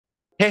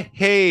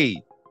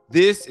Hey,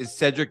 this is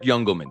Cedric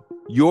Youngelman,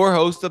 your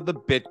host of the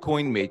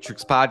Bitcoin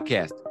Matrix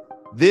podcast.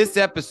 This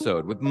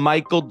episode with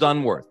Michael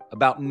Dunworth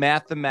about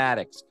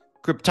mathematics,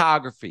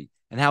 cryptography,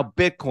 and how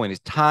Bitcoin is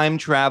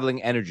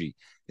time-traveling energy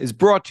is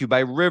brought to you by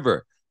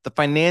River, the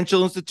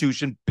financial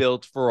institution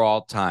built for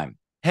all time.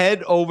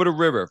 Head over to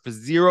River for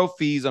zero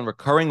fees on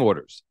recurring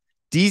orders,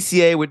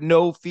 DCA with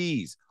no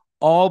fees.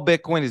 All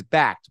Bitcoin is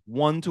backed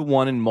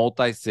one-to-one in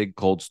multi-sig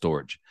cold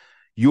storage.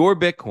 Your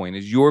Bitcoin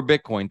is your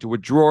Bitcoin to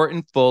withdraw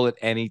in full at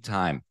any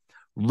time.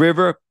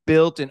 River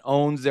built and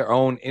owns their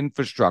own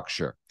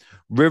infrastructure.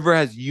 River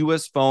has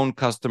US phone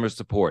customer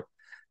support.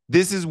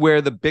 This is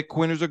where the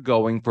Bitcoiners are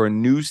going for a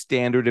new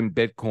standard in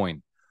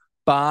Bitcoin.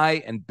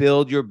 Buy and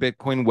build your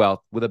Bitcoin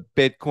wealth with a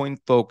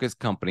Bitcoin-focused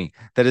company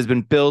that has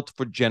been built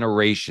for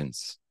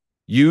generations.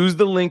 Use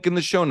the link in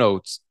the show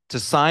notes to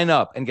sign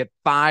up and get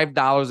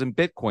 $5 in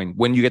Bitcoin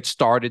when you get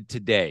started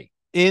today.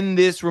 In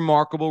this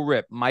remarkable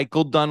rip,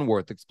 Michael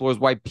Dunworth explores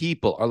why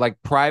people are like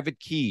private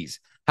keys,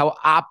 how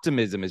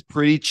optimism is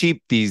pretty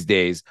cheap these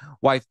days,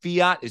 why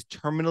fiat is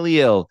terminally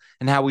ill,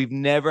 and how we've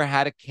never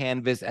had a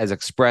canvas as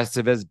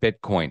expressive as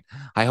Bitcoin.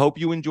 I hope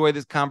you enjoy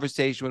this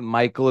conversation with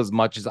Michael as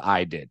much as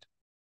I did.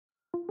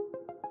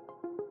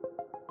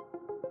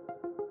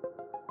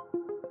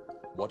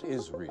 What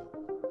is real?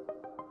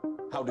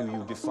 How do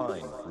you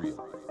define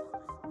real?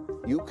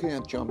 You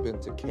can't jump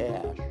into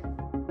cash.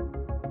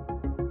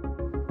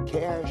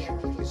 Cash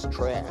is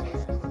trash.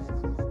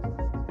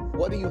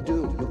 What do?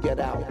 You get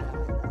out.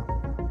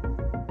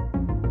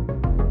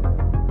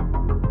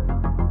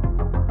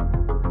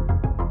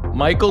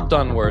 Michael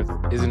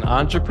Dunworth is an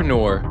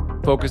entrepreneur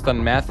focused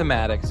on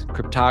mathematics,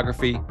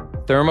 cryptography,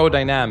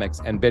 thermodynamics,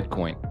 and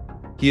Bitcoin.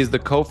 He is the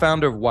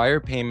co-founder of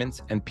Wire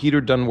Payments and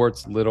Peter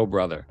Dunworth's little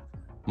brother.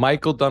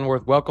 Michael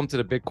Dunworth, welcome to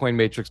the Bitcoin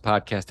Matrix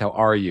podcast. How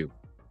are you?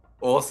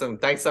 Awesome.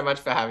 Thanks so much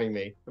for having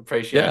me.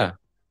 Appreciate it.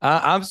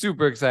 I'm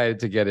super excited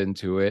to get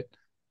into it.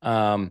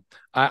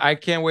 I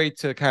can't wait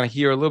to kind of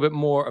hear a little bit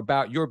more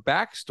about your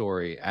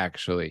backstory,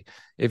 actually.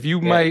 If you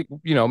might,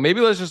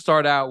 maybe let's just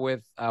start out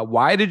with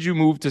why did you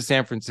move to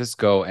San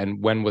Francisco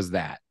and when was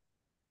that?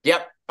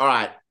 Yep. All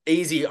right.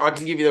 Easy. I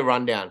can give you the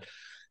rundown.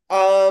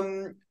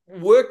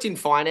 Worked in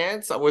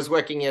finance. I was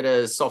working at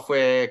a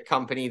software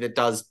company that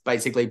does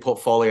basically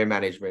portfolio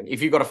management.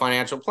 If you've got a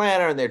financial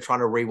planner and they're trying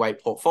to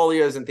reweight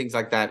portfolios and things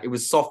like that, it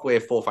was software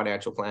for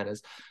financial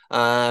planners.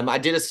 I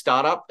did a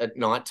startup at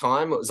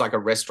nighttime. It was like a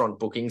restaurant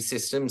booking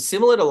system,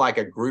 similar to like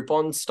a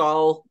Groupon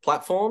style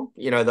platform,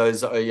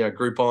 those,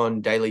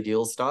 Groupon daily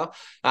deal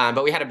stuff.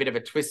 But we had a bit of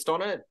a twist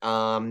on it.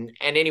 And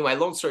anyway,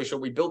 long story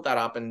short, we built that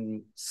up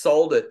and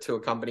sold it to a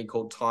company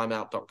called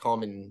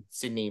timeout.com in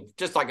Sydney.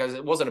 Just like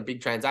it wasn't a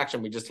big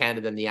transaction. We just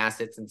handed them the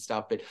assets and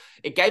stuff, but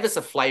it gave us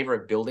a flavor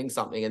of building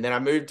something. And then I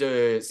moved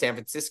to San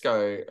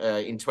Francisco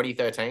in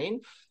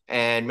 2013.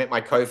 And met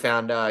my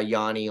co-founder,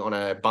 Yanni, on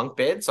a bunk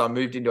bed. So I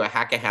moved into a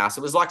hacker house.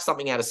 It was like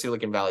something out of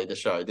Silicon Valley, the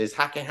show. There's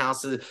hacker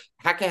houses.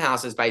 Hacker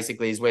houses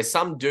basically is where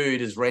some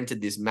dude has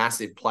rented this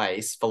massive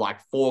place for like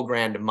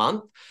 $4,000 a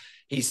month.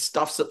 He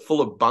stuffs it full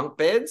of bunk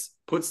beds,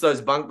 puts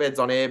those bunk beds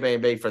on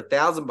Airbnb for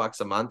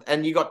 $1,000 a month.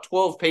 And you got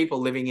 12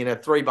 people living in a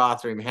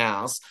 3-bathroom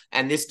house.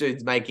 And this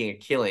dude's making a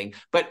killing,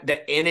 but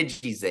the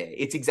energy's there.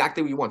 It's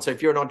exactly what you want. So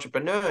if you're an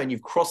entrepreneur and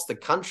you've crossed the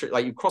country,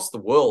 like you've crossed the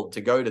world to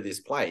go to this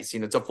place,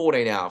 it's a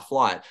 14-hour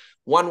flight,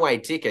 one-way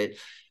ticket.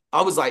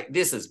 I was like,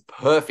 this is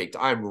perfect.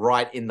 I'm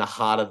right in the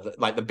heart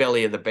of the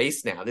belly of the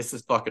beast now. This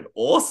is fucking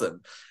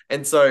awesome.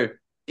 And so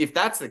if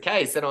that's the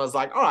case, then I was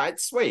like, all right,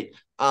 sweet.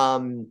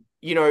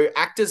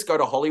 Actors go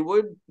to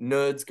Hollywood,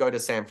 nerds go to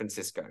San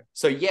Francisco.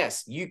 So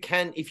yes, you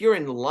can, if you're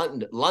in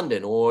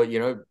London or,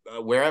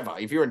 wherever,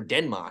 if you're in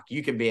Denmark,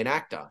 you can be an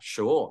actor.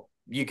 Sure.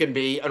 You can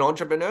be an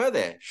entrepreneur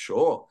there.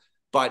 Sure.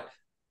 But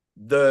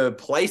the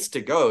place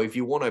to go, if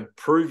you want to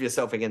prove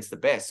yourself against the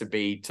best, would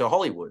be to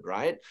Hollywood,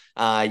 right?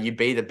 You'd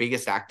be the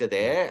biggest actor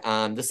there.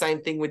 The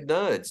same thing with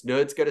nerds.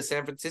 Nerds go to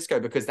San Francisco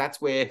because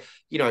that's where,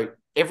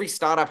 every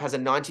startup has a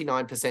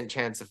 99%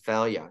 chance of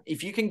failure.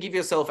 If you can give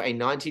yourself a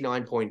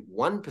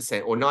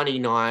 99.1% or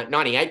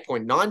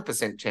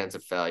 98.9% chance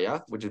of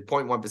failure, which is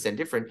 0.1%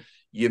 different,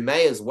 you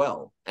may as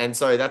well. And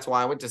so that's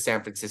why I went to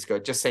San Francisco.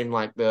 It just seemed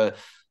like the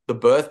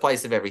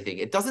birthplace of everything.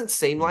 It doesn't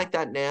seem like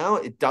that now.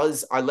 It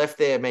does. I left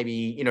there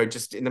maybe,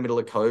 just in the middle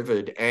of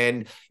COVID,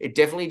 and it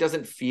definitely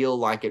doesn't feel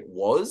like it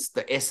was.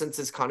 The essence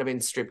has kind of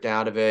been stripped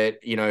out of it.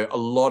 A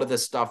lot of the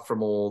stuff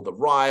from all the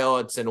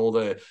riots and all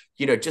the,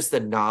 just the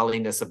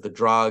gnarliness of the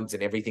drugs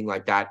and everything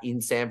like that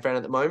in San Fran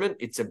at the moment,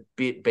 it's a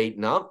bit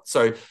beaten up.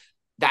 So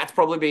that's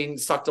probably been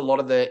sucked a lot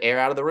of the air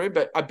out of the room.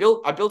 But I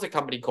built a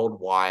company called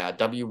Wire,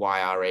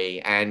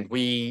 WYRE, and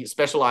we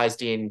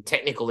specialized in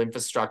technical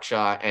infrastructure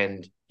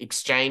and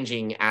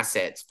exchanging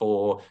assets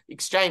for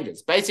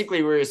exchanges.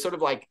 Basically, we're sort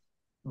of like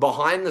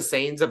behind the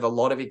scenes of a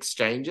lot of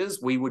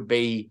exchanges. We would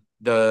be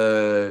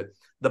the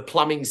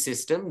plumbing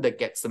system that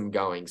gets them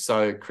going.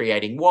 So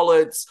creating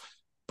wallets,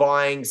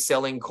 buying,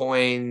 selling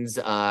coins,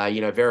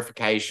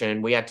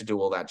 verification. We had to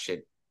do all that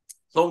shit.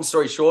 Long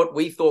story short,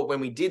 we thought when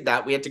we did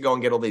that, we had to go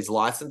and get all these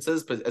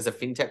licenses as a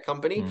fintech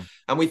company.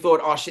 And we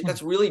thought, oh shit,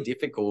 that's really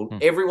difficult.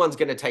 Everyone's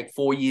going to take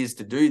 4 years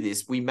to do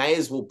this. We may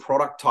as well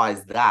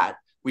productize that,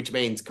 which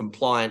means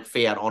compliant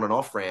fiat on and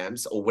off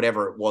ramps or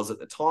whatever it was at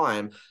the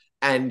time,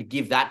 and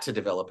give that to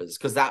developers,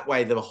 because that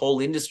way the whole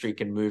industry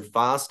can move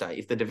faster.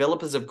 If the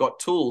developers have got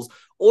tools,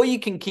 or you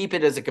can keep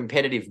it as a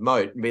competitive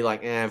moat and be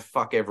like,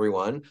 fuck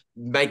everyone,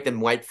 make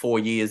them wait 4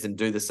 years and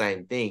do the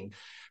same thing.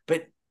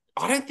 But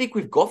I don't think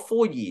we've got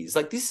 4 years.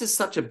 Like, this is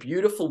such a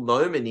beautiful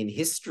moment in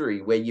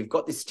history where you've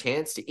got this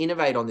chance to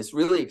innovate on this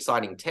really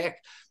exciting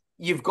tech.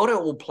 You've got to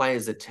all play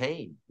as a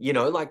team. You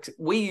know, like,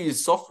 we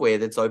use software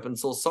that's open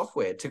source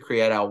software to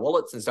create our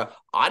wallets and stuff.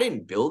 I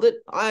didn't build it.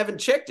 I haven't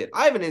checked it.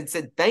 I haven't even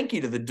said thank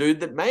you to the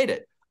dude that made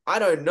it. I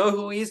don't know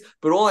who he is,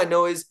 but all I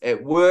know is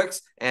it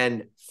works,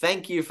 and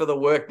thank you for the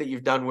work that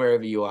you've done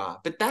wherever you are.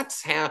 But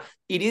that's how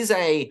it is,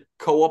 a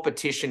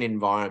co-opetition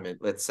environment,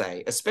 let's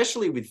say,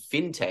 especially with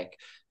fintech.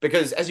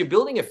 Because as you're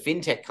building a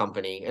fintech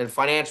company and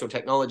financial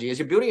technology, as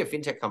you're building a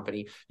fintech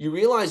company, you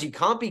realize you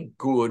can't be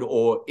good,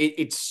 or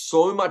it's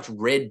so much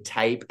red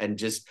tape and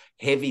just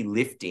heavy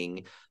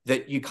lifting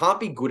that you can't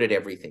be good at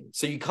everything.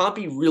 So you can't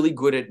be really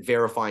good at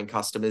verifying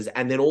customers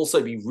and then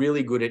also be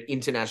really good at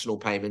international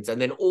payments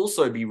and then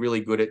also be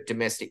really good at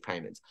domestic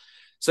payments.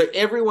 So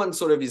everyone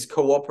sort of is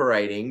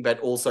cooperating, but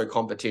also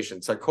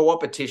competition. So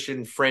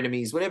co-opetition,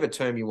 frenemies, whatever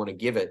term you want to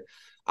give it.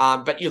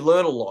 But you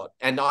learn a lot.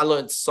 And I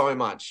learned so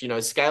much, you know,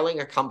 scaling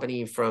a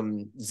company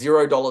from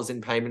 $0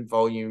 in payment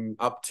volume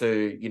up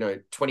to, you know,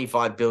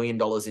 $25 billion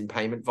in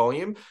payment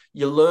volume.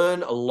 You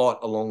learn a lot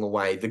along the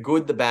way, the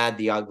good, the bad,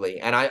 the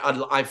ugly. And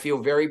I feel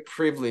very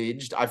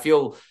privileged. I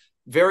feel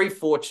very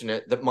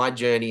fortunate that my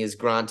journey has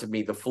granted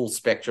me the full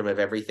spectrum of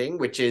everything,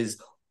 which is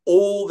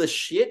all the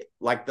shit,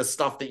 like the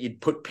stuff that you'd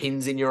put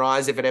pins in your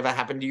eyes if it ever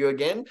happened to you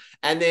again,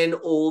 and then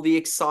all the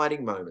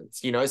exciting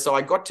moments, you know. So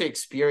I got to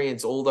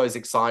experience all those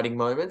exciting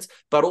moments,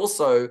 but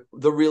also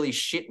the really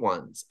shit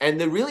ones. And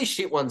the really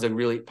shit ones are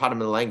really, pardon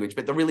my language,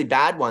 but the really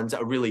bad ones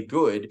are really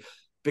good,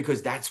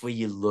 because that's where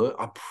you learn.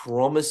 I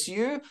promise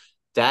you,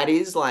 that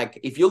is like,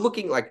 if you're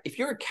looking, like, if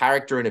you're a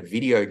character in a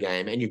video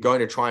game and you're going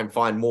to try and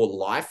find more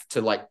life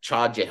to like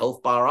charge your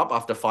health bar up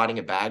after fighting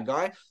a bad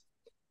guy,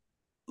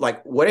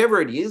 like,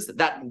 whatever it is,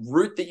 that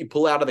root that you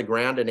pull out of the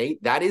ground and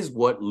eat, that is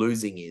what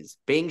losing is.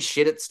 Being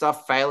shit at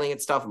stuff, failing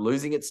at stuff,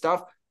 losing at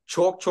stuff,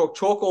 chalk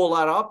all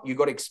that up, you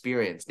got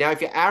experience. Now,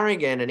 if you're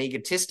arrogant and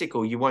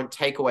egotistical, you won't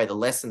take away the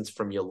lessons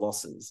from your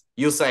losses.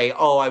 You'll say,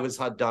 oh, I was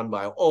hard done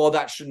by, oh,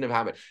 that shouldn't have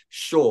happened.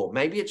 Sure,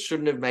 maybe it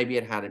shouldn't have, maybe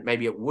it hadn't,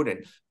 maybe it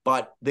wouldn't.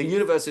 But the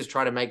universe is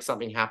trying to make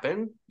something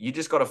happen. You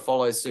just got to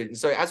follow suit. And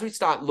so as we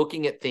start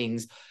looking at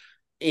things,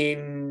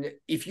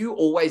 if you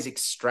always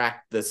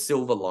extract the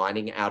silver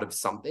lining out of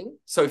something,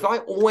 so if I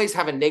always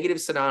have a negative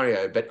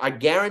scenario, but I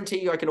guarantee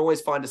you I can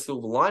always find a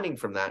silver lining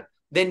from that,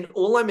 then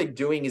all I'm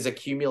doing is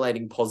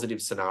accumulating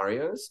positive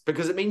scenarios,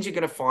 because it means you're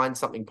going to find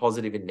something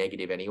positive and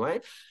negative anyway.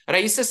 And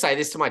I used to say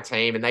this to my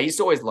team, and they used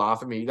to always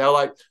laugh at me. They're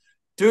like,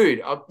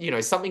 dude, you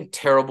know, something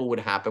terrible would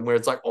happen where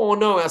it's like, oh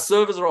no, our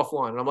servers are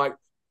offline. And I'm like,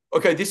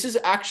 okay, this is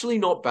actually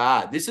not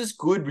bad. This is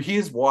good.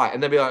 Here's why.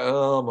 And they'll be like,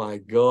 oh my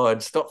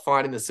God, stop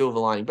finding the silver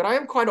lining. But I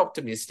am quite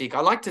optimistic.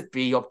 I like to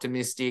be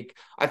optimistic.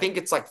 I think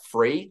it's like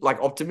free. Like,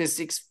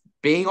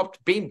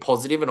 being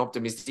positive and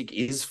optimistic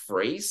is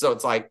free. So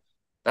it's like,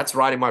 that's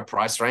right in my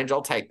price range.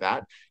 I'll take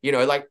that. You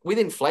know, like, with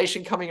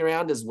inflation coming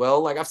around as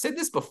well, like, I've said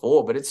this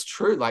before, but it's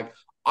true. Like,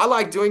 I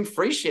like doing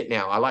free shit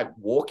now. I like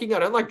walking. I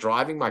don't like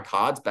driving my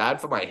car. It's bad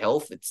for my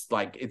health. It's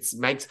like, it's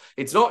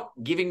not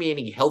giving me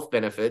any health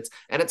benefits,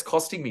 and it's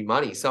costing me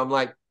money. So I'm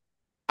like,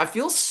 I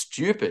feel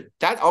stupid.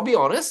 That, I'll be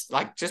honest,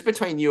 like, just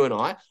between you and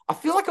I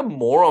feel like a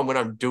moron when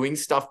I'm doing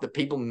stuff that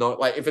people know.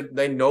 Like,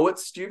 they know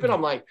it's stupid,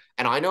 I'm like,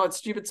 and I know it's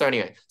stupid. So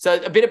anyway,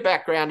 so a bit of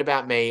background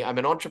about me. I'm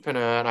an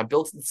entrepreneur, and I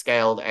built and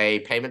scaled a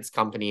payments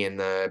company in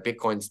the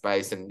Bitcoin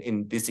space and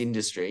in this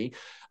industry.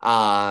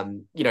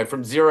 You know,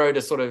 from zero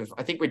to sort of,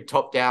 I think we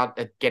topped out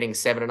at getting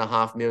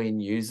 7.5 million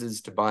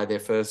users to buy their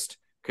first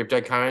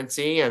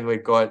cryptocurrency. And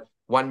we've got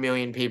 1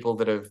 million people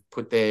that have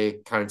put their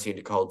currency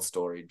into cold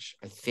storage.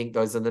 I think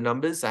those are the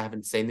numbers. I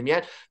haven't seen them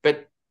yet.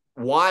 But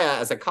Wire,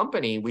 as a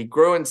company, we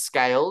grew and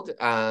scaled,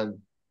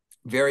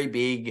 very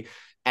big.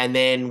 And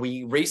then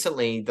we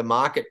recently, the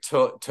market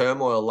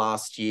turmoil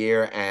last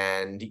year,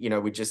 and, you know,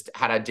 we just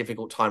had a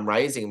difficult time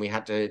raising, and we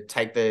had to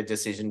take the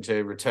decision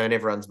to return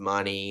everyone's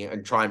money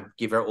and try and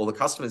give all the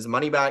customers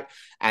money back,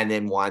 and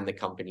then wind the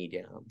company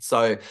down.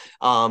 So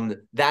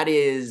that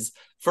is,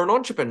 for an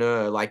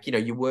entrepreneur, like, you know,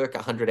 you work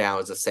 100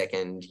 hours a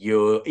second,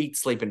 you eat,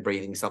 sleep, and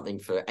breathing something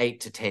for 8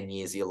 to 10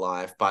 years of your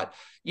life. But,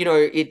 you know,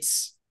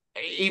 it's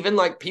even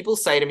like, people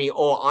say to me,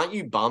 oh, aren't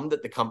you bummed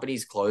that the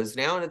company's closed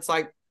now? And it's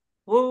like,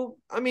 well,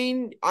 I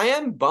mean, I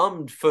am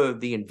bummed for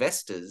the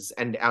investors,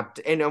 and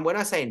when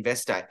I say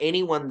investor,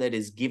 anyone that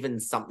has given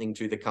something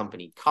to the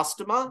company,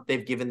 customer,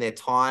 they've given their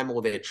time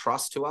or their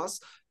trust to us.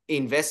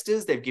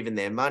 investors, they've given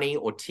their money,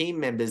 or team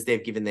members,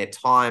 they've given their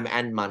time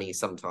and money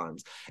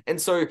sometimes. And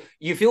so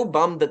you feel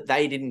bummed that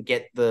they didn't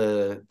get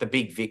the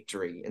big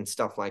victory and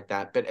stuff like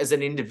that. But as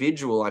an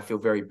individual, I feel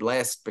very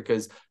blessed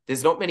because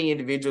there's not many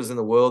individuals in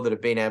the world that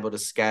have been able to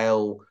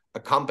scale a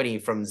company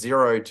from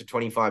 0 to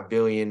 25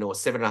 billion or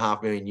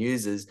 7.5 million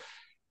users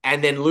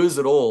and then lose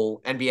it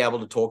all and be able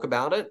to talk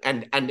about it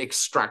and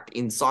extract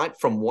insight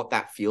from what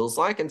that feels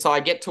like. And so I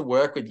get to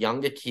work with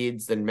younger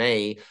kids than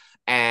me,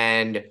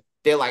 and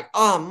they're like,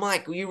 oh,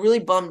 Mike, were you really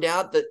bummed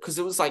out that, because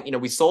it was like,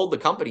 we sold the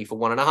company for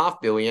 1.5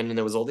 billion and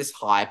there was all this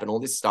hype and all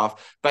this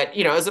stuff. But,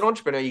 as an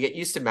entrepreneur, you get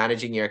used to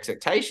managing your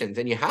expectations,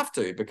 and you have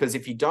to, because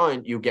if you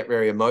don't, you'll get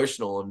very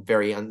emotional and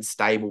very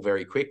unstable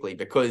very quickly,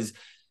 because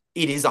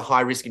it is a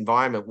high risk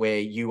environment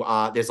where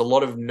there's a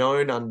lot of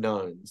known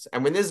unknowns.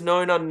 And when there's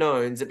known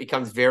unknowns, it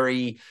becomes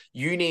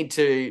you need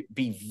to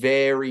be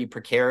very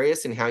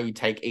precarious in how you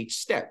take each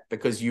step,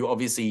 because you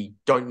obviously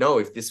don't know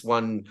if this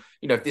one,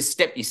 if this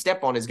step you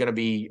step on is going to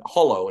be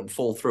hollow and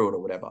fall through it or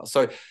whatever.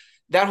 So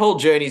that whole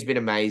journey has been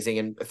amazing.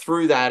 And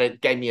through that,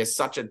 it gave me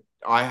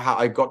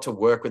I got to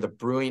work with a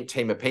brilliant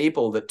team of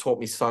people that taught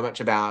me so much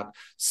about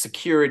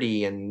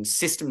security and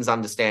systems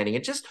understanding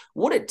and just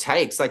what it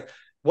takes. Like,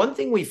 one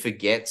thing we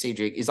forget,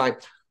 Cedric, is like,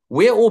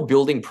 we're all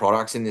building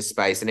products in this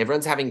space and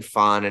everyone's having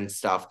fun and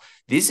stuff.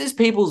 This is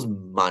people's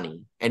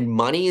money, and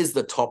money is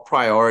the top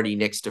priority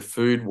next to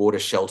food, water,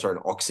 shelter, and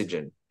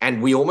oxygen.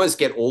 And we almost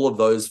get all of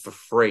those for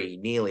free,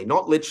 nearly,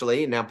 not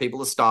literally. Now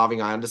people are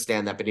starving. I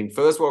understand that. But in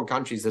first world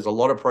countries, there's a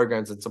lot of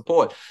programs and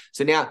support.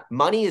 So now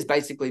money is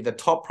basically the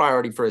top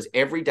priority for us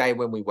every day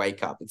when we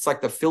wake up. It's like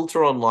the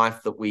filter on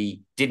life that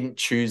we didn't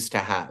choose to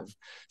have.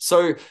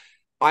 So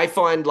I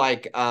find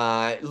like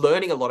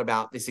learning a lot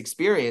about this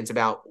experience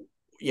about,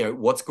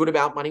 what's good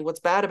about money, what's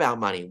bad about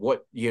money,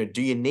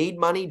 do you need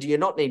money? Do you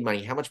not need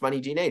money? How much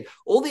money do you need?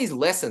 All these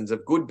lessons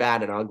of good,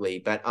 bad, and ugly.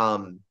 But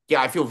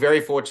I feel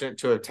very fortunate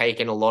to have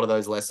taken a lot of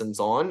those lessons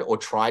on, or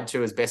tried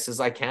to as best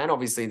as I can.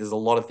 Obviously, there's a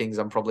lot of things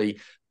I'm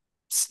probably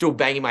still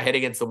banging my head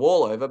against the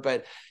wall over,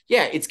 but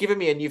yeah, it's given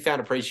me a newfound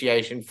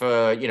appreciation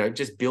for,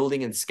 just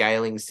building and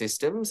scaling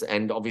systems.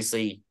 And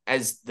obviously,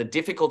 as the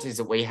difficulties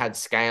that we had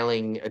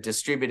scaling a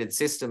distributed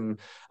system,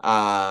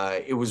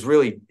 it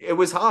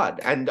was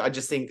hard. And I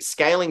just think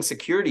scaling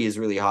security is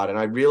really hard. And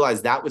I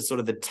realized that was sort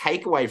of the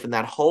takeaway from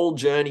that whole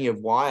journey of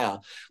Wire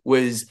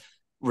was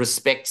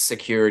respect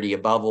security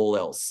above all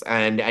else.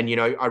 And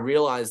I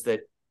realized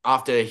that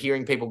after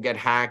hearing people get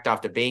hacked,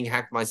 after being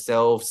hacked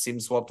myself, SIM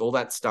swapped, all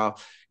that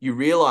stuff, you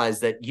realize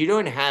that you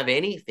don't have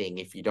anything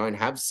if you don't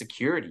have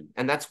security.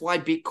 And that's why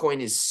Bitcoin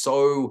is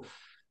so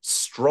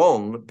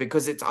strong,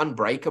 because it's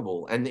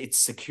unbreakable and its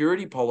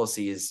security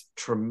policy is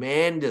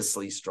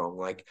tremendously strong.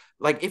 Like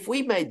if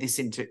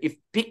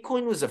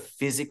Bitcoin was a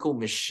physical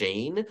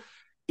machine,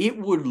 it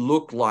would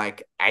look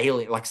like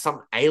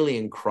some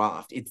alien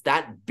craft. It's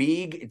that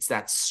big, it's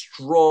that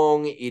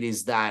strong, it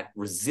is that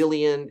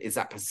resilient, it's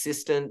that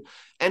persistent.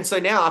 And so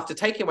now, after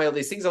taking away all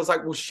these things, I was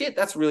like, well, shit,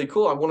 that's really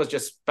cool. I want to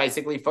just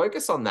basically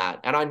focus on that.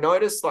 And I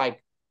noticed,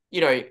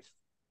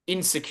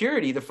 in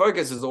security, the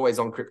focus is always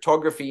on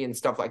cryptography and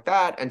stuff like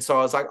that. And so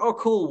I was like, oh,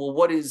 cool.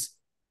 Well,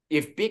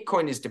 if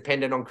Bitcoin is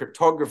dependent on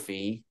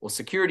cryptography, or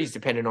security is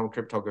dependent on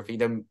cryptography,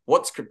 then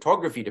what's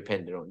cryptography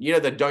dependent on?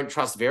 The don't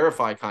trust,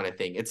 verify kind of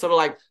thing. It's sort of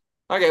like,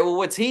 okay, well,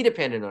 what's he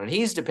dependent on?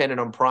 He's dependent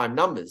on prime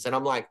numbers. And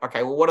I'm like,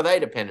 okay, well, what are they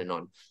dependent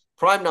on?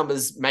 Prime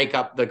numbers make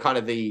up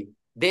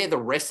they're the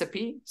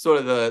recipe, sort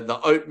of the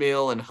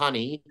oatmeal and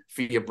honey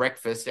for your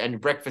breakfast, and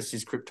breakfast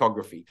is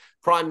cryptography.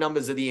 Prime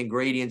numbers are the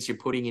ingredients you're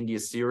putting into your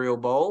cereal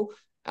bowl.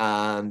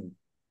 And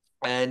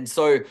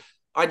so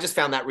I just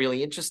found that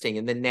really interesting.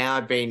 And then now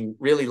I've been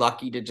really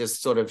lucky to just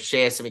sort of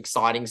share some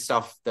exciting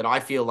stuff that I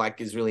feel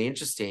like is really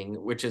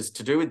interesting, which is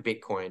to do with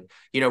Bitcoin.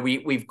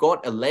 We've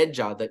got a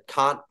ledger that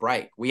can't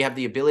break. We have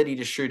the ability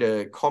to shoot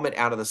a comet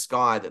out of the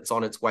sky that's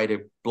on its way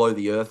to blow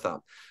the earth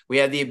up. We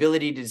have the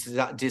ability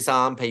to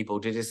disarm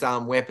people, to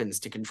disarm weapons,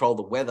 to control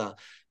the weather,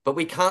 but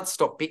we can't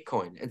stop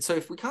Bitcoin. And so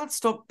if we can't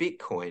stop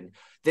Bitcoin,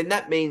 then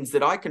that means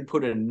that I can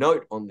put a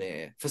note on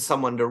there for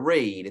someone to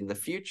read in the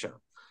future.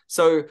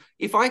 So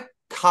if I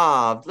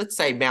carved, let's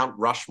say, Mount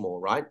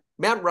Rushmore, right?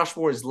 Mount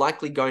Rushmore is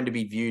likely going to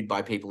be viewed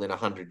by people in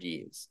 100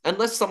 years.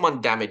 Unless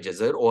someone damages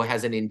it or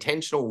has an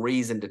intentional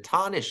reason to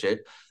tarnish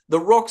it, the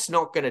rock's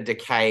not going to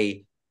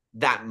decay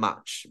that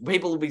much.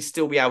 People will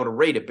still be able to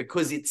read it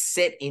because it's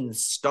set in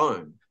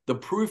stone. The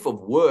proof of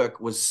work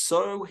was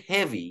so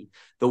heavy.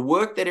 The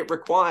work that it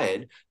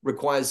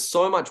requires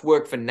so much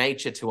work for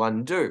nature to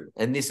undo.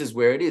 And this is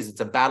where it is.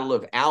 It's a battle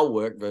of our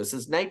work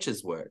versus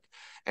nature's work.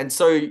 And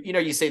so,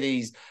 you see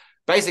these.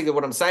 Basically,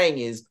 what I'm saying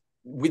is,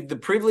 with the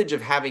privilege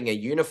of having a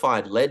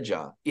unified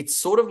ledger, it's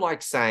sort of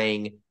like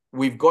saying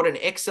we've got an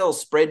Excel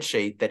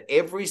spreadsheet that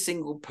every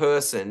single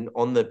person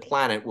on the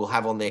planet will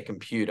have on their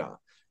computer.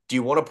 Do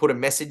you want to put a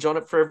message on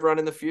it for everyone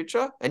in the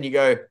future? And you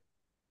go,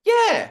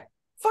 yeah,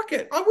 fuck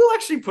it. I will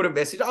actually put a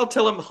message. I'll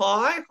tell them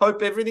hi,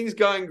 hope everything's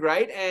going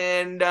great,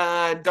 and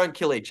don't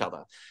kill each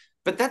other.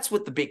 But that's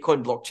what the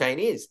Bitcoin blockchain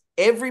is.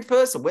 Every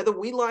person, whether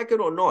we like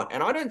it or not,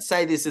 and I don't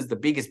say this as the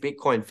biggest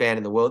Bitcoin fan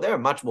in the world. There are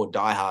much more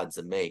diehards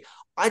than me.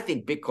 I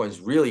think Bitcoin's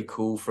really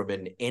cool from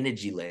an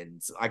energy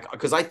lens.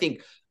 Because I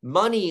think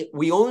money,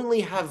 we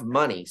only have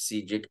money,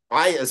 Cedric,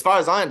 as far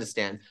as I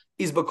understand,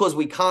 is because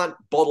we can't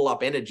bottle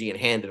up energy and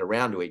hand it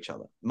around to each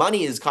other.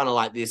 Money is kind of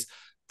like this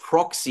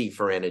proxy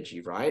for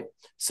energy, right?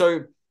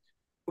 So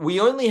we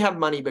only have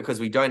money because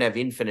we don't have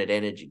infinite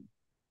energy.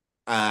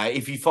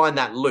 If you find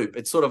that loop,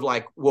 it's sort of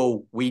like,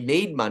 well, we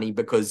need money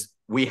because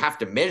we have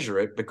to measure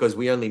it, because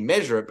we only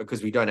measure it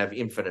because we don't have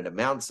infinite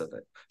amounts of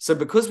it. So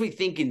because we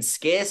think in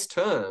scarce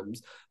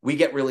terms, we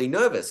get really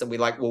nervous and we're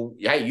like, well,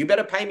 hey, you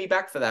better pay me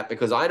back for that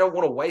because I don't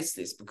want to waste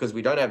this because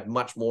we don't have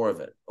much more of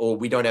it, or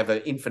we don't have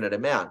an infinite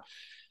amount.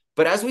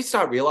 But as we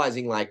start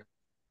realizing, like,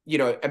 you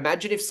know,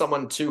 imagine if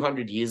someone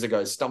 200 years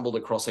ago stumbled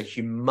across a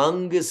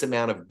humongous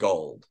amount of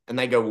gold and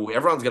they go, well,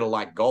 everyone's going to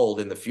like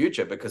gold in the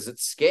future because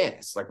it's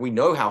scarce. Like, we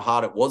know how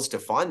hard it was to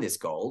find this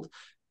gold.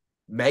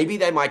 Maybe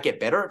they might get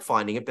better at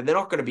finding it, but they're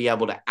not going to be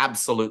able to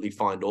absolutely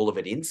find all of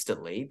it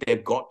instantly.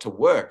 They've got to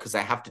work because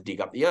they have to dig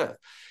up the earth.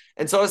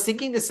 And so I was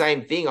thinking the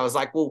same thing. I was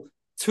like, well,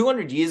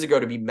 200 years ago,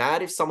 to be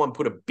mad if someone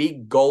put a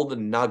big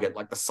golden nugget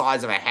like the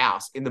size of a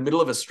house in the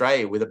middle of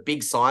Australia with a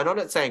big sign on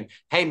it saying,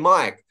 hey,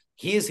 Mike,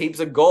 here's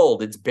heaps of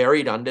gold. It's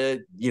buried under,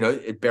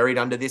 buried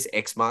under this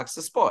X marks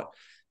the spot.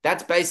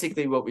 That's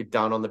basically what we've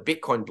done on the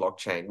Bitcoin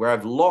blockchain, where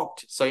I've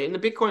locked. So in the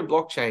Bitcoin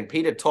blockchain,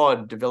 Peter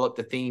Todd developed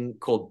a thing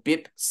called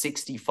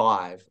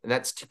BIP65, and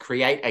that's to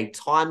create a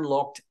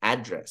time-locked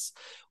address.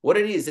 What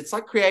it is, it's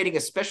like creating a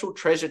special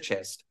treasure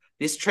chest.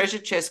 This treasure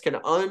chest can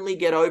only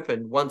get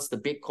opened once the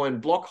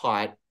Bitcoin block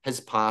height has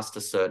passed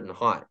a certain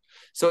height.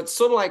 So it's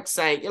sort of like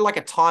saying, like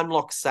a time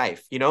lock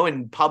safe,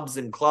 in pubs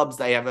and clubs,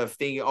 they have a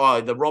thing. Oh,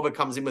 the robber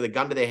comes in with a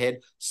gun to their head.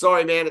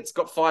 Sorry, man, it's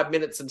got 5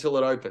 minutes until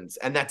it opens.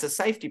 And that's a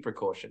safety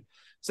precaution.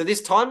 So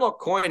this time lock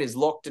coin is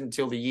locked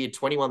until the year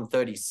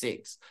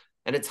 2136.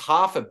 And it's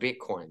half a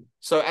Bitcoin.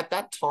 So at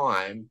that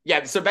time,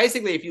 so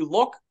basically if you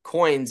lock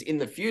coins in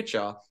the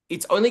future,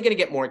 it's only going to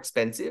get more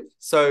expensive.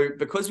 So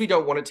because we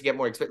don't want it to get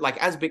more expensive, like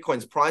as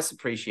Bitcoin's price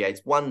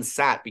appreciates, one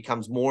sat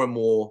becomes more and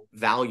more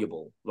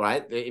valuable,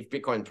 right? If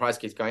Bitcoin price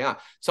keeps going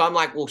up. So I'm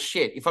like, well,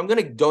 shit, if I'm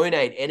going to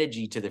donate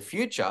energy to the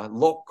future,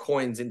 lock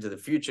coins into the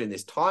future in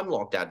this time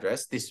locked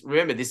address,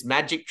 remember this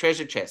magic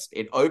treasure chest,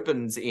 it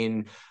opens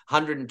in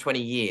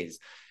 120 years.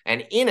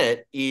 And in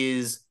it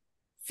is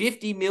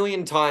 50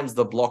 million times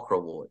the block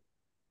reward.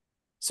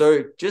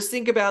 So just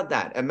think about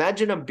that.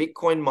 Imagine a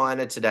Bitcoin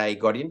miner today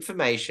got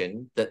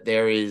information that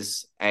there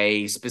is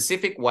a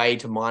specific way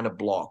to mine a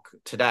block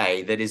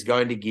today that is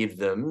going to give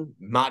them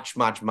much,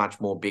 much, much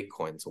more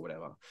Bitcoins or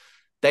whatever.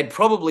 They'd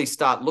probably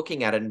start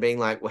looking at it and being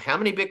like, well, how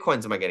many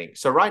Bitcoins am I getting?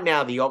 So right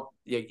now,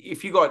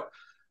 if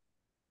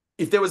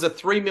there was a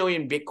 3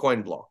 million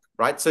Bitcoin block,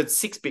 right? So it's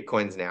 6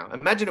 Bitcoins now.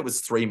 Imagine it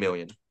was 3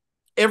 million.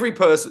 Every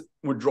person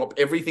would drop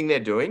everything they're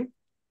doing,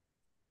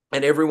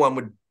 and everyone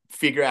would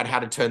figure out how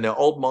to turn their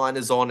old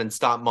miners on and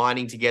start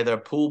mining together,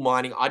 pool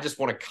mining. I just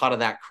want a cut of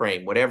that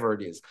cream, whatever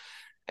it is.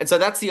 And so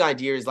that's the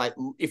idea, is like,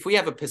 if we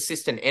have a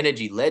persistent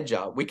energy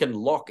ledger, we can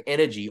lock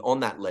energy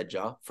on that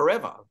ledger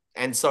forever.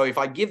 And so if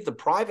I give the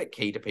private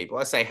key to people,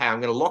 I say, hey, I'm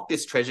going to lock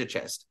this treasure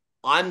chest.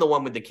 I'm the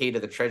one with the key to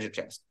the treasure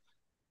chest.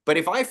 But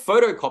if I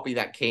photocopy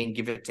that key and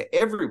give it to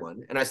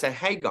everyone, and I say,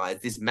 hey guys,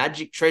 this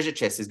magic treasure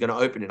chest is going to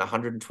open in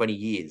 120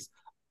 years.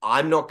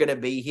 I'm not going to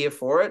be here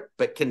for it,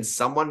 but can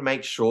someone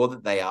make sure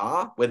that they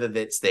are, whether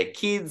that's their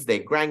kids, their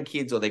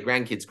grandkids, or their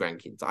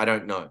grandkids' I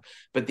don't know.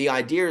 But the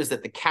idea is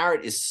that the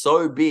carrot is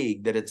so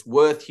big that it's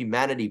worth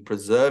humanity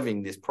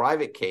preserving this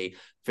private key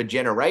for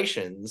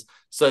generations,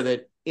 so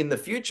that in the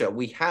future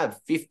we have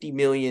 50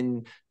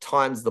 million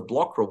times the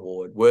block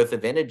reward worth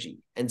of energy.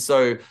 And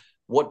so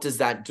what does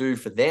that do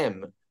for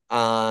them?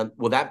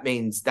 Well, that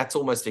means that's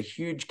almost a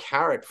huge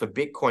carrot for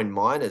Bitcoin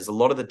miners. A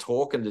lot of the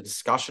talk and the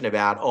discussion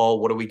about, oh,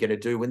 what are we going to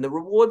do when the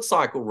reward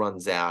cycle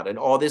runs out? And,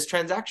 oh, there's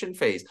transaction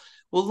fees.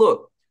 Well,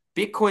 look,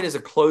 Bitcoin is a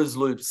closed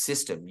loop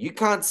system. You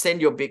can't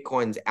send your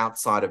Bitcoins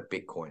outside of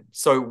Bitcoin.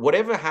 So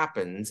whatever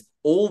happens,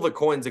 all the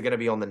coins are going to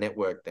be on the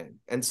network then.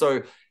 And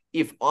so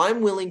if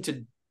I'm willing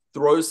to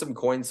throw some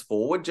coins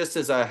forward just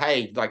as a,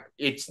 hey, like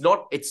it's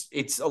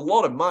a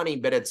lot of money,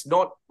 but it's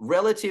not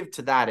relative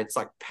to that. It's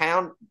like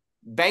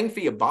bang for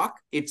your buck,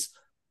 it's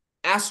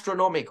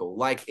astronomical.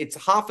 Like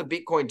it's half a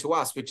Bitcoin to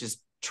us, which is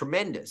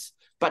tremendous.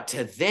 But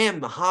to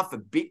them, half a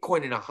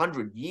Bitcoin in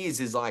 100 years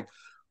is like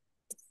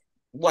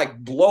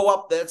blow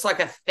up. That's like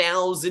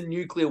 1,000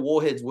 nuclear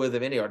warheads worth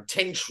of energy, or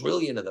 10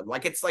 trillion of them.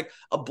 Like it's like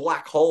a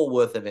black hole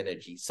worth of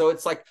energy. So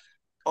it's like,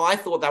 I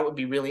thought that would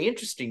be really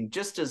interesting,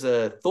 just as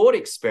a thought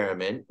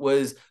experiment,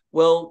 was,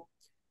 well,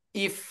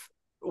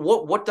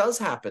 what does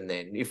happen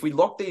then if we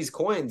lock these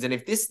coins, and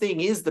if this thing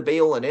is the be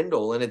all and end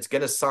all and it's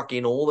going to suck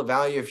in all the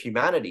value of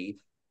humanity,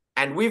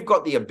 and we've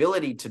got the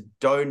ability to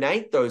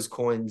donate those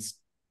coins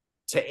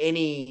to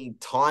any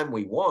time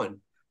we want,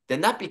 then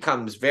that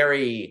becomes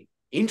very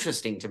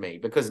interesting to me,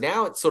 because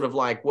now it's sort of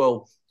like,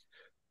 well,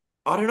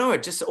 I don't know,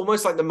 it just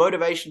almost like the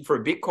motivation for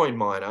a Bitcoin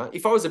miner.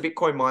 If I was a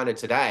Bitcoin miner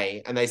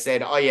today and they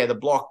said, oh yeah, the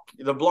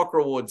block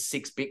rewards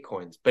 6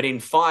 Bitcoins, but in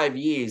 5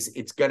 years,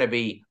 it's going to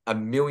be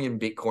 1,000,000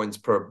 Bitcoins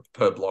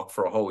per block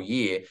for a whole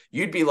year.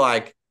 You'd be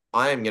like,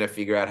 I am going to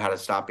figure out how to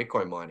start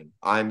Bitcoin mining.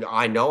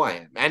 I know I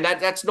am. And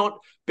that's not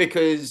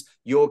because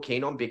you're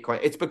keen on Bitcoin.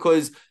 It's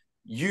because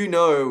you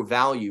know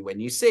value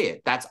when you see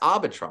it. That's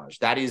arbitrage.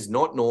 That is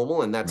not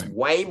normal, and that's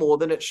way more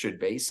than it should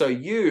be. So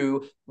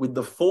you, with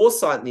the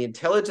foresight and the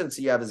intelligence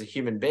you have as a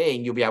human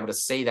being, you'll be able to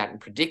see that and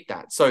predict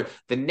that. So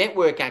the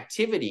network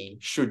activity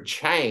should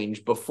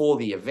change before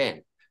the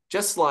event,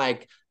 just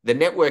like the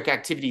network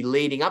activity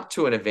leading up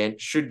to an event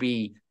should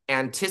be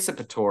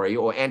anticipatory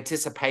or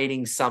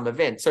anticipating some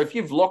event. So if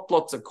you've locked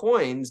lots of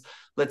coins,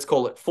 let's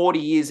call it 40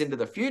 years into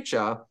the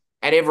future,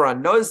 and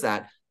everyone knows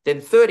that, then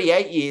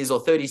 38 years or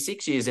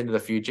 36 years into the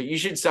future, you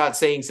should start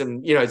seeing some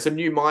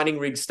new mining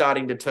rigs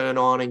starting to turn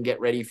on and get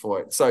ready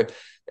for it. So it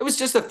was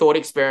just a thought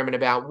experiment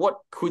about what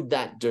could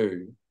that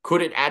do?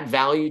 Could it add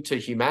value to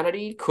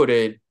humanity? Could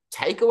it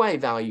take away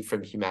value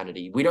from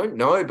humanity? We don't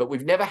know, but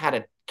we've never had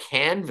a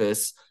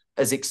canvas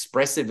as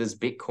expressive as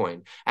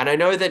Bitcoin. And I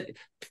know that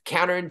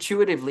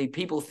counterintuitively,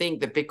 people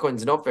think that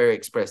Bitcoin's not very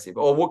expressive.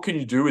 Oh, what can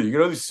you do with it? You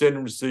can only send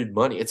and receive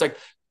money. It's like,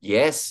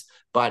 yes,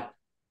 but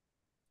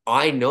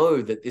I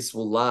know that this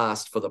will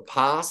last for the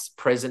past,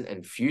 present,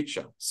 and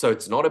future. So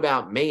it's not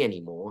about me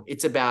anymore.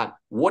 It's about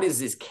what is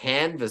this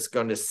canvas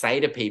going to say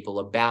to people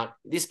about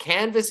this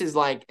canvas is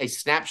like a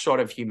snapshot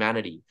of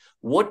humanity.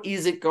 What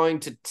is it going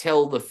to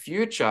tell the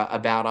future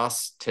about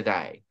us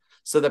today?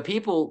 So the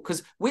people,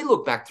 because we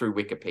look back through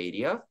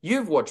Wikipedia,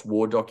 you've watched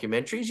war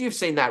documentaries, you've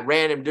seen that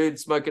random dude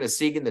smoking a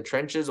cig in the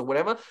trenches or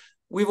whatever.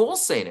 We've all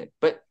seen it,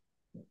 but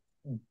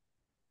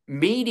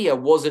media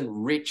wasn't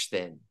rich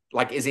then.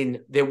 Like, as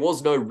in, there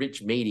was no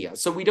rich media.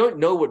 So we don't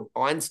know what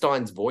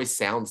Einstein's voice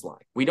sounds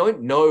like. We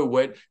don't know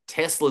what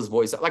Tesla's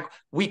voice, like,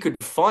 we could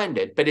find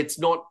it, but it's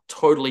not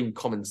totally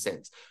common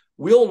sense.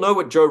 We all know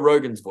what Joe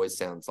Rogan's voice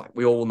sounds like.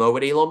 We all know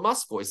what Elon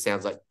Musk's voice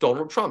sounds like,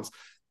 Donald Trump's.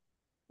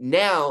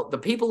 Now, the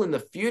people in the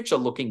future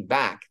looking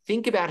back,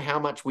 think about how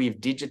much we've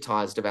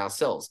digitized of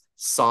ourselves.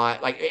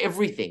 Like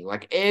everything,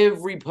 like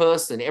every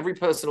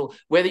personal,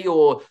 whether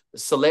you're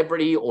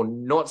celebrity or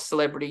not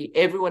celebrity,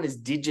 everyone is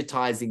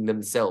digitizing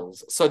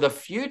themselves. So the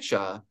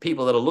future,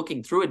 people that are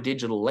looking through a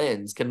digital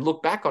lens can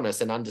look back on us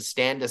and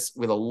understand us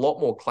with a lot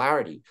more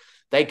clarity.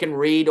 They can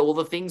read all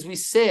the things we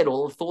said,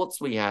 all the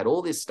thoughts we had,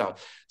 all this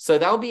stuff. So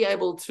they'll be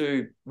able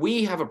to,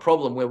 we have a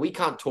problem where we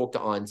can't talk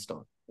to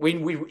Einstein.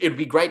 It'd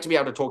be great to be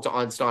able to talk to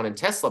Einstein and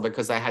Tesla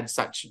because they had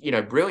such,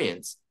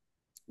 brilliance,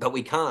 but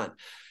we can't.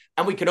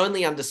 And we can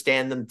only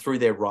understand them through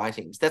their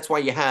writings. That's why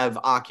you have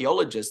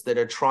archaeologists that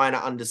are trying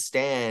to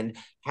understand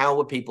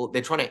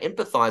they're trying to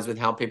empathize with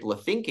how people are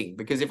thinking.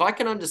 Because if I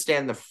can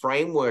understand the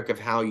framework of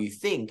how you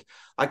think,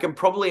 I can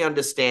probably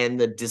understand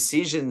the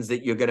decisions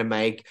that you're going to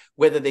make,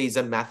 whether these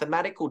are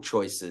mathematical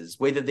choices,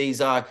 whether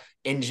these are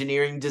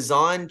engineering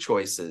design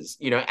choices.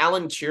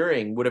 Alan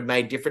Turing would have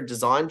made different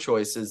design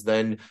choices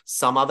than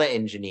some other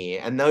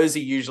engineer. And those are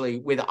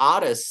usually, with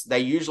artists, they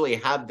usually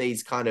have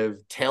these kind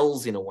of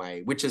tells in a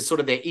way, which is sort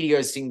of their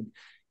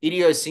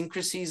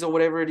idiosyncrasies or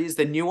whatever it is,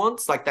 the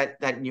nuance, like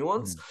that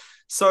nuance.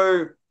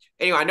 So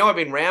anyway, I know I've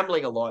been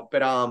rambling a lot,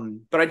 but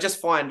I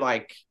just find,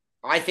 like,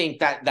 I think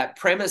that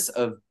premise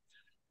of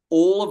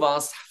all of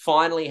us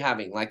finally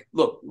having, like,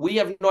 look, we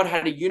have not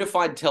had a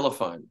unified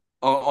telephone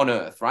on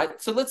Earth,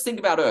 right? So let's think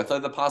about Earth over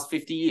the past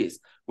 50 years.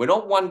 We're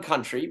not one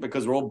country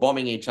because we're all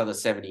bombing each other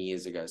 70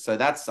 years ago. So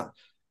that's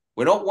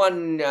we're not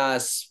one.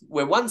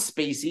 We're one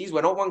species.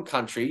 We're not one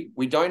country.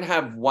 We don't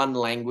have one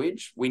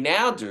language. We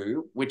now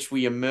do, which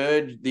the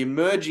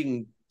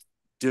emerging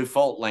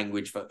default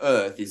language for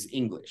Earth is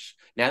English.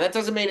 Now, that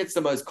doesn't mean it's the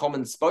most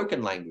common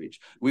spoken language.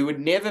 We would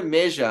never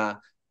measure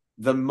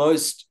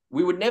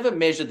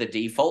the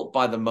default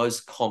by the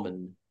most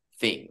common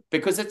thing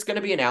because it's going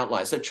to be an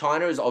outlier. So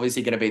China is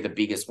obviously going to be the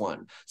biggest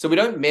one. So we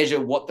don't measure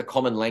what the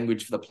common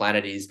language for the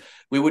planet is.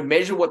 We would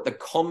measure what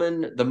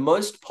the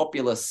most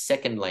popular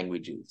second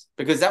language is,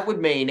 because that would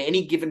mean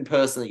any given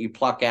person that you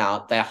pluck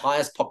out, their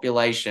highest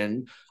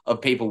population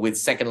of people with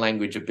second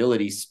language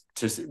abilities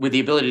with the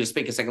ability to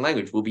speak a second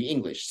language will be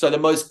English. So the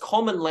most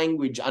common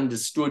language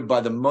understood by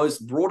the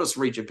most broadest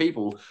reach of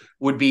people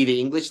would be the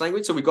English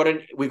language. So we've got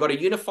a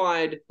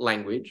unified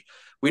language.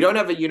 We've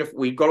got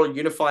a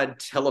unified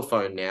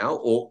telephone now,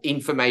 or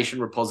information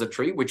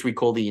repository, which we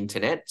call the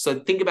internet. So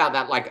think about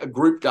that like a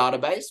group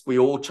database. We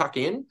all chuck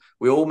in,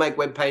 we all make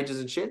web pages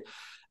and shit.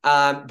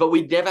 But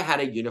we never had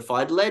a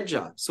unified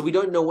ledger. So we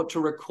don't know what to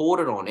record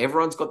it on.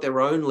 Everyone's got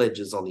their own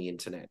ledgers on the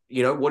internet.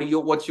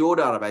 What's your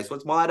database?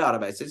 What's my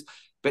database?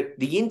 But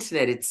the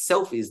internet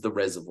itself is the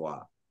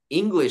reservoir.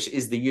 English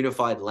is the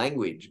unified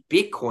language.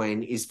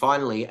 Bitcoin is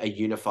finally a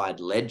unified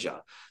ledger.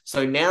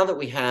 So now that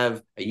we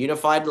have a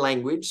unified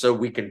language, so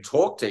we can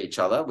talk to each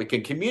other, we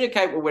can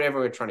communicate with whatever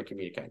we're trying to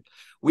communicate.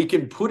 We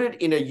can put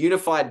it in a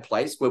unified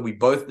place where we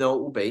both know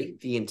it will be,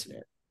 the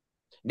internet.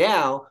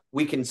 Now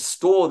we can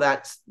store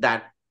that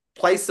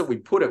place that we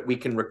put it, we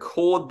can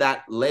record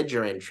that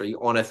ledger entry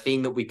on a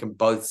thing that we can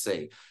both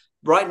see.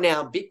 Right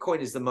now, Bitcoin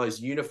is the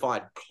most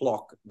unified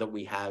clock that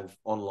we have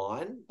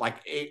online. Like,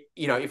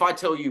 if I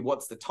tell you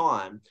what's the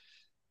time,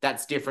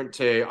 that's different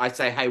to, I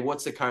say, hey,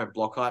 what's the current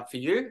block height for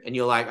you? And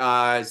you're like,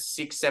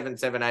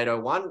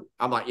 6777801.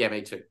 I'm like, yeah,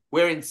 me too.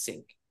 We're in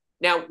sync.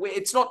 Now,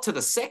 it's not to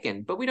the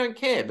second, but we don't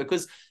care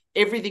because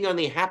everything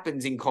only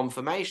happens in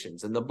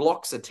confirmations and the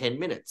blocks are 10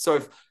 minutes. So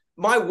if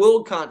my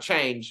world can't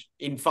change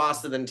in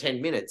faster than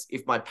 10 minutes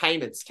if my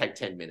payments take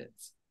 10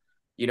 minutes,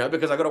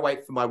 because I got to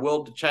wait for my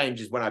world to change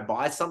is when I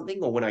buy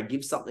something or when I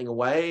give something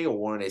away or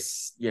when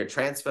I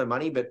transfer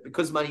money. But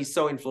because money is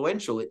so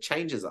influential, it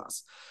changes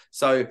us.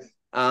 So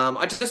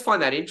I just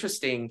find that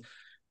interesting.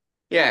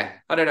 Yeah,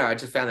 I don't know. I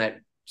just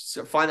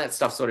find that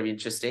stuff sort of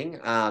interesting.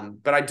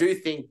 But I do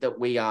think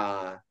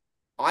that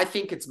I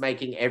think it's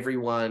making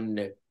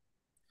everyone.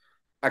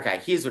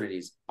 Okay, here's what it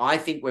is. I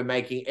think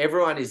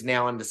everyone is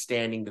now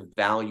understanding the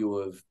value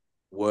of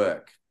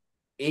work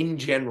in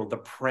general, the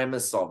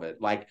premise of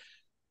it, like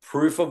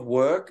proof of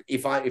work.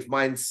 If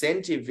my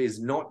incentive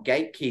is not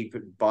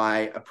gatekeeped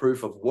by a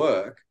proof of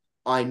work,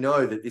 I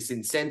know that this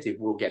incentive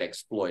will get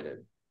exploited,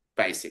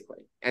 basically.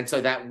 And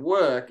so that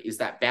work is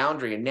that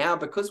boundary. And now,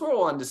 because we're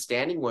all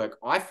understanding work,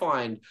 I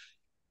find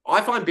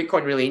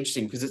Bitcoin really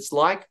interesting because it's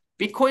like,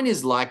 Bitcoin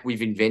is like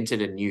we've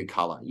invented a new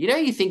color.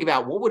 You think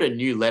about what would a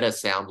new letter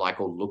sound like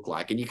or look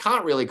like, and you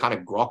can't really kind of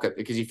grok it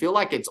because you feel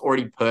like it's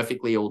already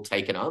perfectly all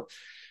taken up.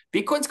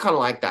 Bitcoin's kind of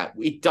like that.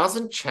 It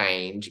doesn't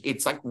change.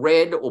 It's like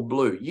red or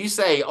blue. You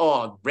say,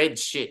 oh, red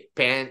shit,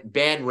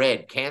 ban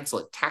red, cancel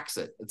it, tax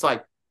it. It's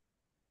like,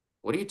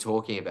 what are you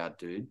talking about,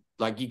 dude?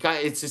 Like, you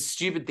can't, it's a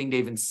stupid thing to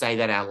even say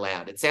that out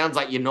loud. It sounds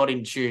like you're not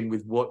in tune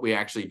with what we're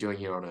actually doing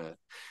here on Earth,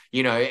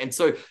 And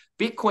so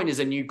Bitcoin is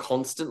a new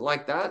constant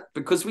like that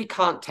because we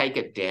can't take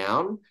it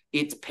down.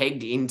 It's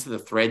pegged into the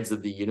threads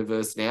of the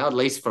universe now, at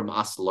least from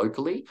us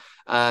locally.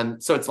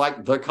 So it's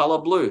like the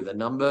color blue, the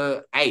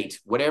number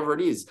 8, whatever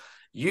it is.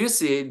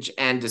 Usage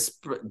and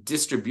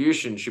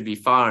distribution should be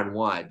far and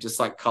wide, just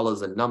like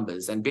colors and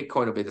numbers. And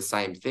Bitcoin will be the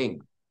same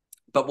thing.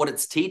 But what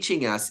it's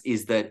teaching us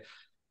is that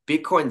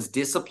Bitcoin's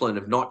discipline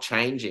of not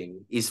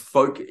changing is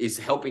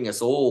helping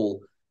us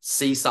all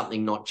see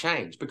something not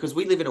change, because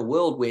we live in a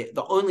world where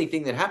the only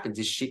thing that happens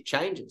is shit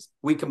changes.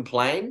 We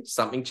complain,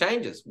 something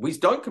changes. We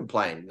don't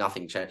complain,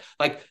 nothing changes.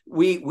 Like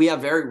we are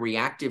very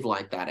reactive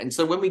like that. And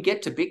so when we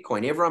get to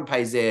Bitcoin, everyone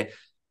pays their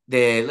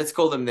let's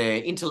call them their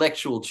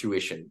intellectual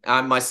tuition.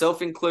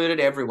 Myself included,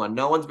 everyone.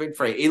 No one's been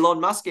free.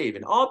 Elon Musk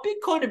even. Oh,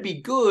 Bitcoin would be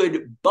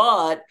good,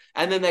 but...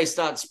 And then they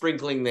start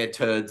sprinkling their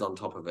turds on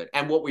top of it.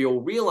 And what we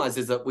all realize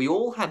is that we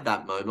all had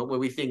that moment where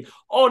we think,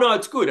 oh, no,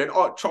 it's good. And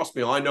oh, trust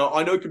me, I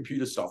know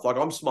computer stuff. Like,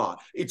 I'm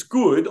smart. It's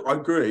good, I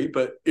agree,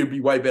 but it'd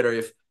be way better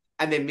if...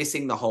 And they're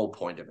missing the whole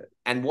point of it.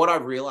 And what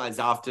I've realized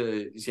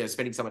after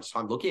spending so much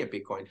time looking at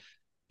Bitcoin,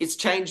 it's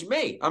changed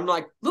me. I'm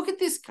like, look at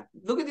this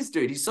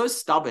dude. He's so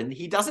stubborn.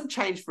 He doesn't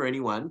change for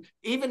anyone.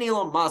 Even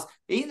Elon Musk.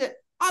 I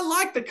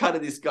like the cut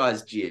of this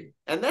guy's jib.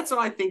 And that's what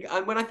I think.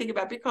 When I think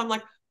about Bitcoin, I'm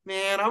like,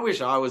 man, I wish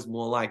I was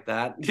more like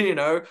that.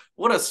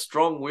 What a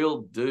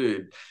strong-willed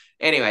dude.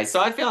 Anyway, so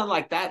I found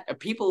like that.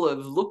 People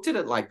have looked at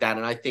it like that.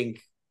 And I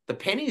think the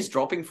penny is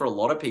dropping for a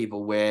lot of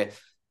people where,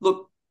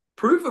 look,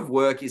 proof of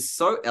work is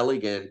so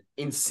elegant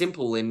and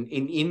simple in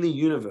the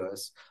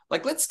universe.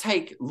 Like, let's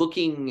say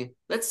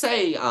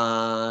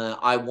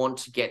I want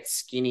to get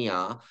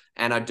skinnier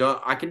and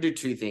I can do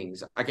two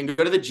things. I can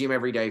go to the gym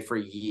every day for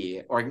a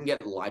year, or I can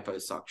get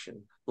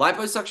liposuction.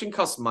 Liposuction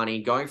costs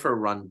money. Going for a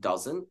run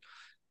doesn't.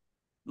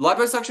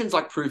 Liposuction is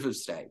like proof of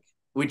stake,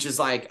 which is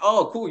like,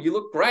 oh, cool, you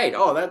look great.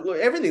 Oh,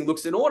 everything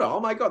looks in order.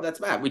 Oh my God, that's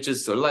mad. Which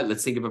is sort of like,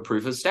 let's think of a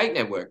proof of stake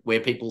network where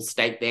people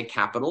stake their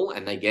capital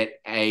and they get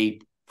a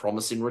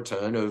promising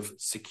return of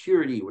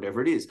security,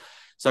 whatever it is.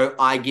 So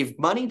I give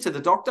money to the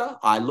doctor,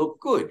 I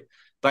look good.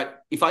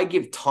 But if I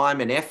give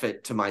time and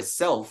effort to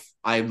myself,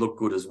 I look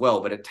good as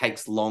well, but it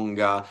takes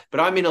longer. But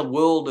I'm in a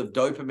world of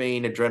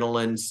dopamine,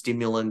 adrenaline,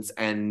 stimulants,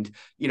 and,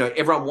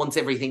 everyone wants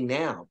everything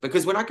now.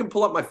 Because when I can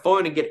pull up my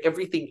phone and get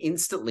everything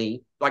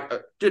instantly, like,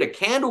 dude, a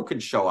candle can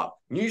show up,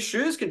 new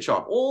shoes can show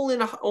up, all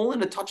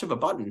in a touch of a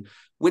button.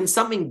 When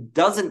something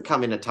doesn't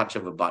come in a touch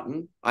of a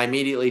button, I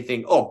immediately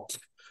think, oh,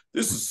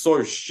 this is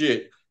so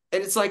shit.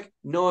 And it's like,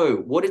 no,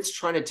 what it's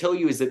trying to tell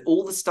you is that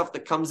all the stuff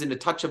that comes in a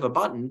touch of a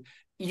button,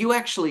 you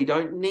actually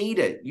don't need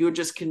it. You're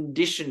just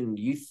conditioned.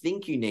 You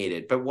think you need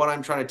it. But what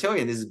I'm trying to tell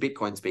you, and this is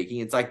Bitcoin speaking,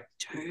 it's like,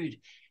 dude,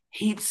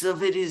 heaps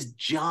of it is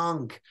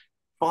junk.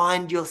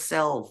 Find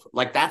yourself.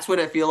 Like, that's what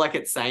I feel like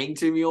it's saying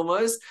to me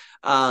almost.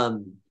 But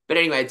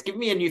anyway, it's given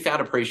me a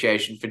newfound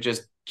appreciation for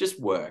just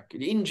work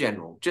in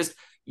general. Just,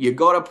 you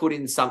got to put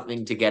in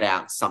something to get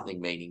out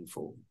something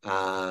meaningful.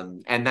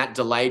 And that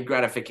delayed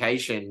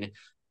gratification,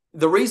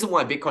 the reason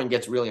why Bitcoin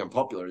gets really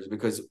unpopular is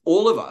because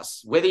all of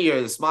us, whether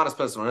you're the smartest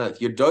person on earth,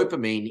 your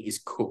dopamine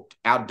is cooked.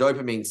 Our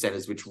dopamine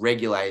centers, which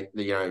regulate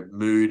the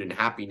mood and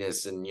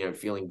happiness and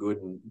feeling good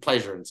and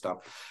pleasure and stuff,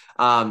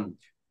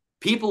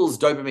 people's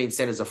dopamine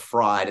centers are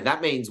fried. And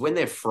that means when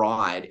they're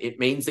fried, it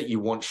means that you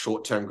want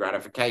short-term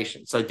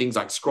gratification. So things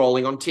like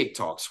scrolling on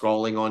TikTok,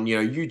 scrolling on,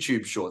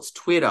 YouTube shorts,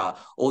 Twitter,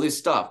 all this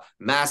stuff,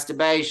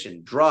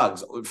 masturbation,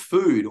 drugs,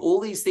 food, all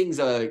these things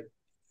are,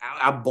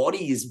 our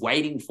body is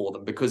waiting for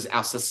them because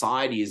our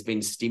society has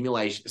been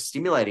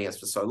stimulating us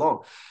for so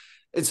long.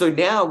 And so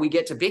now we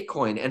get to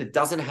Bitcoin and it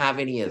doesn't have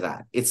any of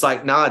that. It's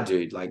like, nah,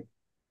 dude, like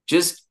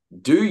just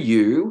do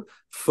you,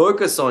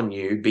 focus on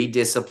you, be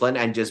disciplined,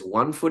 and just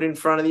one foot in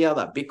front of the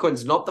other.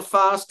 Bitcoin's not the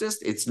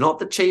fastest, it's not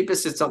the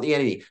cheapest, it's not the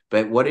anything,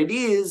 but what it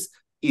is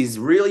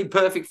really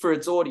perfect for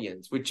its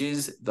audience, which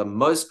is the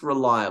most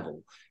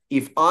reliable.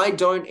 If I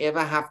don't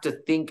ever have to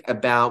think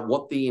about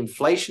what the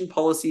inflation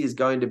policy is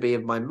going to be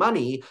of my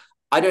money,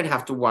 I don't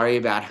have to worry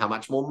about how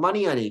much more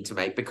money I need to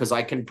make because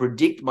I can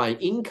predict my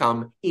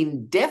income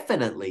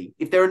indefinitely.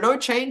 If there are no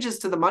changes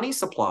to the money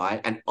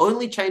supply and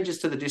only changes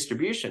to the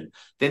distribution,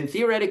 then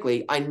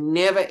theoretically, I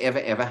never, ever,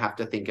 ever have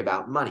to think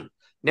about money.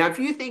 Now, if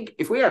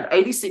we have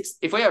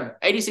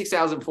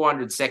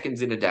 86,400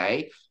 seconds in a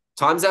day,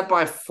 times that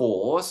by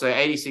 4, so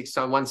 86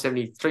 times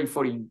 170,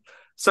 340.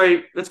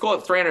 So let's call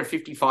it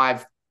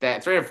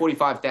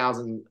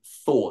 345,000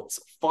 thoughts,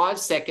 5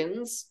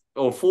 seconds.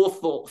 Or four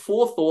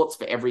thoughts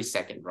for every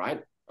second, right?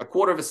 A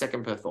quarter of a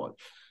second per thought.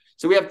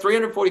 So we have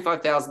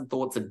 345,000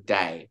 thoughts a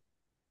day.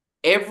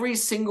 Every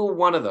single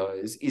one of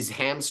those is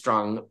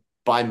hamstrung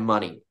by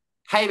money.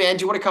 Hey, man,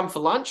 do you want to come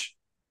for lunch?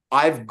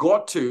 I've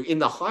got to, in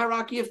the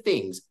hierarchy of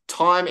things,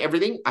 time,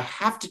 everything, I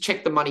have to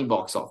check the money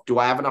box off. Do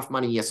I have enough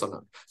money? Yes or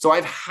no? So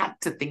I've had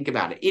to think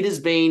about it. It has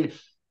been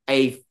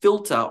a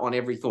filter on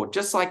every thought,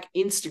 just like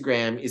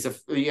Instagram is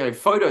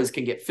photos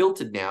can get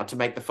filtered now to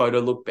make the photo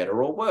look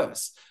better or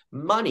worse.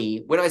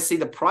 Money, when I see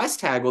the price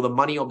tag or the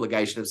money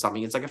obligation of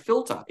something, it's like a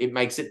filter. It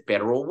makes it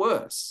better or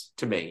worse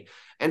to me.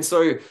 And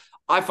so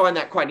I find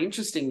that quite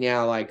interesting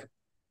now. Like,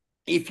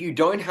 if you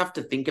don't have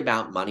to think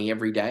about money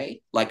every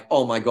day, like,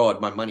 oh my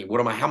God, my money, how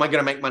am I going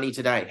to make money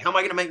today? How am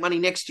I going to make money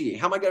next year?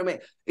 How am I going to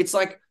make, it's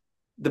like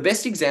the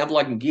best example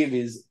I can give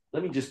is,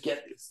 let me just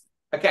get this.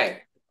 Okay.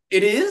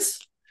 This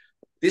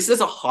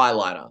is a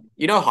highlighter.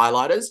 You know,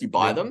 highlighters, you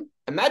buy them.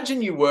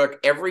 Imagine you work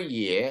every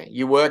year,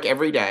 you work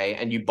every day,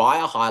 and you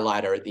buy a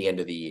highlighter at the end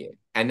of the year.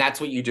 And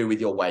that's what you do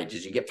with your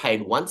wages. You get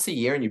paid once a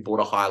year and you bought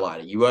a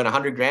highlighter. You earn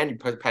 100 grand, you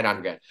paid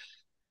 100 grand.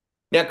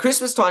 Now,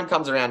 Christmas time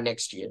comes around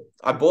next year.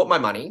 I bought my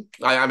money.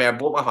 I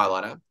bought my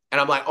highlighter.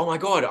 And I'm like, oh my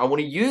God, I want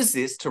to use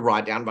this to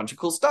write down a bunch of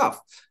cool stuff.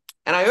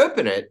 And I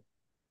open it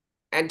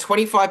and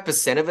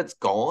 25% of it's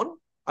gone.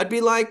 I'd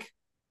be like,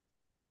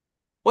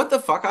 what the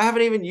fuck? I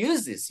haven't even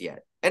used this yet.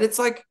 And it's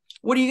like,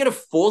 what are you going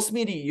to force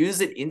me to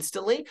use it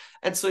instantly?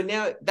 And so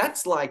now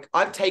that's like,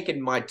 I've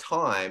taken my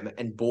time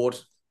and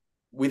bought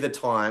with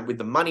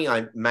the money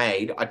I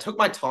made. I took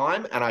my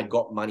time and I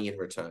got money in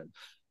return.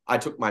 I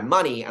took my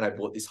money and I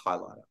bought this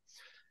highlighter.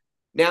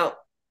 Now,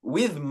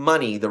 with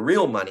money, the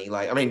real money,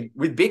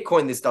 with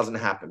Bitcoin, this doesn't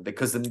happen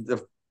because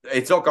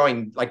it's not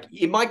going, like,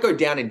 it might go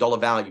down in dollar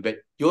value, but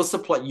your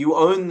supply, you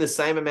own the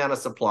same amount of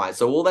supply.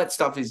 So all that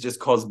stuff is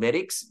just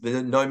cosmetics.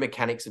 No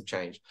mechanics have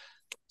changed.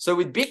 So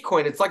with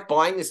Bitcoin, it's like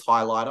buying this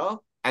highlighter,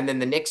 and then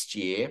the next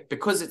year,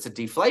 because it's a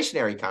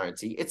deflationary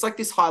currency, it's like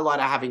this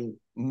highlighter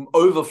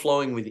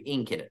overflowing with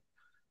ink in it.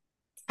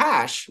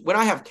 Cash, when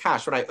I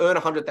earn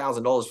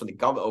 $100,000 from the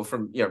government or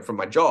from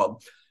my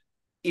job,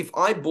 if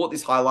I bought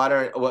this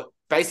highlighter,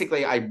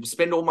 basically I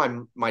spend all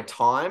my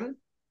time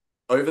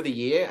over the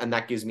year, and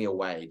that gives me a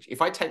wage.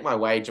 If I take my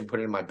wage and put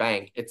it in my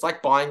bank, it's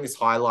like buying this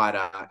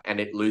highlighter and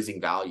it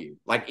losing value.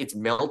 Like, it's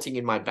melting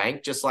in my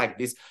bank, just like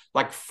this,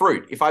 like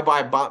fruit. If I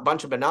buy a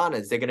bunch of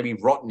bananas, they're going to be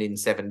rotten in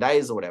 7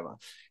 days or whatever.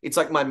 It's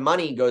like my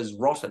money goes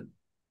rotten.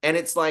 And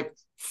it's like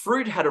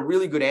fruit had a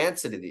really good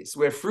answer to this,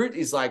 where fruit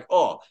is like,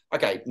 oh,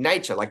 okay,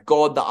 nature, like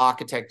God, the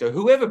architect, or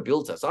whoever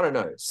built us, I don't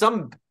know,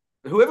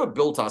 whoever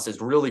built us is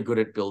really good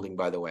at building,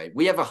 by the way.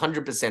 We have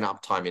 100%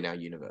 uptime in our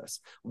universe.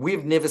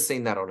 We've never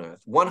seen that on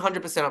Earth. 100%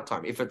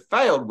 uptime. If it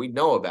failed, we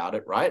know about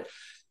it, right?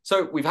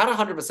 So we've had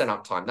 100%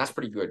 uptime. That's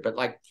pretty good. But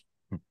like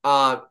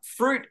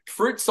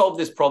fruit solved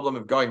this problem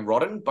of going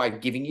rotten by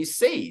giving you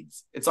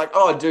seeds. It's like,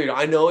 oh, dude,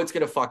 I know it's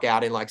going to fuck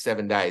out in like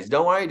 7 days.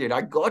 Don't worry, dude.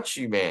 I got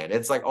you, man.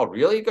 It's like, oh,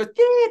 really? It goes,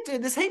 yeah,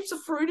 dude, there's heaps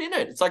of fruit in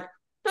it. It's like,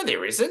 no,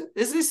 there isn't.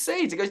 There's this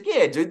seeds. It goes,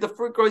 yeah, dude, the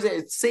fruit grows,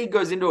 seed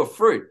goes into a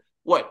fruit.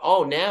 What?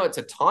 Oh, now it's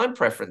a time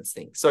preference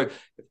thing. So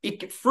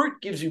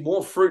fruit gives you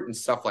more fruit and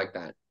stuff like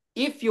that.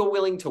 If you're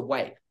willing to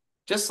wait,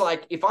 just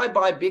like if I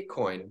buy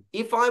Bitcoin,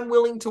 if I'm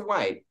willing to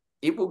wait,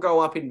 it will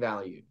go up in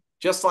value.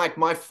 Just like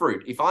my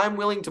fruit. If I'm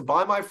willing to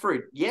buy my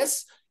fruit,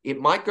 yes,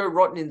 it might go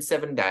rotten in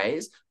 7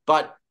 days,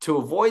 but to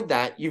avoid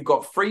that, you've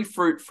got free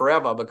fruit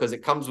forever because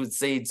it comes with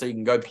seeds, so you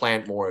can go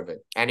plant more of it.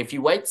 And if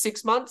you wait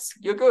 6 months,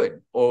 you're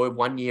good, or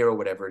 1 year or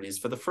whatever it is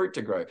for the fruit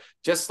to grow.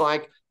 Just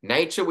like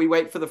nature, we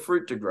wait for the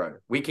fruit to grow.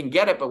 We can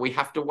get it, but we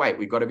have to wait.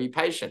 We've got to be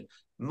patient.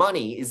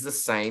 Money is the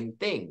same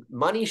thing.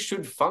 Money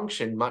should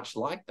function much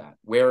like that,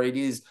 where it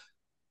is,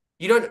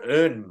 you don't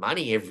earn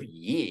money every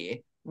year.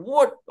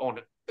 What on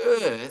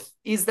earth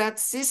is that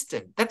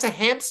system? That's a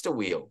hamster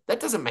wheel. That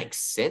doesn't make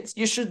sense.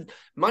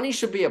 Money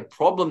should be a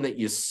problem that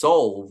you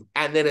solve,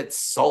 and then it's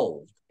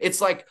solved.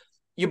 It's like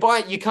you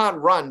can't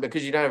run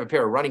because you don't have a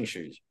pair of running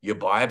shoes. You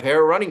buy a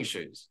pair of running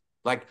shoes.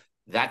 Like,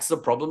 that's the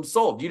problem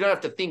solved. You don't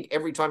have to think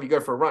every time you go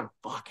for a run,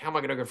 fuck, how am I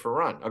going to go for a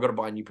run? I got to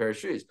buy a new pair of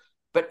shoes.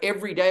 But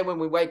every day when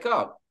we wake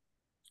up,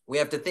 we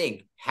have to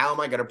think, how am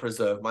I going to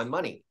preserve my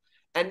money?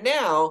 And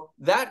now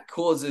that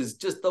causes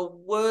just the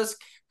worst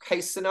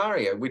case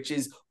scenario, which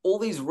is all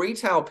these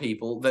retail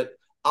people that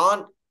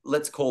aren't,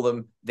 let's call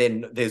them,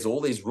 then there's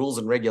all these rules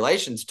and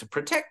regulations to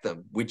protect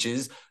them, which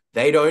is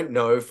they don't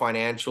know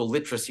financial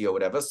literacy or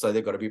whatever, so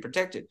they've got to be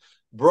protected.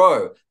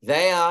 Bro,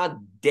 they are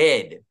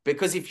dead,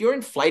 because if you're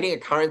inflating a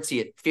currency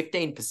at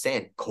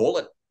 15%, call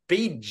it,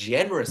 be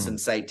generous and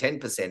say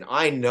 10%.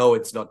 I know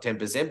it's not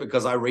 10%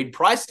 because I read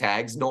price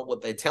tags, not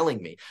what they're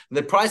telling me.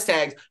 The price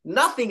tags,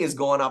 nothing has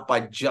gone up by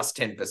just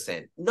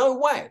 10%. No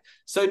way.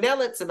 So now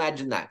let's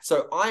imagine that.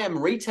 So I am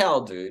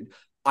retail, dude.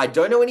 I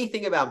don't know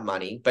anything about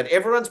money, but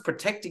everyone's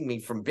protecting me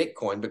from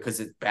Bitcoin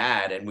because it's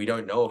bad and we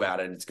don't know about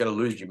it and it's going to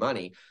lose you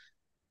money.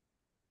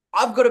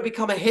 I've got to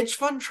become a hedge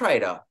fund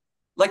trader.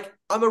 Like,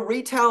 I'm a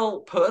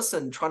retail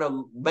person trying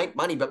to make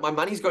money, but my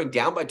money's going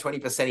down by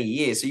 20% a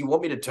year. So you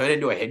want me to turn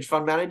into a hedge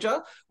fund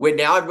manager where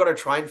now I've got to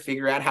try and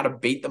figure out how to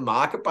beat the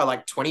market by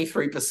like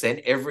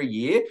 23% every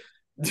year?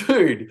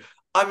 Dude,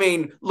 I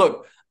mean,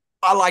 look,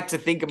 I like to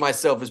think of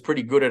myself as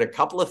pretty good at a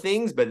couple of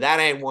things, but that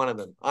ain't one of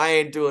them. I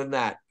ain't doing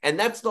that. And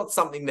that's not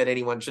something that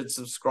anyone should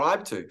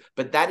subscribe to,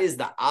 but that is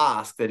the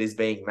ask that is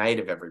being made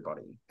of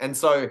everybody. And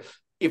so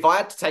if I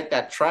had to take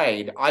that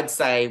trade, I'd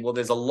say, well,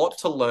 there's a lot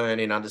to learn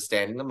in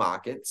understanding the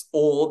markets,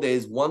 or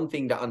there's one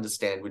thing to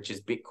understand, which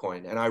is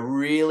Bitcoin. And I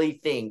really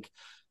think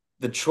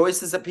the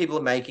choices that people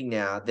are making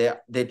now,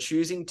 they're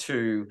choosing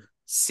to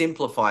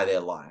simplify their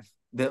life.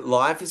 Their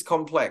life is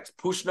complex.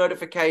 Push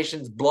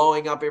notifications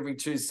blowing up every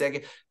 2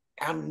 seconds.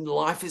 Our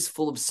life is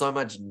full of so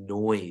much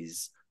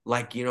noise.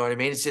 Like, you know what I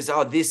mean? It's just,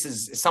 oh,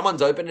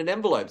 someone's opened an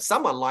envelope.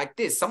 Someone liked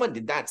this. Someone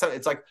did that. So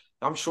it's like,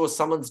 I'm sure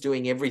someone's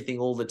doing everything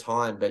all the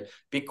time, but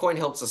Bitcoin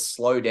helps us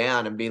slow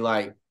down and be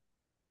like,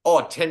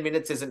 oh, 10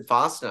 minutes isn't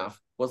fast enough.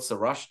 What's the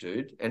rush,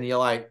 dude? And you're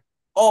like,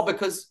 oh,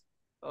 because,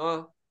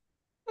 yeah,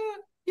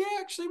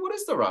 actually, what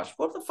is the rush?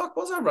 What the fuck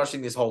was I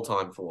rushing this whole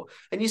time for?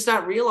 And you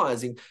start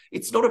realizing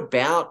it's not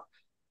about,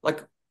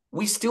 like,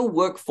 we still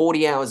work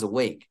 40 hours a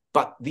week,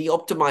 but the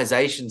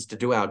optimizations to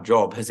do our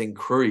job has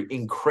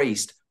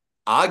increased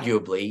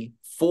arguably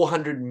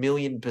 400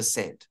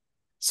 million%.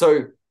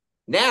 So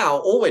now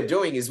all we're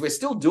doing is we're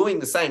still doing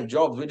the same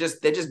jobs.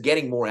 They're just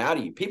getting more out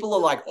of you. People are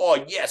like,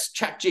 oh yes,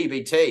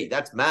 ChatGPT,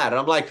 that's mad. And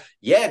I'm like,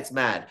 yeah, it's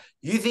mad.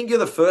 You think you're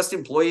the first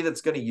employee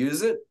that's going to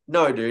use it?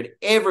 No, dude,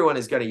 everyone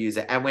is going to use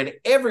it. And when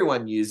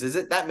everyone uses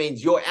it, that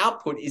means your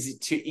output is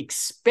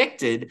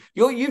expected.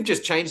 You've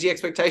just changed the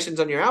expectations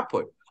on your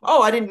output.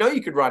 Oh, I didn't know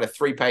you could write a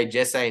 3-page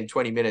essay in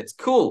 20 minutes.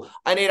 Cool.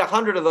 I need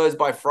 100 of those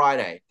by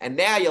Friday. And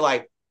now you're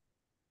like,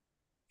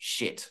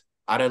 shit,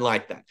 I don't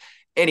like that.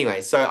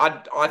 Anyway, so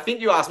I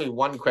think you asked me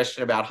one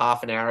question about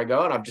half an hour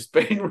ago, and I've just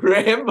been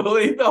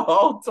rambling the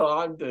whole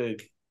time,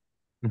 dude.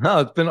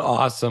 No, it's been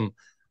awesome.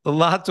 A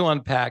lot to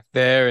unpack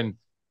there. And,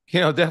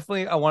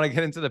 definitely I want to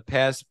get into the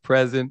past,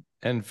 present,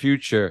 and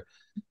future.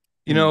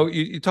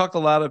 You talked a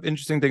lot of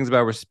interesting things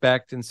about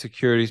respect and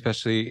security,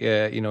 especially,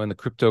 in the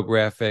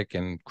cryptographic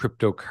and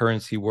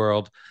cryptocurrency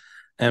world,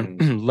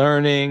 and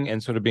learning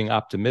and sort of being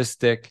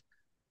optimistic.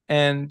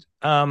 And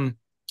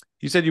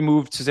you said you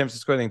moved to San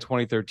Francisco, I think, in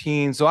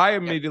 2013. So I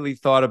immediately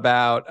thought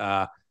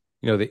about,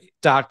 the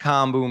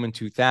 .com boom in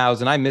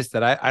 2000. I missed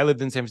that. I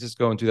lived in San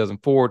Francisco in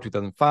 2004,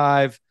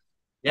 2005.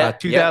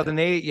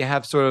 2008, you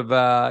have sort of,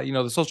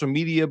 the social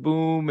media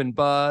boom and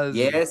buzz.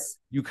 Yes.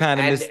 You kind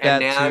of missed that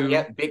now, too.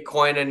 Yeah,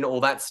 Bitcoin and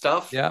all that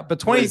stuff. Yeah, but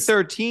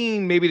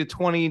 2013, maybe to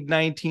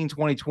 2019,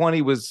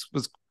 2020 was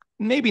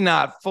maybe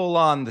not full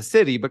on the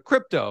city, but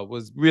crypto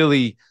was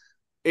really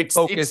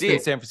focused in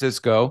San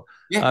Francisco.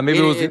 Yeah, maybe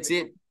it's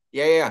it.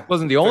 Yeah. It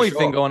wasn't the only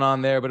thing going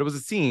on there, but it was a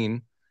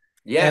scene.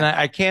 Yeah. And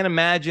I can't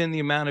imagine the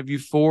amount of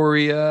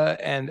euphoria,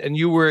 and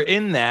you were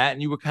in that,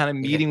 and you were kind of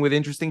meeting with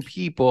interesting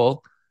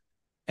people.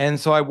 And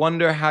so I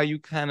wonder how you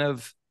kind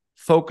of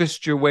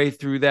focused your way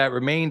through that,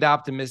 remained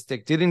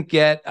optimistic, didn't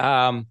get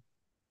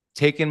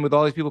taken with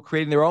all these people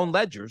creating their own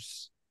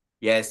ledgers.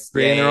 Yes.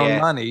 Creating their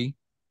own money.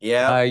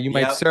 Yeah. You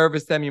might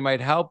service them, you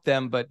might help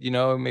them, but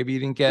maybe you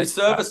didn't get.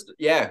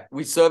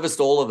 We serviced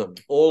all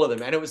of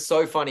them. And it was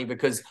so funny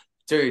because,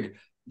 dude,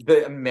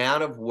 the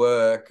amount of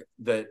work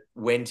that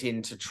went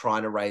into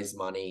trying to raise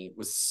money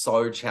was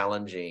so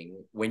challenging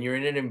when you're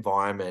in an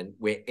environment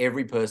where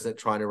every person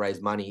that's trying to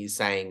raise money is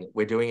saying,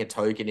 we're doing a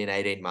token in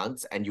 18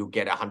 months and you'll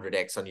get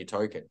 100x on your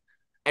token.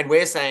 And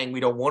we're saying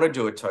we don't want to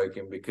do a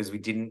token because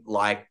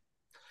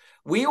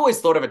we always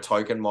thought of a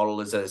token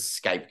model as a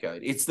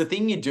scapegoat. It's the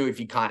thing you do if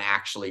you can't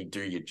actually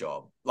do your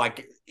job.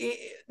 Like,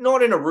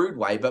 not in a rude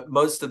way, but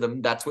most of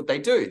them, that's what they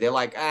do. They're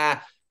like,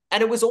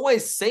 And it was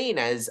always seen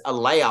as a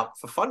layup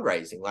for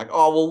fundraising. Like,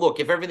 oh, well, look,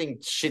 if everything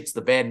shits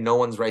the bed and no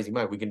one's raising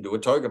money, we can do a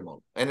token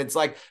model. And it's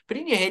like, but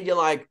in your head, you're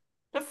like,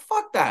 no,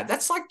 fuck that.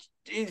 That's like,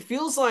 it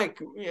feels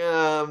like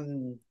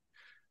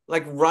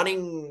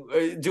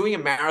running, doing a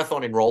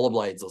marathon in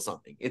rollerblades or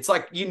something. It's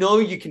like,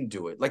 you can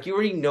do it. Like, you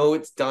already know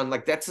it's done.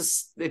 Like,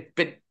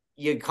 but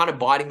you're kind of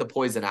biting the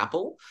poison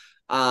apple.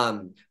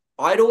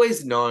 I'd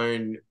always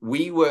known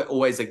we were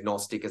always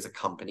agnostic as a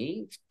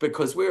company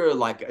because we were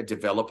like a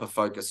developer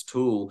focused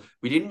tool.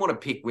 We didn't want to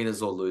pick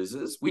winners or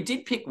losers. We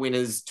did pick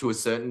winners to a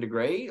certain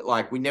degree.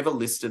 Like, we never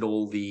listed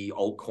all the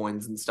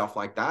altcoins and stuff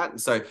like that.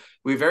 And so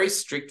we were very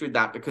strict with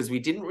that because we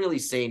didn't really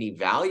see any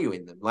value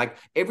in them. Like,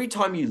 every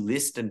time you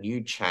list a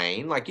new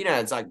chain, like,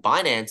 it's like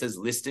Binance has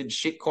listed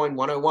shitcoin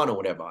 101 or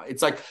whatever.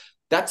 It's like,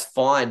 that's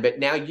fine, but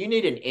now you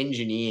need an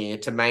engineer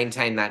to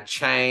maintain that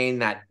chain,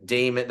 that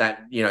daemon,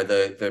 that,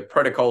 the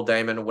protocol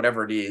daemon or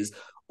whatever it is,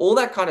 all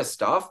that kind of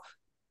stuff.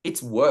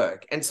 It's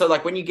work. And so,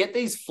 like, when you get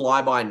these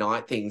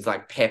fly-by-night things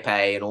like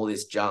Pepe and all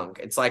this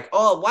junk, it's like,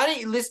 oh, why don't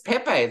you list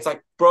Pepe? It's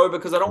like, bro,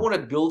 because I don't want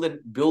to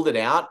build it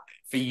out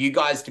for you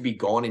guys to be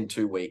gone in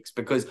 2 weeks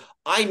because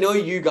I know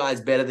you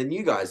guys better than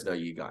you guys know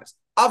you guys.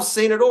 I've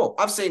seen it all.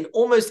 I've seen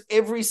almost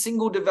every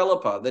single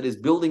developer that is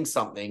building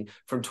something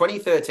from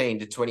 2013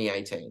 to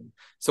 2018.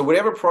 So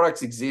whatever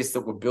products exist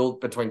that were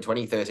built between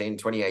 2013 and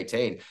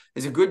 2018,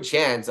 there's a good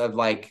chance of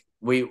like,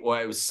 it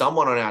was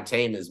someone on our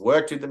team has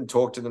worked with them,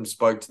 talked to them,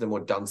 spoke to them, or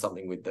done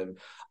something with them.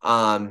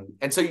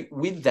 And so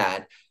with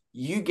that,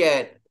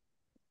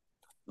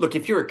 look,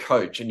 if you're a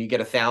coach and you get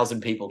 1,000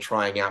 people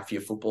trying out for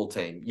your football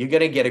team, you're going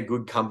to get a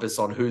good compass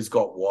on who's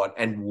got what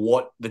and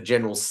what the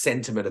general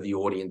sentiment of the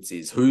audience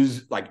is.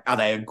 Who's like, are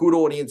they a good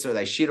audience or are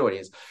they shit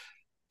audience?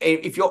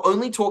 If you're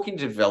only talking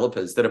to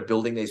developers that are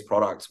building these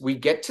products, we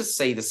get to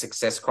see the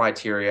success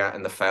criteria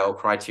and the fail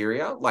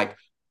criteria. Like,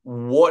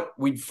 what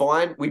we'd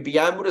find, we'd be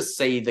able to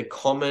see the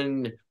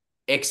common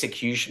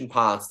execution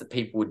paths that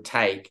people would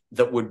take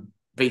that would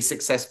be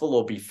successful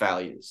or be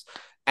failures.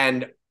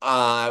 And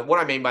what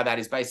I mean by that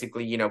is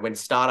basically, when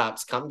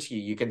startups come to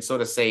you, you can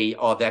sort of see,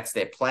 oh, that's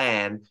their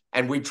plan.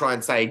 And we try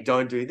and say,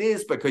 don't do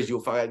this because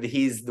you'll find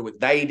here's what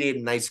they did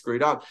and they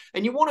screwed up.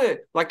 And you want to,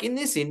 like, in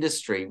this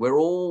industry, we're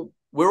all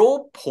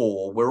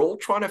poor. We're all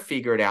trying to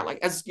figure it out. Like,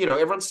 as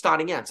everyone's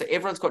starting out. So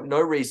everyone's got no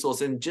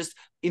resource and just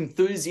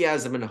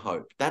enthusiasm and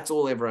hope. That's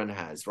all everyone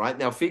has, right?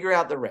 Now figure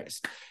out the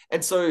rest.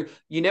 And so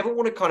you never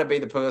want to kind of be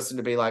the person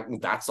to be like, well,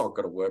 that's not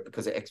going to work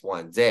because of X, Y,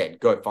 and Z.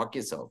 Go fuck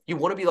yourself. You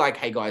want to be like,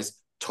 hey guys,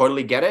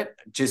 totally get it.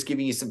 Just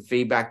giving you some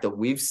feedback that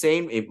we've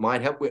seen. It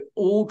might help. We're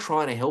all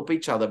trying to help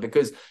each other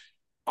because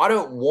I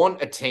don't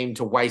want a team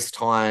to waste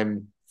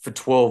time for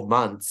 12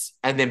 months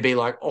and then be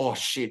like, oh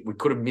shit, we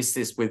could have missed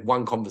this with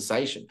one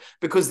conversation.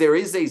 Because there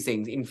is these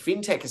things in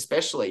fintech,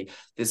 especially,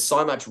 there's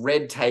so much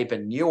red tape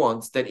and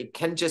nuance that it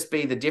can just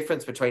be the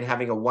difference between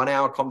having a 1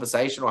 hour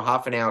conversation or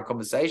half an hour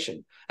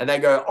conversation. And they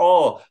go,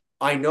 oh,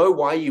 I know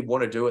why you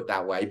want to do it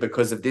that way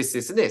because of this,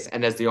 this, and this.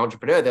 And as the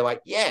entrepreneur, they're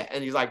like, yeah.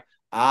 And he's like,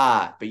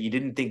 but you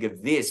didn't think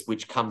of this,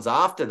 which comes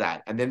after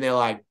that. And then they're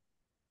like,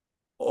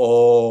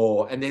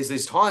 oh, and there's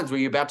these times where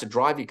you're about to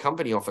drive your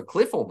company off a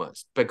cliff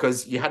almost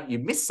because you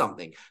missed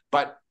something.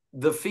 But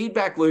the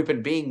feedback loop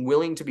and being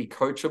willing to be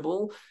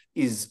coachable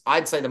is,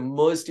 I'd say, the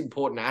most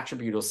important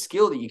attribute or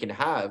skill that you can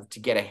have to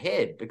get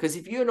ahead. Because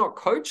if you're not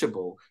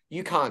coachable,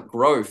 you can't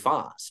grow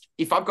fast.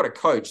 If I've got a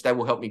coach, they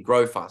will help me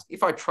grow fast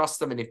if I trust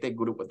them and if they're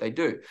good at what they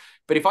do.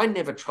 But if I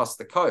never trust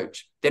the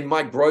coach, then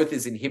my growth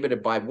is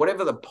inhibited by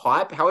however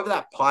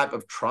that pipe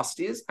of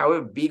trust is,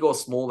 however big or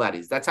small that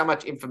is. That's how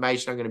much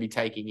information I'm going to be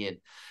taking in.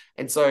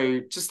 And so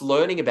just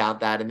learning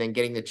about that and then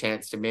getting the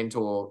chance to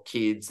mentor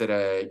kids that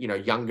are,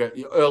 younger,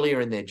 earlier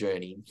in their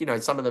journey.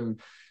 Some of them,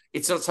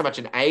 it's not so much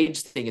an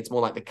age thing. It's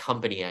more like the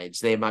company age.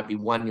 They might be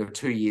 1 or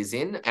 2 years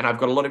in, and I've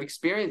got a lot of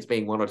experience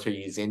being 1 or 2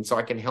 years in, so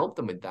I can help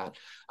them with that.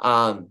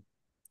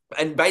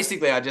 And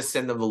basically, I just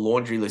send them the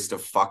laundry list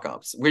of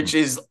fuck-ups, which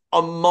is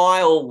a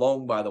mile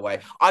long, by the way.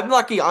 I'm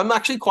lucky. I'm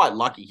actually quite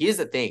lucky. Here's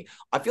the thing.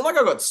 I feel like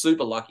I got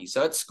super lucky.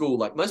 So at school,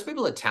 like, most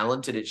people are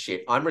talented at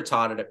shit. I'm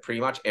retarded at pretty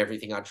much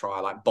everything I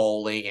try, like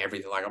bowling,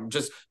 everything. Like,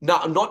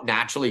 I'm not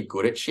naturally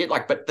good at shit.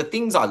 Like, but the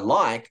things I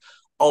like,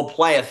 I'll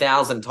play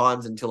 1,000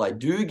 times until I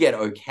do get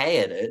okay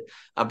at it.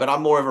 But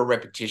I'm more of a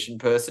repetition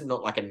person,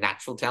 not like a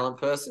natural talent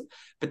person.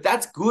 But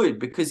that's good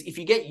because if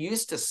you get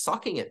used to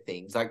sucking at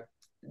things, like,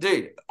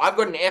 dude, I've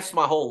got an F's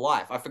my whole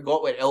life. I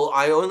forgot what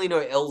I only know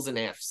L's and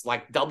F's.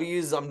 Like,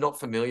 W's I'm not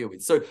familiar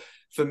with. So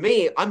for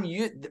me,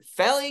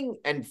 failing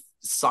and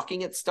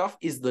sucking at stuff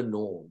is the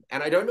norm.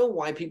 And I don't know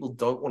why people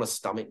don't want to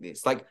stomach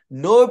this. Like,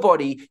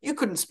 you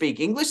couldn't speak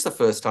English the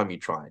first time you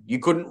tried. You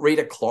couldn't read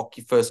a clock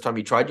the first time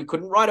you tried. You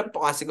couldn't ride a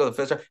bicycle the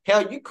first time.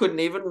 Hell, you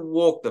couldn't even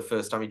walk the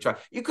first time you tried.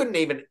 You couldn't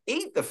even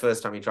eat the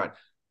first time you tried.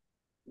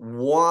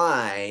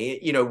 why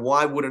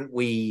wouldn't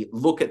we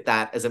look at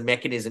that as a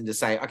mechanism to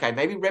say, okay,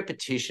 maybe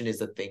repetition is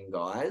a thing,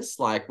 guys.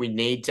 Like we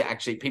need to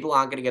actually, people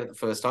aren't going to get it the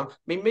first time.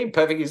 I mean,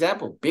 perfect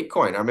example,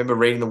 Bitcoin. I remember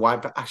reading the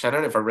white paper. Actually, I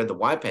don't know if I read the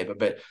white paper,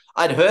 but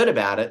I'd heard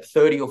about it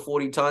 30 or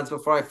 40 times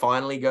before I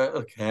finally go,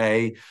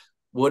 okay,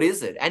 what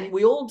is it? And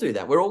we all do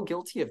that. We're all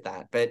guilty of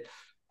that. But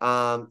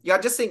yeah,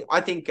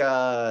 I think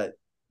to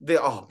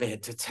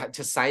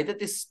say that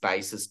this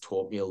space has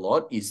taught me a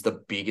lot is the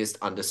biggest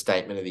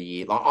understatement of the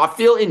year. Like I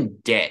feel in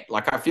debt.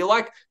 Like I feel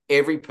like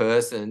every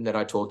person that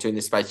I talk to in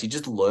this space, you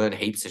just learn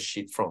heaps of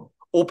shit from.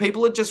 Or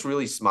people are just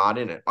really smart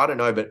in it. I don't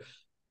know, but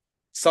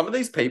some of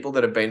these people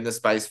that have been in the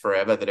space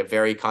forever that are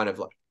very kind of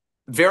like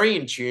very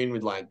in tune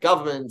with like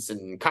governments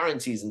and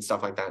currencies and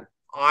stuff like that.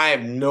 I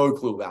have no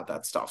clue about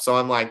that stuff. So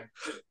I'm like,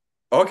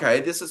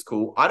 okay, this is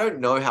cool. I don't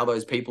know how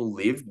those people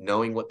lived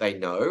knowing what they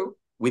know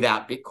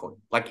without Bitcoin.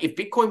 Like if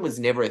Bitcoin was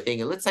never a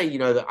thing, and let's say,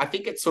 that I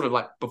think it's sort of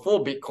like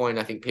before Bitcoin,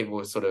 I think people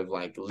were sort of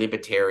like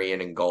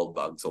libertarian and gold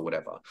bugs or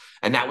whatever.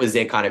 And that was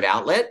their kind of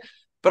outlet.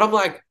 But I'm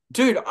like,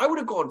 dude, I would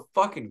have gone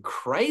fucking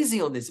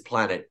crazy on this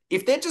planet.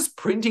 If they're just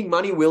printing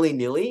money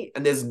willy-nilly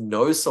and there's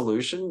no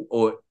solution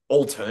or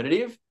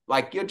alternative,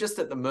 like you're just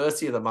at the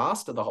mercy of the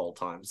master the whole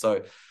time.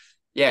 So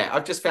yeah,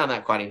 I've just found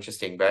that quite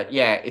interesting. But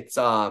yeah, it's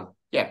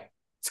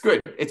it's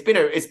good.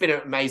 It's been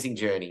an amazing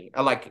journey.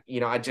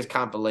 I just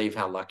can't believe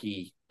how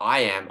lucky I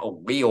am, or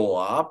we all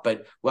are,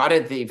 but I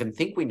don't even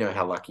think we know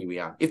how lucky we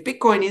are. If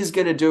Bitcoin is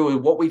going to do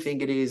what we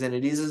think it is, and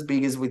it is as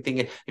big as we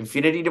think it,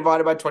 infinity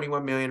divided by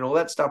 21 million, all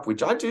that stuff,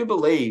 which I do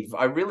believe,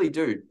 I really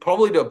do,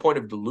 probably to a point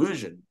of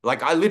delusion.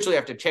 Like I literally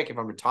have to check if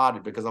I'm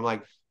retarded because I'm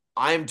like,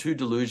 I am too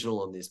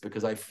delusional on this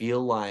because I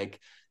feel like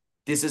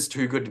this is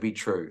too good to be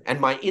true.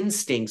 And my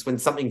instincts when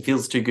something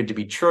feels too good to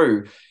be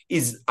true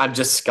is I'm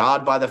just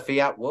scarred by the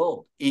fiat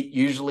world. It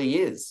usually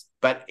is.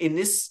 But in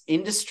this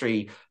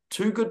industry,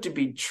 too good to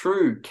be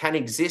true can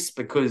exist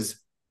because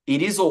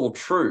it is all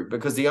true,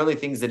 because the only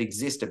things that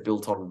exist are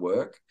built on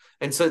work.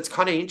 And so it's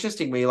kind of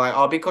interesting me like,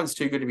 oh, Bitcoin's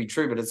too good to be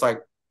true. But it's like,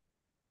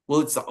 well,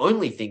 it's the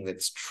only thing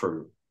that's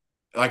true.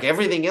 Like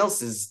everything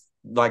else is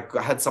like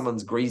had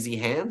someone's greasy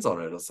hands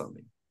on it or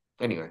something.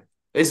 Anyway.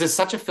 There's just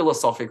such a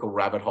philosophical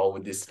rabbit hole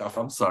with this stuff.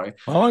 I'm sorry.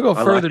 I want to go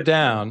further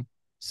down.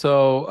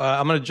 So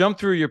I'm going to jump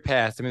through your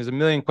past. I mean, there's a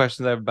million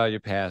questions I have about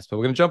your past, but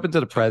we're going to jump into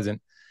the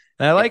present.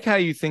 And I like how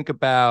you think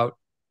about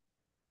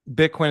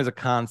Bitcoin as a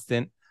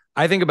constant.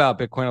 I think about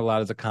Bitcoin a lot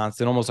as a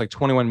constant, almost like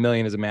 21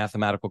 million is a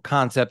mathematical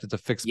concept. It's a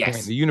fixed point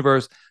in the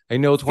universe. I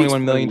know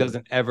 21 million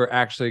doesn't ever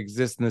actually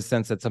exist in the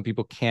sense that some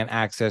people can't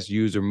access,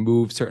 use, or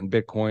move certain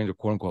Bitcoins or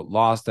quote unquote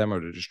lost them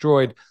or they're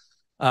destroyed.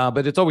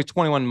 But it's always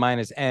 21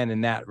 minus n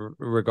in that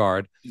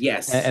regard.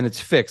 Yes. And it's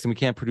fixed, and we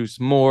can't produce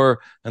more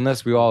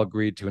unless we all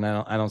agreed to. And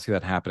I don't see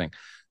that happening.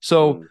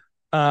 So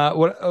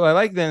what I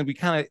like then, we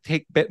kind of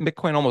take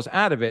Bitcoin almost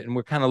out of it, and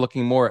we're kind of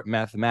looking more at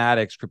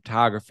mathematics,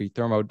 cryptography,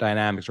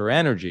 thermodynamics, or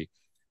energy.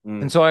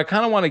 And so I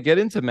kind of want to get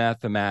into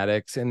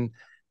mathematics and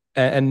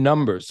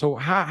numbers. So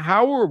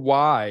how or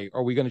why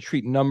are we going to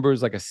treat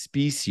numbers like a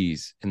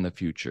species in the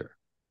future?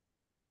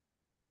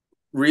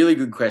 Really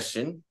good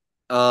question.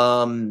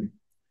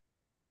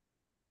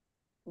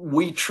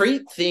 We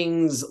treat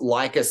things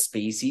like a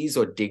species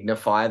or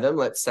dignify them,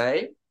 let's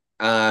say,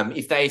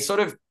 if they sort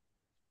of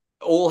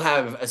all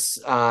have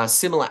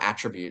similar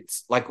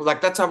attributes. Like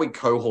that's how we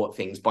cohort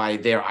things, by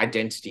their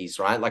identities,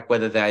 right? Like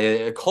whether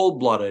they're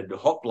cold-blooded,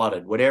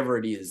 hot-blooded, whatever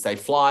it is. They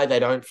fly, they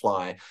don't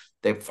fly.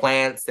 They're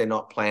plants, they're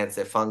not plants.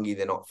 They're fungi,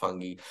 they're not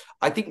fungi.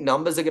 I think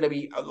numbers are going to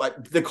be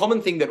like the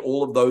common thing that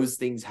all of those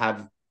things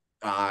have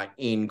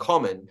in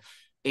common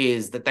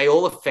is that they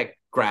all affect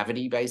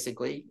gravity,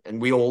 basically, and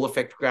we all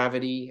affect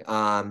gravity,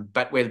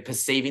 but we're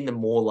perceiving them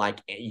more like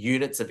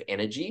units of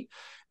energy.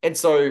 And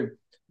so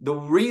the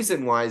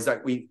reason why is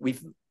that we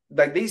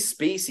like these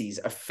species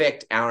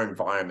affect our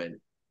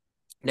environment.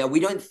 Now, we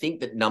don't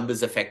think that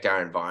numbers affect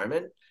our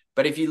environment,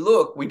 but if you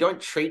look, we don't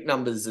treat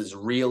numbers as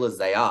real as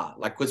they are.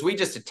 Like, because we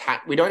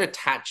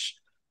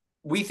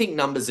think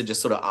numbers are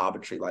just sort of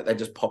arbitrary, like they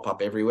just pop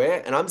up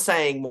everywhere. And I'm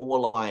saying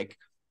more like,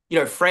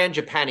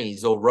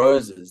 frangipanis or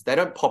roses, they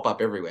don't pop up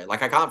everywhere.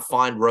 Like I can't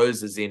find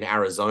roses in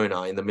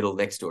Arizona in the middle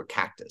next to a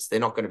cactus. They're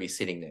not going to be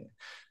sitting there.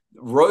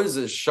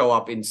 Roses show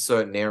up in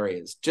certain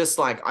areas, just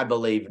like I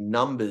believe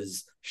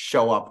numbers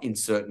show up in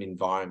certain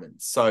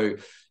environments. So,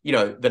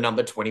 the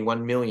number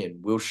 21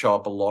 million will show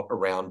up a lot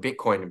around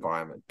Bitcoin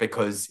environment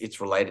because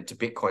it's related to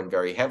Bitcoin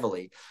very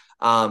heavily.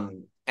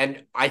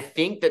 And I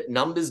think that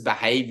numbers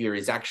behavior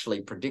is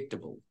actually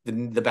predictable.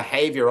 The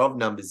behavior of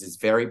numbers is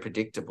very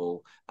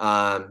predictable.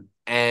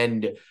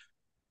 And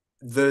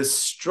the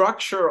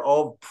structure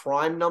of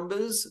prime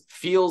numbers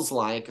feels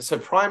like, so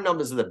prime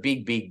numbers are the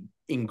big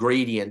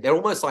ingredient. They're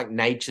almost like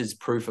nature's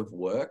proof of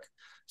work.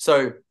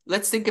 So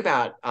let's think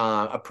about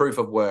a proof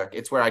of work.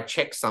 It's where I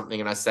check something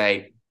and I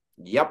say,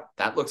 yep,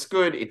 that looks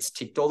good. It's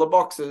ticked all the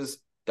boxes,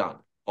 done.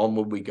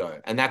 Onward we go.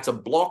 And that's a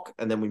block.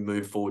 And then we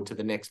move forward to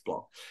the next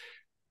block.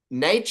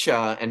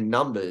 Nature and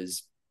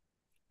numbers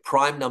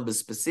prime numbers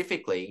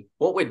specifically,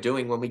 what we're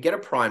doing when we get a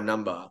prime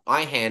number,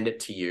 I hand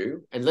it to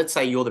you. And let's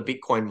say you're the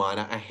Bitcoin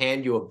miner. I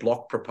hand you a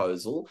block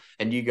proposal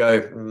and you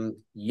go,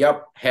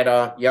 yep,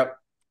 header, yep,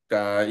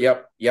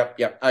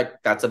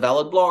 that's a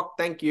valid block.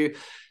 Thank you.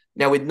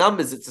 Now with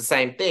numbers, it's the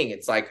same thing.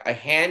 It's like I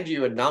hand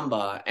you a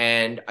number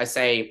and I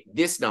say,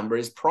 this number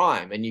is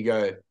prime. And you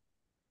go,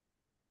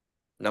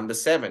 number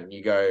 7,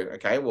 you go,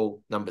 okay,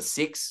 well, number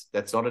 6,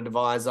 that's not a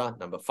divisor.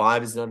 Number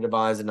 5 is not a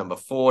divisor. Number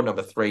 4,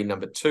 number 3,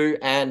 number 2,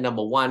 and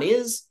number 1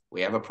 is,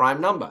 we have a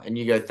prime number. And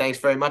you go, thanks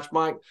very much,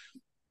 Mike.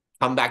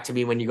 Come back to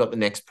me when you got the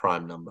next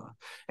prime number.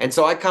 And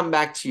so I come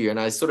back to you and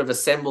I sort of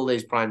assemble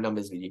these prime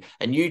numbers with you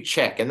and you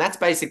check. And that's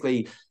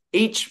basically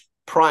each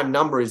prime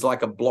number is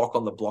like a block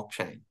on the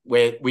blockchain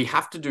where we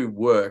have to do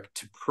work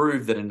to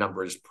prove that a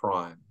number is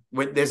prime.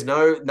 There's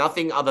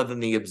nothing other than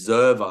the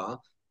observer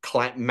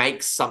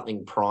makes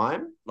something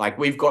prime. Like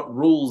we've got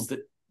rules that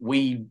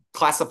we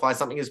classify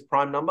something as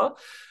prime number.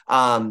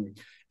 And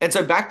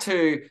so back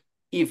to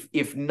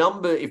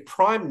if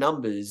prime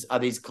numbers are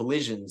these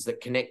collisions that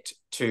connect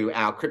to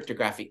our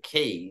cryptographic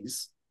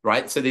keys,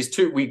 right? So there's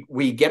two,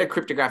 we get a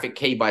cryptographic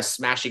key by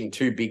smashing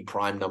 2 big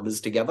prime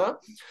numbers together.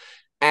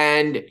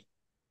 And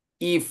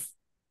if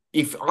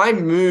I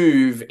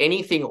move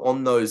anything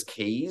on those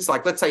keys,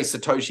 like let's say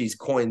Satoshi's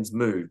coins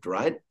moved,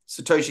 right?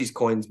 Satoshi's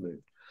coins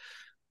moved.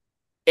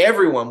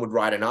 Everyone would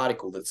write an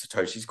article that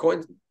Satoshi's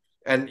coins.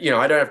 And,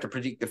 I don't have to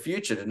predict the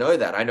future to know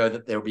that. I know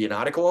that there'll be an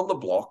article on the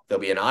block.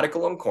 There'll be an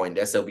article on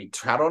CoinDesk. There'll be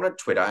chat on a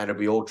Twitter and it'll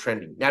be all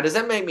trending. Now, does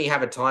that make me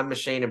have a time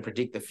machine and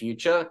predict the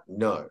future?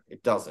 No,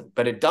 it doesn't.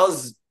 But it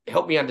does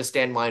help me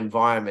understand my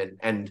environment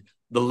and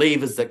the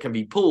levers that can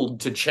be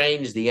pulled to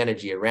change the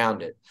energy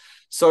around it.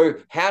 So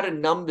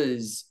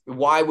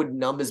why would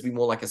numbers be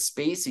more like a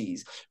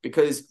species?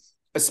 Because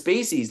a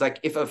species,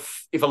 like if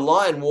a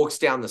lion walks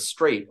down the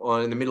street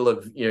or in the middle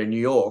of New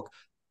York,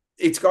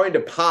 it's going to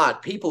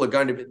part. People are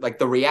going to be like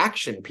the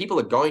reaction. People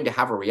are going to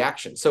have a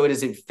reaction. So it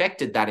has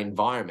infected that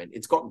environment.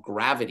 It's got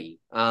gravity.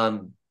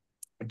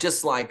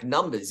 Just like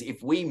numbers,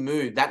 if we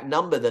move that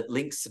number that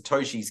links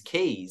Satoshi's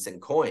keys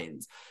and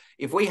coins,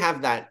 if we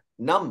have that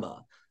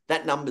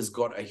number's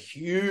got a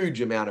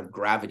huge amount of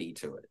gravity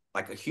to it,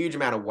 like a huge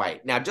amount of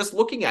weight. Now, just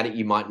looking at it,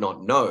 you might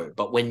not know,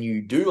 but when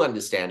you do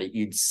understand it,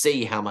 you'd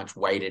see how much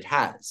weight it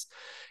has.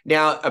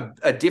 Now,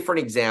 a different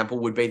example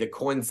would be the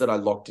coins that I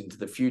locked into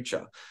the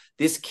future.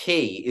 This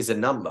key is a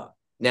number.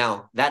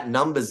 Now, that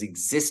number's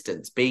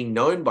existence, being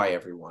known by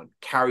everyone,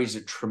 carries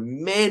a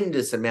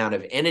tremendous amount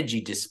of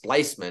energy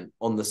displacement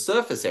on the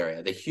surface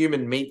area, the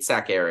human meat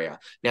sack area.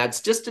 Now,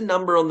 it's just a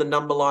number on the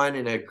number line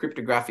in a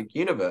cryptographic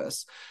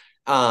universe.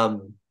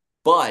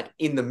 But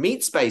in the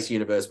meat space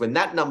universe, when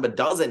that number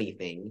does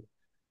anything,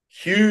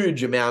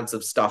 huge amounts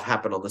of stuff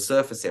happen on the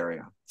surface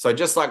area. So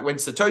just like when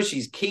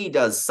Satoshi's key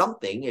does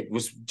something, it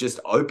just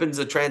opens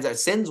a transaction,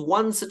 sends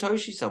one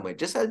Satoshi somewhere.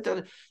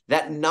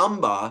 That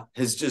number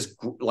has just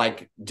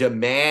like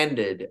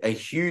demanded a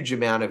huge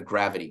amount of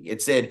gravity.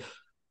 It said,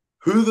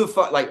 who the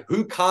fuck, like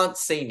who can't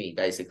see me,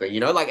 basically,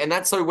 and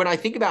that's so when I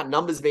think about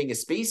numbers being a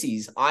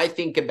species, I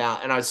think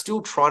about, and I'm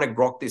still trying to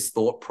grok this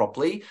thought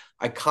properly.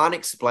 I can't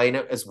explain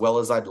it as well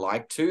as I'd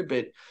like to,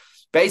 but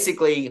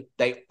basically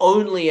they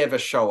only ever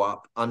show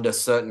up under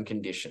certain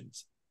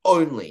conditions,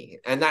 only.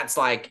 And that's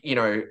like,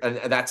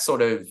 and that's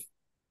sort of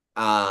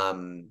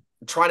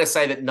trying to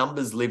say that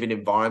numbers live in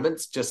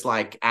environments, just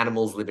like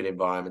animals live in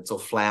environments or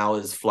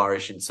flowers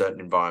flourish in certain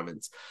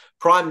environments.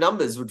 Prime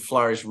numbers would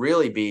flourish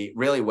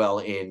really well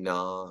in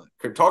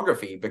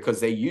cryptography because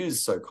they're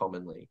used so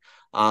commonly.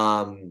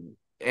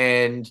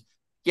 And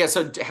yeah,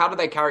 so how do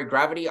they carry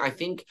gravity? I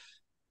think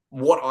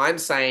what I'm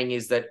saying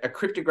is that a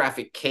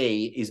cryptographic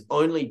key is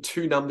only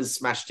 2 numbers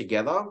smashed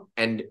together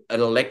and an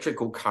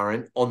electrical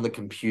current on the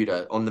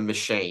computer, on the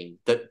machine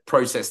that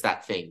process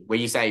that thing. Where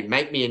you say,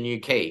 make me a new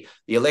key.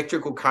 The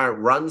electrical current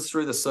runs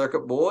through the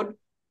circuit board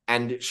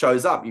and it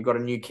shows up. You've got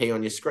a new key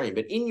on your screen.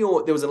 But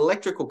there was an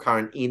electrical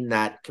current in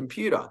that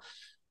computer.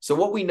 So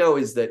what we know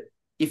is that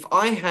if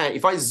I had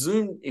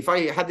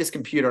this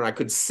computer and I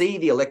could see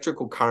the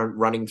electrical current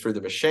running through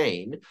the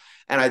machine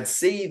and I'd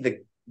see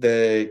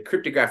the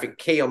cryptographic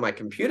key on my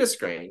computer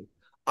screen,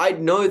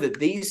 I'd know that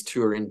these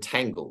two are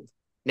entangled.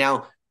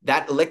 Now,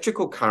 that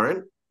electrical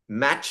current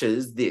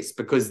matches this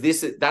because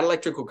that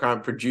electrical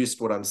current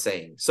produced what I'm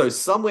seeing. So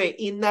somewhere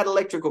in that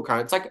electrical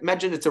current, it's like,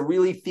 imagine it's a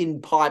really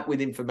thin pipe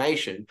with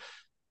information.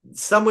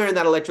 Somewhere in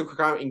that electrical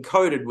current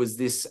encoded was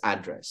this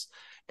address.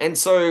 And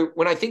so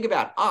when I think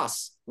about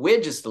us,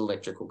 we're just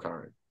electrical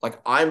current. Like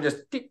I'm just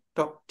tick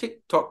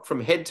tock from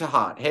head to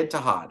heart, head to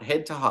heart,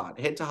 head to heart,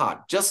 head to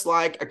heart, just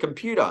like a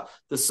computer,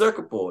 the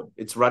circuit board,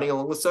 it's running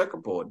along the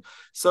circuit board.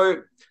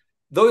 So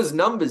those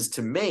numbers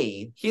to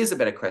me, here's a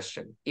better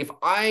question.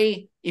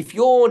 If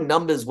your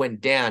numbers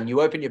went down,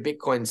 you open your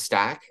Bitcoin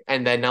stack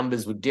and their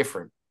numbers were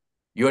different,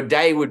 your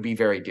day would be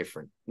very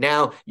different.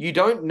 Now, you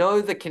don't know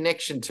the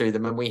connection to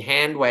them and we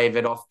hand wave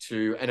it off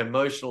to an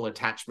emotional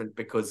attachment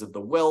because of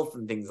the wealth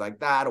and things like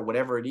that, or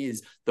whatever it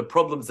is, the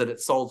problems that it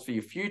solves for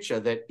your future,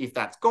 that if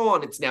that's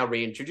gone, it's now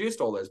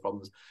reintroduced all those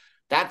problems.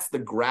 That's the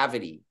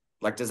gravity.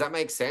 Like, does that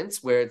make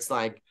sense? Where it's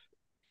like,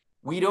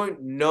 we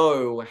don't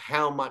know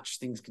how much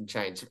things can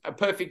change. A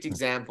perfect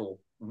example.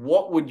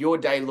 What would your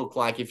day look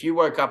like if you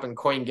woke up in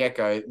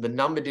CoinGecko, the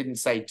number didn't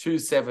say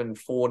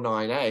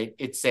 27498,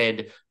 it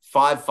said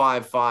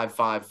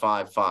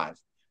 555555.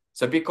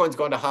 So Bitcoin's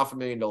gone to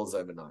 $500,000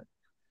 overnight.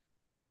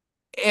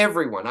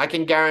 Everyone, I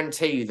can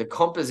guarantee you the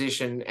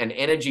composition and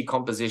energy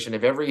composition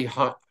of every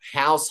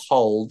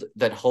household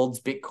that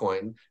holds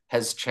Bitcoin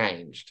has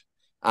changed.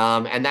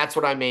 And that's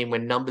what I mean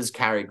when numbers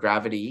carry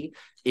gravity.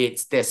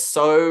 They're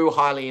so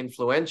highly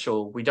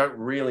influential, we don't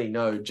really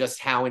know just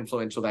how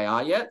influential they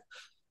are yet.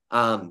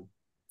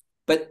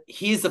 But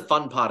here's the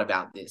fun part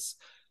about this.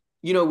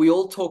 We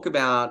all talk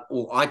about,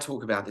 or I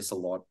talk about this a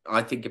lot.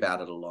 I think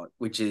about it a lot,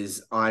 which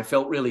is I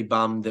felt really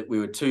bummed that we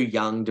were too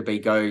young to be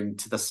going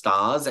to the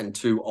stars and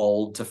too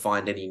old to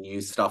find any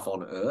new stuff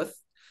on Earth.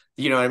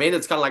 You know what I mean?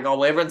 It's kind of like, oh,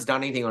 well, everyone's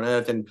done anything on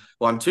Earth. And,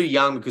 well, I'm too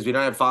young because we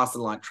don't have fast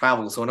and light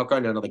travel. So we're not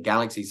going to another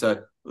galaxy.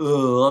 So,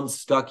 I'm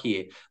stuck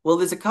here. Well,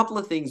 there's a couple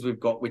of things we've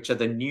got, which are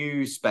the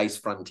new space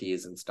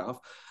frontiers and stuff.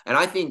 And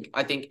I think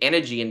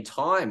energy and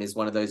time is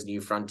one of those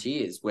new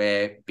frontiers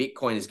where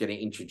Bitcoin is going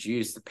to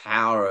introduce the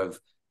power of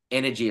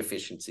energy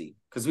efficiency,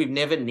 because we've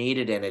never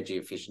needed energy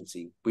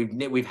efficiency.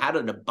 We've had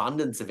an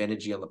abundance of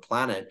energy on the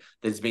planet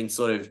that's been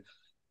sort of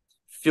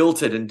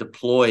filtered and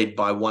deployed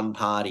by one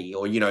party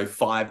or,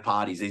 5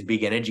 parties, these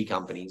big energy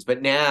companies.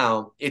 But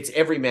now it's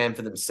every man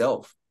for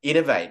themselves.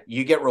 Innovate.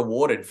 You get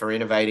rewarded for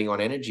innovating on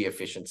energy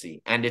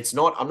efficiency. And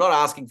I'm not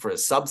asking for a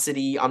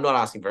subsidy. I'm not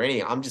asking for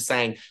anything. I'm just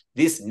saying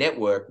this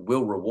network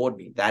will reward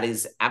me. That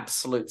is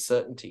absolute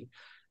certainty.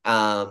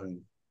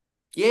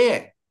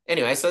 Yeah.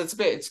 Anyway, so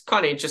it's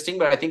kind of interesting,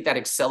 but I think that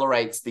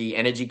accelerates the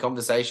energy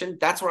conversation.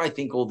 That's where I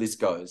think all this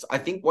goes. I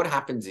think what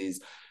happens is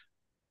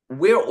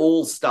we're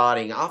all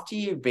starting, after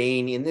you've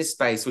been in this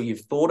space or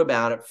you've thought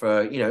about it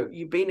for,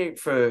 you've been in it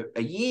for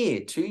a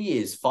year, 2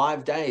 years,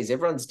 5 days,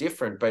 everyone's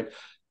different. But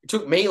it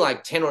took me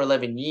like 10 or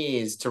 11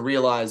 years to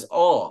realize,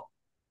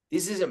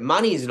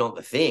 money is not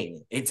the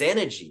thing. It's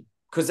energy,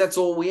 because that's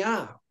all we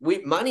are.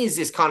 Money is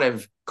this kind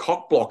of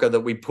cock blocker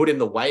that we put in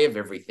the way of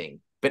everything.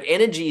 But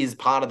energy is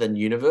part of the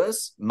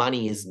universe.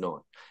 Money is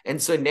not.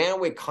 And so now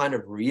we're kind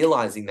of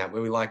realizing that,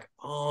 where we're like,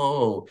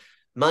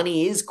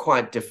 money is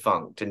quite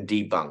defunct and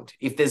debunked.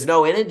 If there's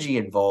no energy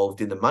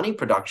involved in the money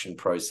production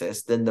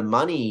process, then the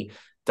money's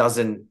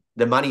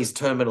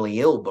terminally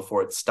ill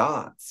before it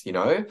starts,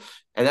 And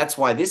that's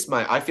why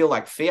I feel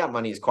like fiat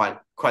money is quite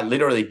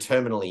literally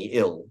terminally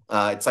ill.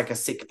 It's like a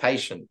sick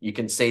patient. You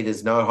can see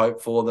there's no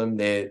hope for them.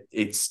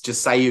 It's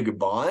just say your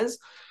goodbyes.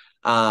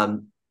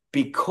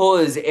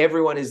 Because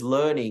everyone is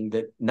learning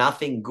that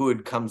nothing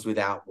good comes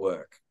without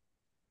work.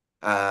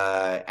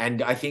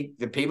 And I think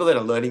the people that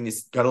are learning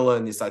this, going to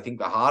learn this, I think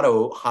the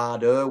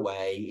harder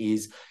way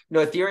is,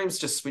 Ethereum's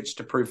just switched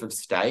to proof of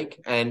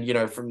stake. And,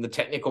 from the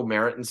technical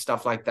merit and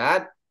stuff like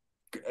that,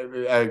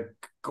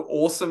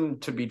 awesome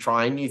to be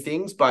trying new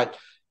things. But,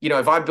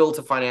 if I built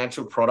a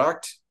financial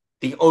product,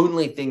 the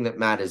only thing that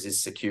matters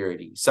is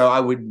security. So I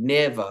would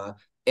never,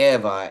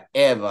 ever,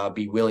 ever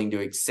be willing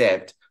to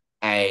accept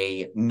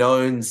a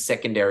known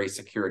secondary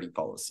security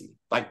policy.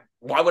 Like,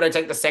 why would I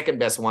take the second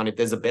best one if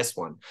there's a best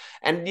one?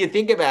 And you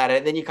think about it,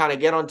 and then you kind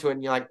of get onto it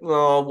and you're like,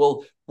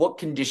 what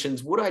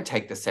conditions would I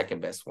take the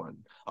second best one?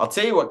 I'll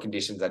tell you what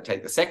conditions I'd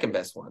take the second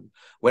best one.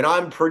 When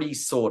I'm pretty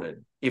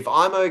sorted. If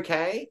I'm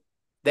okay,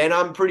 then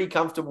I'm pretty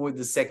comfortable with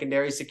the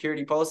secondary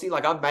security policy.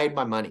 Like, I've made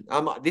my money.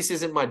 This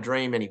isn't my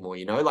dream anymore,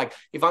 Like,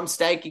 if I'm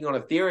staking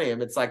on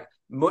Ethereum, it's like,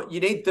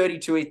 you need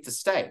 32 ETH to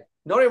stake.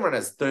 Not everyone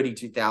has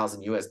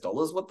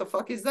 $32,000 What the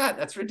fuck is that?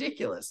 That's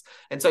ridiculous.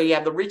 And so you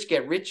have the rich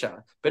get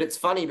richer. But it's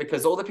funny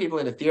because all the people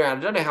in Ethereum,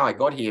 I don't know how I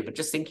got here, but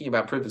just thinking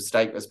about proof of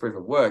stake versus proof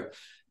of work,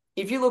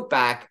 if you look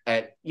back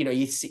at, you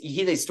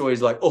hear these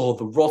stories like,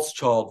 the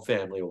Rothschild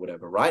family or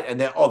whatever, right? And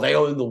they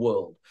own the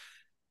world.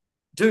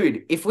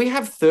 Dude, if we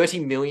have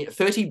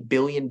 30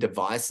 billion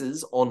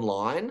devices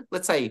online,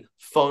 let's say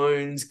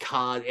phones,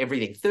 cars,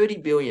 everything, 30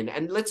 billion,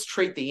 and let's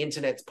treat the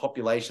internet's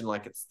population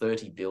like it's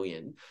 30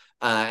 billion.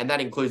 And that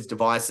includes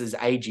devices,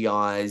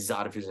 AGIs,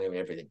 artificial,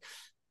 everything.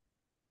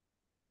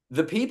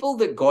 The people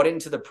that got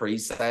into the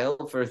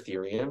pre-sale for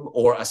Ethereum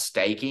or are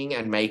staking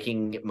and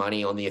making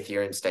money on the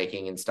Ethereum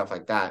staking and stuff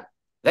like that,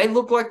 they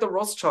look like the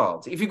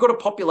Rothschilds. If you've got a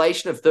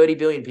population of 30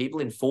 billion people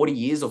in 40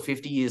 years or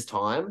 50 years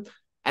time,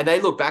 and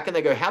they look back and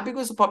they go, how big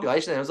was the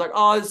population? And it was like,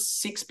 it's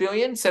 6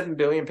 billion, 7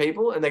 billion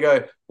people. And they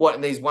go, what?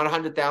 And these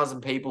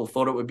 100,000 people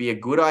thought it would be a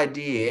good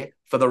idea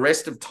for the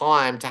rest of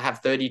time to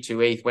have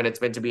 32 ETH when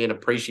it's meant to be an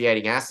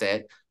appreciating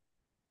asset.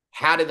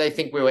 How did they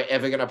think we were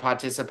ever going to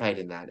participate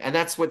in that? And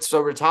that's what's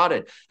so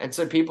retarded. And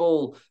so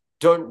people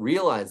don't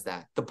realize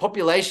that. The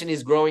population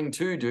is growing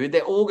too, dude.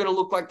 They're all going to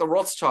look like the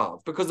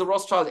Rothschilds, because the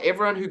Rothschilds,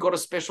 everyone who got a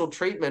special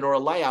treatment or a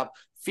layup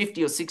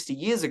 50 or 60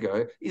 years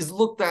ago is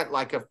looked at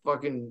like a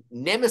fucking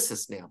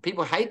nemesis now.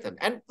 People hate them.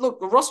 And look,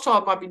 the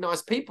Rothschild might be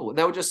nice people, and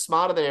they were just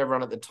smarter than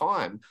everyone at the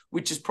time,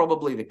 which is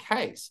probably the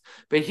case.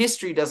 But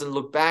history doesn't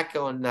look back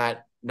on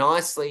that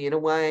nicely in a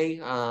way.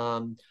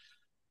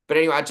 But But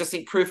anyway, I just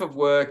think proof of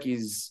work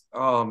is,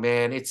 oh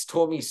man, it's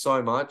taught me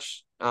so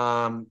much.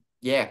 It's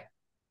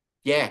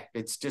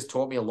just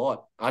taught me a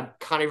lot. I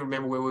can't even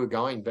remember where we were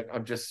going, but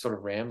I'm just sort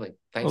of rambling.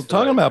 Thanks Well, for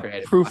talking the about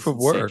creative proof of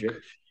license, work.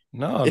 Cedric.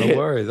 No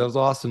worries. That was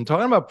awesome.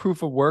 Talking about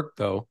proof of work,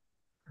 though,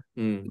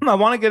 I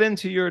want to get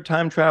into your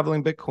time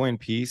traveling Bitcoin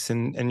piece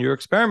and your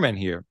experiment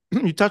here.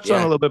 You touched on it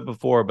a little bit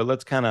before, but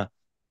let's kind of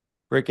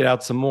break it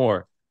out some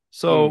more.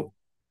 So,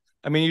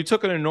 I mean, you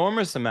took an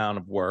enormous amount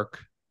of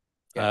work,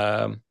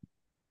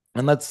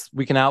 and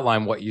we can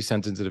outline what you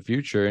sent into the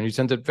future, and you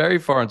sent it very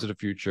far into the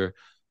future.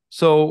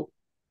 So,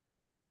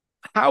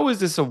 how is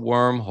this a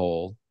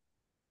wormhole?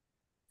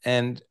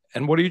 And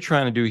what are you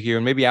trying to do here?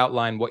 And maybe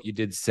outline what you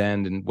did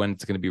send and when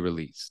it's going to be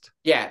released.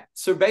 Yeah.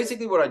 So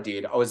basically what I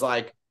did, I was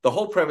like, the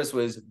whole premise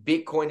was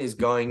Bitcoin is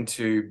going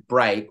to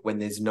break when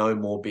there's no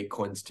more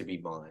Bitcoins to be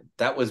mined.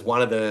 That was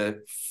one of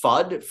the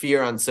FUD,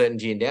 fear,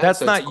 uncertainty, and doubt.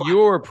 That's not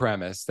your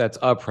premise. That's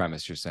a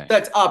premise, you're saying.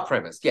 That's our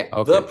premise. Yeah.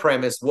 Okay. The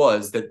premise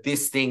was that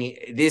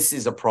this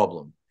is a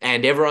problem.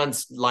 And everyone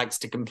likes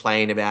to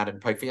complain about it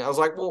and poke fingers. I was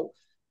like, well,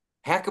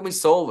 how can we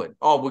solve it?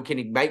 Oh, we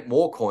can make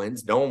more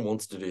coins. No one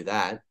wants to do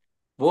that.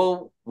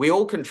 Well, we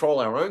all control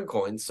our own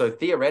coins. So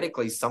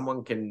theoretically,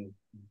 someone can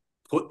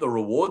put the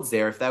rewards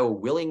there. If they were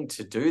willing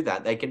to do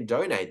that, they can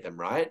donate them,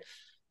 right?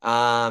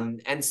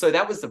 And so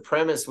that was the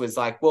premise, was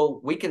like, well,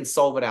 we can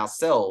solve it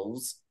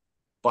ourselves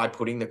by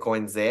putting the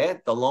coins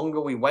there. The longer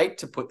we wait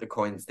to put the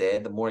coins there,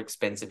 the more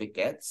expensive it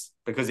gets.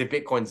 Because if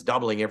Bitcoin's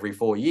doubling every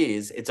 4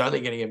 years, it's only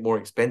going to get more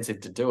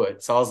expensive to do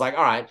it. So I was like,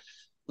 all right,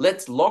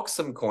 let's lock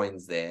some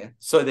coins there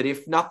so that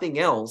if nothing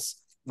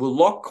else, we'll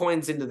lock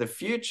coins into the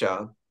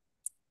future,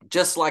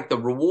 just like the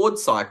reward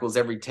cycles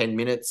every 10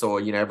 minutes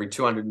or, every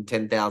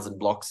 210,000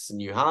 blocks is a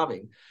new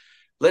halving.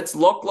 Let's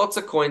lock lots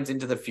of coins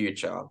into the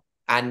future.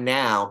 And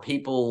now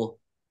people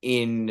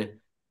in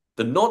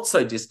the not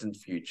so distant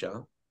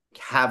future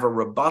have a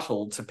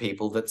rebuttal to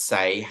people that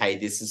say, hey,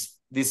 this is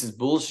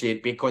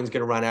bullshit. Bitcoin's going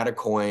to run out of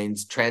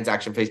coins,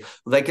 transaction fees.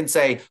 They can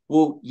say,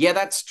 well, yeah,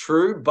 that's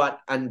true.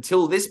 But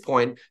until this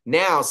point,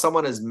 now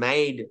someone has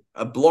made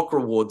a block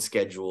reward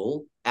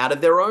schedule out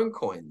of their own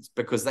coins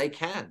because they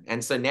can.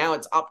 And so now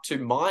it's up to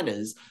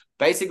miners.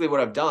 Basically what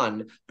I've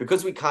done,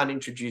 because we can't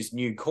introduce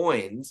new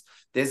coins,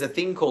 there's a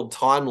thing called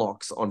time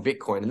locks on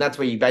Bitcoin. And that's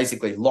where you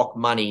basically lock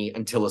money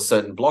until a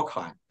certain block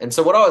height. And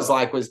so what I was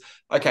like was,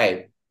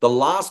 okay, the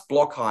last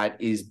block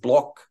height is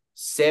block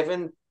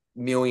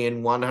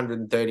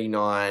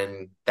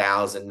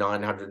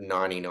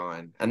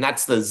 7,139,999. And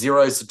that's the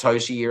zero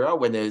Satoshi era,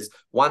 when there's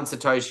one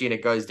Satoshi and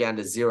it goes down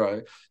to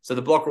zero. So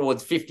the block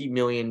reward's 50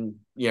 million,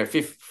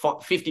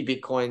 50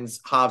 Bitcoins,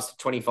 halves to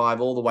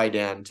 25, all the way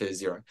down to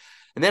zero.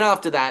 And then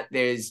after that,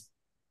 there's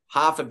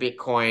half a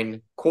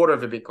Bitcoin, quarter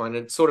of a Bitcoin.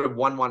 It's sort of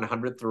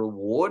 1/100th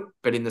reward,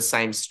 but in the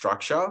same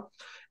structure.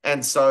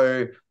 And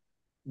so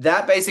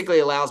that basically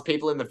allows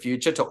people in the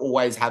future to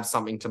always have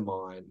something to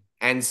mine.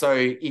 And so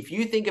if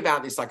you think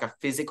about this like a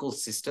physical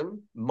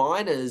system,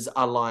 miners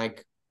are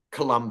like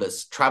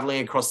Columbus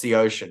traveling across the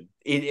ocean.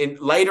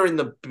 Later in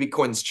the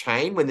Bitcoin's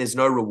chain, when there's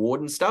no reward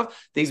and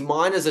stuff, these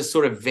miners are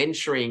sort of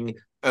venturing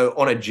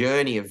on a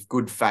journey of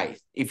good faith.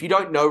 If you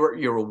don't know what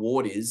your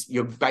reward is,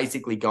 you're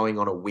basically going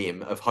on a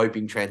whim of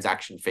hoping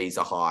transaction fees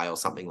are high or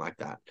something like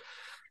that.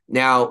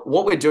 Now,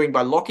 what we're doing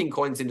by locking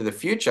coins into the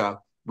future,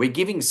 we're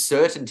giving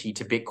certainty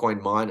to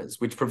Bitcoin miners,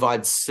 which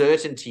provides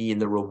certainty in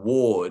the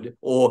reward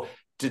or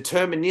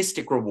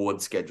deterministic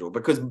reward schedule,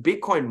 because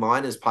Bitcoin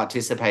miners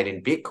participate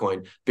in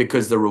Bitcoin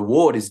because the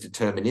reward is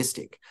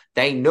deterministic.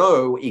 They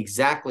know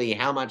exactly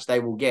how much they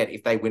will get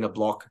if they win a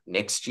block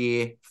next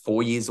year,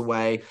 4 years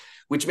away,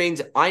 which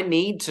means I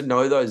need to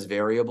know those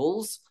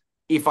variables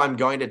if I'm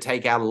going to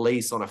take out a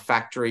lease on a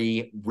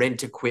factory,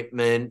 rent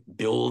equipment,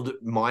 build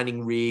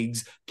mining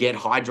rigs, get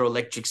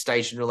hydroelectric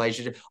station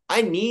relationship.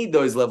 I need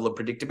those level of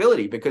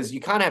predictability because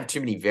you can't have too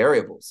many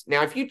variables.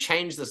 Now, if you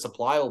change the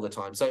supply all the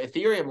time, so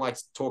Ethereum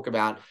likes to talk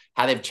about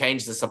how they've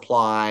changed the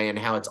supply and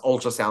how it's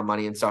ultrasound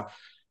money and stuff.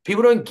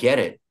 People don't get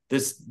it.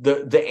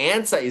 The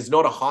answer is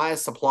not a higher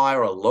supply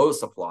or a low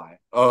supply,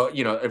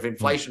 of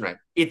inflation rate.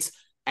 It's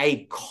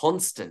a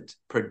constant,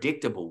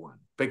 predictable one.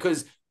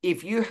 Because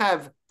if you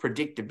have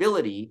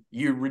predictability,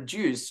 you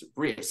reduce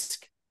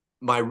risk.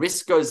 My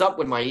risk goes up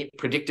when my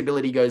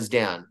predictability goes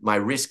down. My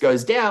risk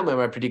goes down when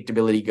my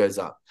predictability goes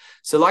up.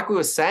 So like we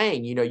were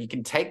saying, you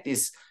can take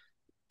this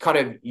kind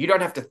of, you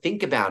don't have to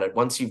think about it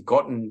once you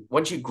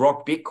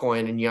grok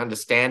Bitcoin and you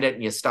understand it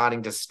and you're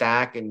starting to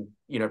stack and,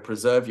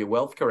 preserve your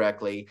wealth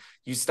correctly,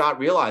 you start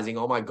realizing,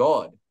 oh my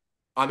God,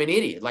 I'm an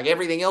idiot. Like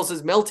everything else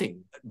is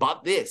melting,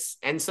 but this.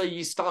 And so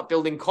you start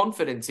building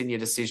confidence in your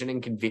decision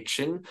and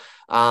conviction.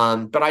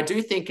 But I do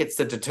think it's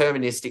the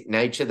deterministic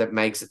nature that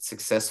makes it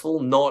successful,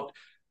 not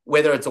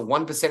whether it's a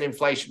 1%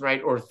 inflation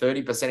rate or a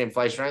 30%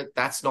 inflation rate.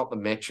 That's not the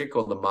metric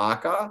or the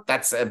marker.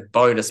 That's a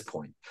bonus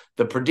point.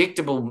 The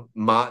predictable,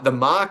 the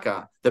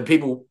marker that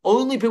people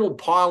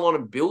pile on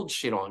and build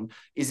shit on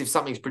is if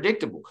something's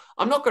predictable.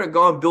 I'm not going to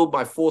go and build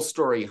my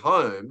 4-story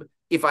home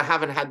if I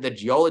haven't had the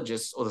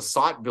geologist or the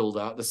site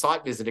builder, the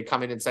site visitor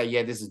come in and say,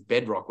 yeah, this is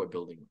bedrock we're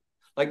building.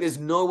 Like, there's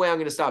no way I'm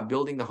going to start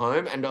building the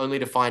home and only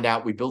to find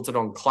out we built it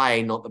on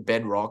clay, not the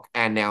bedrock,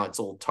 and now it's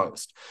all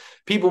toast.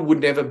 People would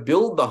never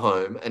build the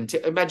home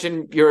until,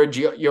 imagine you're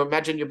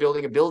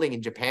building a building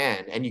in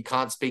Japan and you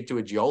can't speak to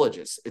a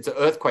geologist. It's an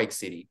earthquake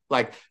city.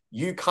 Like,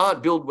 you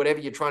can't build whatever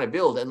you're trying to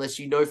build unless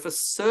you know for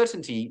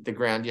certainty the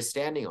ground you're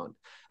standing on.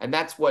 And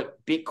that's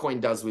what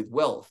Bitcoin does with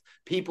wealth.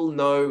 People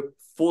know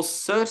for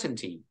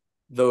certainty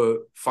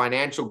the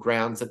financial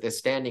grounds that they're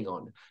standing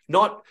on.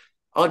 Not,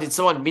 oh, did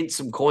someone mint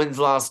some coins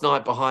last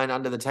night behind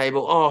under the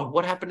table? Oh,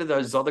 what happened to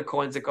those other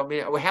coins that got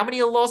minted? How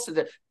many are lost?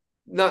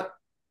 No,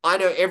 I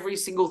know every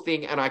single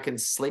thing and I can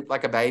sleep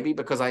like a baby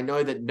because I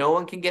know that no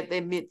one can get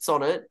their mitts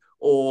on it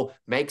or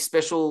make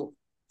special,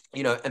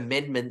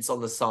 amendments on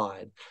the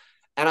side.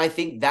 And I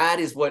think that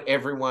is what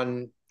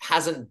everyone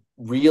hasn't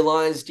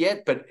realized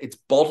yet, but it's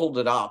bottled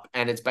it up.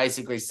 And it's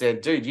basically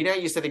said, dude, you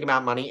used to think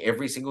about money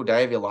every single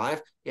day of your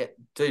life? Yeah,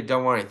 dude,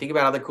 don't worry. Think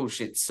about other cool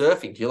shit.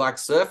 Surfing. Do you like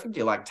surfing? Do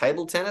you like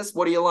table tennis?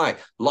 What do you like?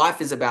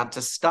 Life is about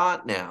to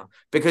start now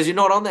because you're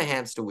not on the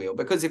hamster wheel.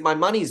 Because if my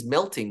money's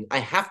melting, I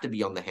have to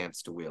be on the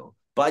hamster wheel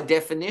by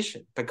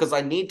definition, because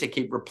I need to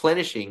keep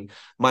replenishing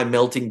my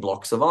melting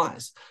blocks of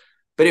ice.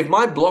 But if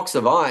my blocks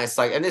of ice,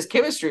 and there's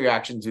chemistry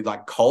reactions with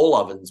like coal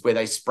ovens where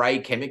they spray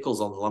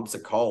chemicals on lumps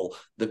of coal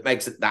that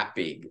makes it that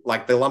big.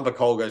 Like the lump of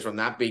coal goes from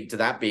that big to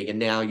that big. And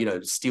now,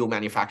 steel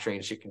manufacturing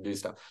and shit can do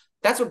stuff.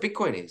 That's what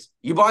Bitcoin is.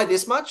 You buy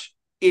this much,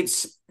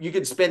 you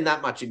could spend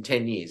that much in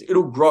 10 years.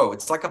 It'll grow.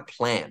 It's like a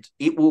plant.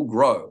 It will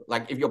grow.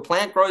 Like if your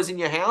plant grows in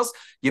your house,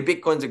 your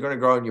Bitcoins are going to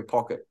grow in your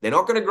pocket. They're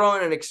not going to grow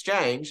in an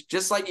exchange,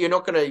 just like you're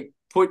not going to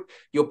put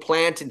your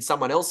plant in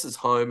someone else's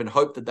home and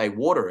hope that they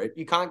water it.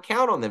 You can't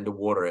count on them to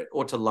water it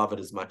or to love it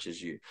as much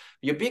as you.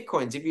 Your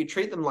Bitcoins, if you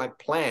treat them like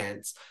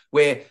plants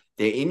where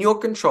they're in your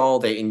control,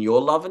 they're in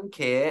your love and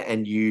care,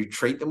 and you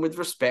treat them with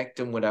respect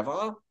and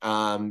whatever,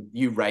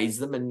 you raise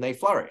them and they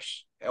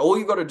flourish. All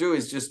you got to do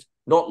is just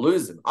not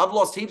lose them. I've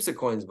lost heaps of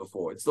coins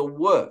before. It's the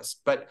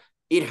worst, but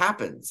it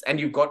happens. And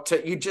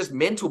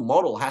mental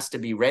model has to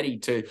be ready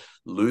to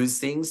lose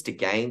things, to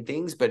gain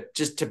things, but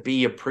just to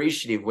be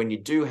appreciative when you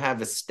do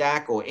have a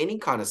stack or any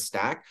kind of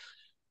stack,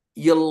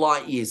 you're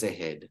light years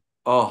ahead.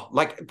 Oh,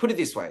 like put it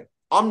this way.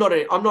 I'm not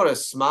a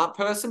smart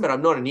person, but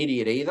I'm not an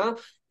idiot either.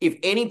 If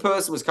any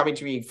person was coming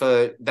to me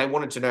they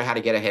wanted to know how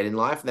to get ahead in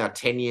life, and they're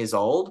 10 years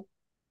old,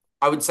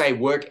 I would say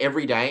work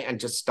every day and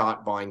just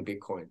start buying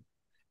Bitcoin.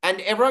 And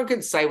everyone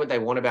can say what they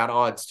want about,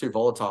 oh, it's too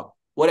volatile,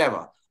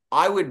 whatever.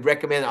 I would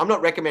recommend, I'm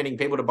not recommending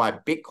people to buy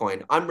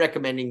Bitcoin. I'm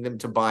recommending them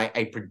to buy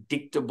a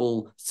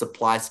predictable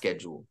supply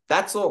schedule.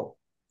 That's all.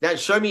 Now,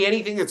 show me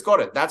anything that's got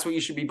it. That's what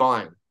you should be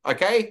buying.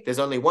 Okay, there's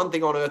only one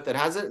thing on earth that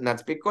has it, and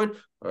that's Bitcoin.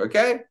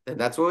 Okay, then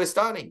that's where we're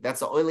starting.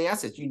 That's the only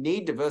asset. You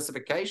need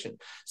diversification.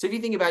 So if you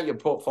think about your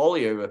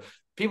portfolio,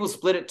 people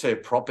split it to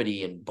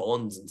property and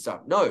bonds and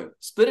stuff. No,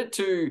 split it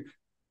to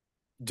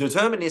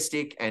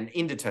deterministic and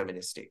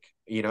indeterministic,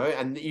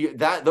 and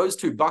those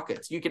two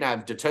buckets. You can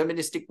have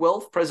deterministic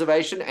wealth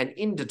preservation and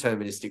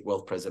indeterministic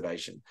wealth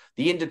preservation.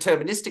 The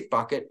indeterministic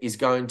bucket is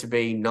going to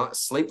be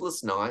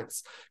sleepless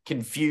nights,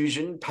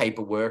 confusion,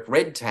 paperwork,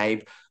 red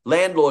tape,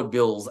 landlord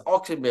bills,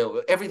 auction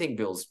bill, everything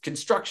bills,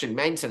 construction,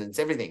 maintenance,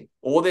 everything.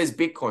 Or there's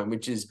Bitcoin,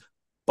 which is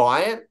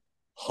buy it,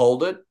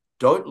 hold it,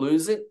 don't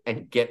lose it,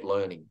 and get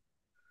learning.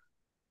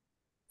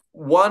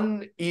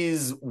 One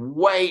is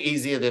way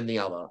easier than the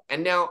other.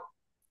 And now,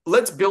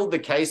 let's build the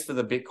case for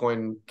the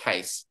Bitcoin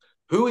case.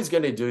 Who is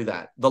going to do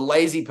that? The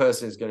lazy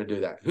person is going to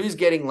do that. Who's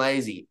getting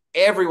lazy?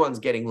 Everyone's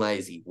getting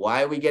lazy.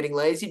 Why are we getting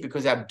lazy?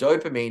 Because our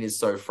dopamine is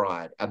so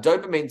fried. Our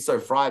dopamine is so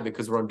fried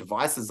because we're on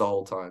devices the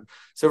whole time.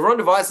 So if we're on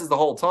devices the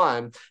whole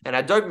time and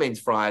our dopamine's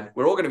fried,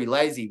 we're all going to be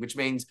lazy, which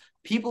means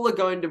people are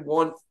going to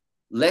want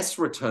less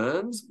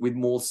returns with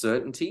more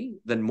certainty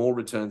than more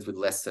returns with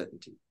less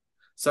certainty.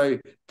 So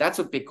that's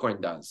what Bitcoin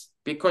does.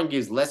 Bitcoin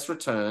gives less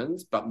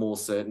returns, but more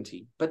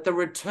certainty. But the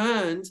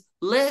returns,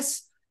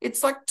 less.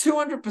 It's like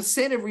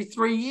 200% every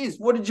 3 years.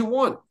 What did you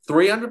want?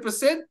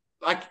 300%?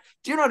 Like,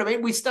 do you know what I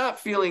mean? We start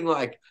feeling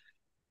like,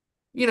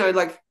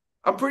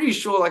 I'm pretty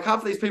sure like half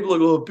of these people are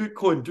like, oh,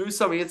 Bitcoin, do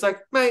something. It's like,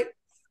 mate,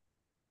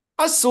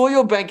 I saw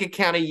your bank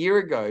account a year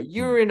ago.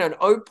 You're in an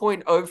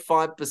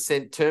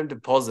 0.05% term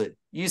deposit.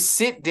 You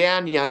sit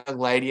down, young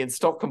lady, and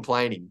stop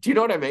complaining. Do you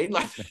know what I mean?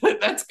 Like,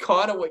 that's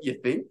kind of what you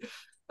think.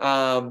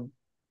 I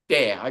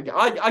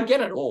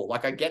get it all.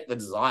 Like, I get the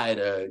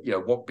desire to,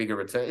 want bigger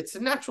return. It's a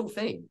natural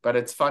thing, but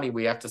it's funny.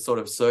 We have to sort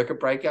of circuit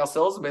break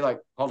ourselves and be like,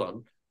 hold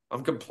on,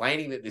 I'm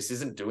complaining that this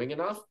isn't doing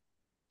enough.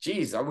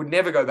 Geez, I would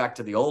never go back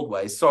to the old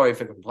ways. Sorry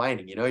for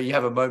complaining. You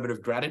have a moment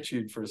of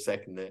gratitude for a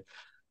second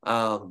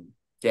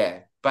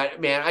there.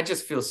 But man, I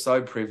just feel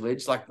so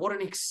privileged. Like, what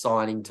an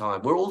exciting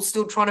time. We're all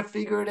still trying to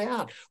figure it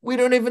out. We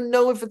don't even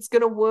know if it's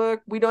going to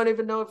work. We don't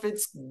even know if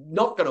it's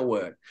not going to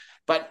work.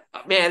 But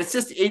man, it's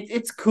just,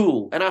 it's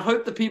cool. And I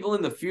hope the people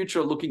in the future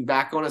are looking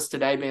back on us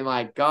today being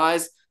like,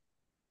 guys,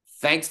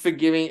 thanks for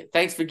giving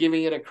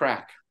it a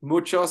crack.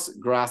 Muchos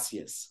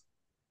gracias.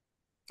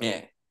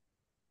 Yeah.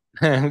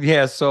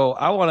 Yeah, so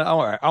I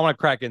want to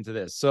crack into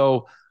this.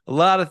 So a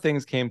lot of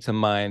things came to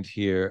mind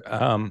here.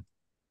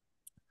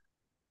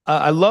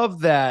 I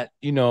love that,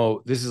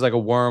 this is like a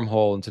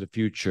wormhole into the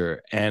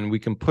future and we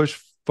can push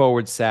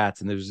forward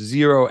sats and there's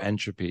zero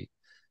entropy.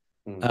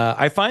 Mm.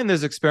 I find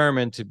this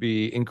experiment to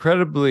be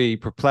incredibly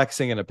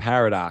perplexing and a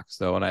paradox,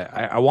 though, and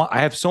I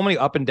have so many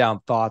up and down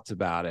thoughts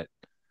about it.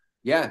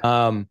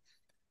 Yeah.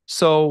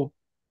 So,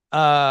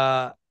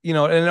 and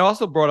it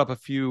also brought up a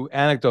few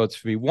anecdotes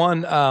for me.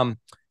 One,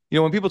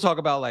 when people talk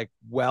about like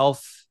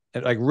wealth,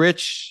 like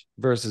rich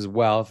versus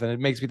wealth, and it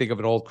makes me think of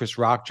an old Chris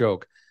Rock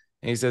joke.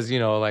 And he says,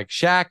 like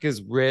Shaq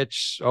is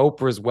rich,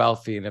 Oprah is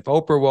wealthy. And if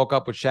Oprah woke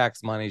up with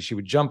Shaq's money, she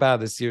would jump out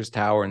of the Sears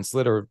Tower and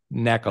slit her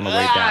neck on the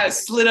way down.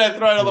 Slit her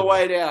throat on the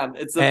way down.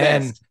 It's the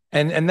And best.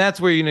 and that's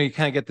where, you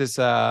kind of get this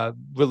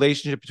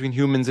relationship between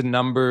humans and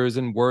numbers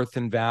and worth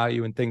and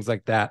value and things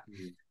like that.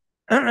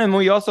 And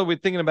we're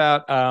thinking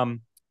about,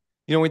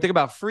 when we think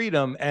about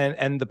freedom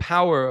and the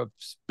power of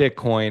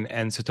Bitcoin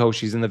and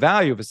Satoshis and the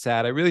value of a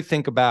sat, I really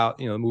think about,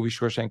 the movie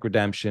Shawshank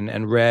Redemption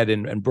and Red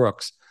and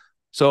Brooks.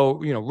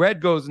 So, Red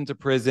goes into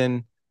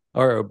prison,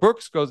 or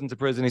Brooks goes into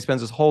prison. He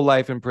spends his whole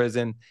life in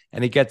prison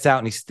and he gets out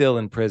and he's still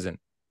in prison.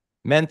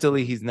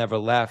 Mentally, he's never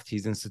left.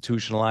 He's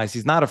institutionalized.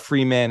 He's not a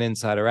free man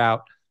inside or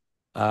out.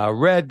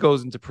 Red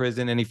goes into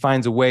prison and he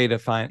finds a way to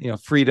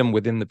find, freedom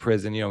within the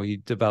prison. He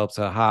develops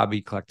a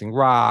hobby collecting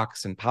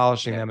rocks and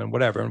polishing them and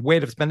whatever, and a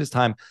way to spend his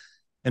time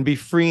and be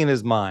free in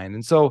his mind.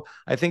 And so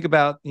I think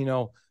about,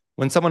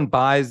 when someone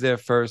buys their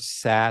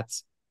first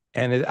sats,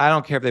 and I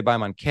don't care if they buy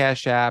them on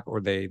Cash App or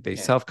they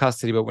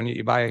self-custody, but when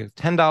you buy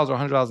 $10 or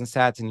 $100 in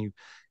sats and you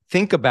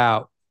think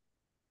about,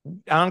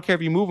 I don't care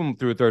if you move them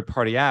through a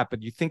third-party app,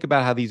 but you think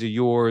about how these are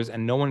yours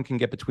and no one can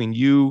get between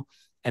you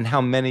and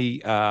how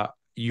many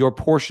your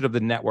portion of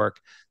the network.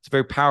 It's a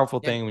very powerful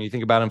thing when you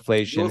think about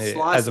inflation. Your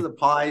slice of the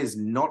pie is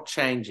not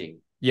changing.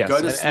 Yes.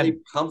 Go to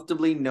sleep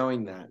comfortably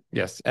knowing that.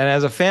 Yes. And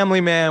as a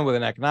family man with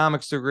an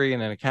economics degree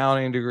and an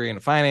accounting degree and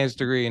a finance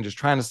degree and just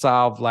trying to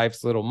solve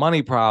life's little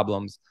money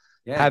problems,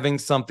 having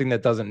something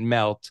that doesn't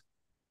melt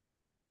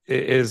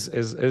is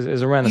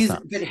a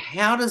renaissance. But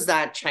how does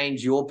that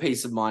change your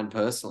peace of mind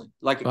personally?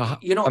 Like,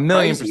 you're not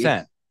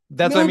 1,000,000%.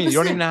 That's what I mean.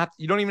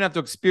 You don't even have to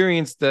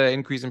experience the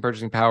increase in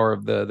purchasing power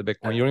of the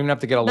Bitcoin. You don't even have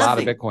to get a lot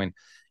of Bitcoin.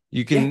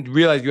 You can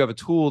realize you have a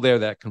tool there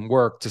that can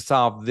work to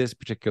solve this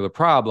particular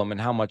problem,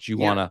 and how much you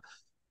want to,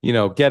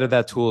 get at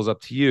that tool is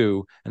up to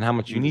you, and how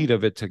much you need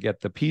of it to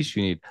get the piece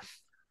you need.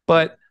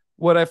 But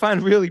what I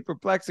find really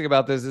perplexing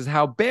about this is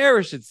how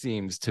bearish it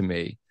seems to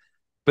me,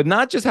 but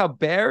not just how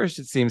bearish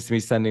it seems to me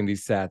sending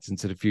these sats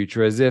into the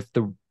future, as if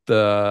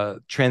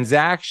the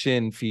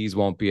transaction fees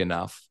won't be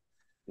enough.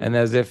 And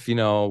as if,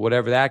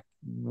 whatever that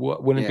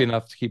wouldn't be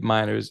enough to keep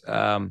miners,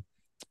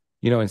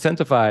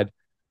 incentivized.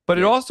 But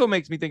it also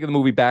makes me think of the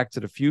movie Back to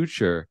the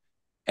Future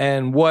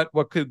and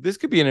this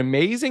could be an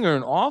amazing or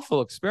an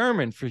awful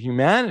experiment for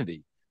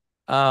humanity.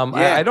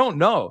 I don't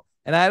know.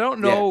 And I don't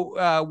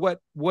know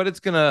what it's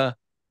going to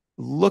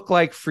look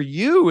like for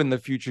you in the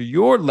future,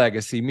 your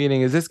legacy,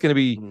 meaning is this going to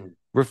be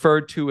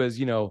referred to as,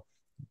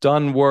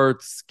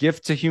 Dunworth's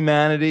gift to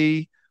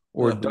humanity?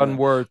 Or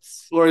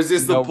Dunworth's, or is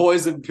this the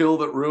poison pill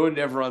that ruined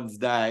everyone's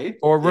day,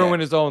 or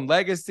ruined his own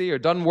legacy, or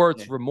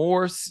Dunworth's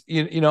remorse?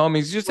 I mean,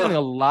 he's just having a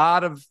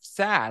lot of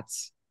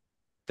sats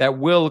that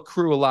will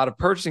accrue a lot of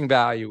purchasing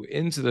value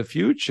into the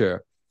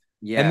future,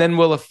 and then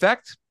will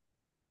affect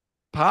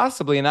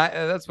possibly, and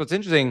that's what's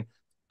interesting,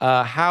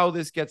 how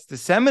this gets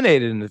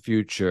disseminated in the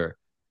future.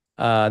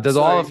 Does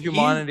all of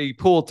humanity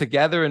pull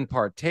together and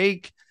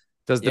partake?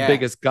 Does the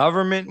biggest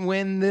government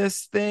win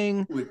this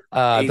thing?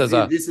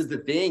 This is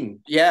the thing.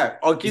 Yeah,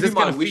 I'll give you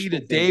my wish. Feed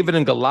a David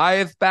and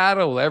Goliath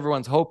battle.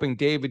 Everyone's hoping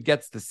David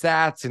gets the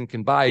sats and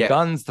can buy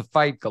guns to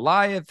fight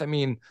Goliath. I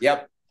mean,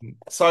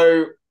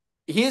 So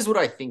here's what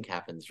I think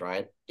happens.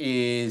 Right?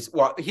 Here's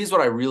what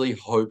I really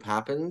hope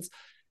happens.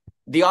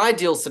 The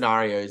ideal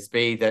scenarios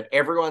be that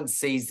everyone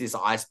sees this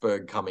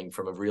iceberg coming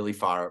from a really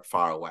far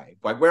away.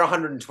 Like we're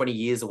 120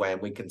 years away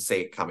and we can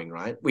see it coming,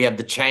 right? We have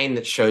the chain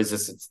that shows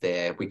us it's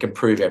there. We can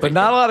prove everything. But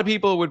not a lot of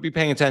people would be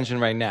paying attention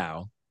right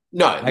now.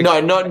 No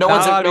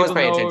one's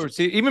paying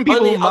attention. Even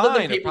people who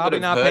mine are probably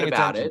not paying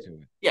attention to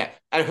it. Yeah,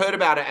 and heard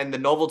about it and the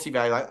novelty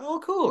value, like,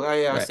 oh, cool. Oh,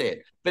 yeah, I see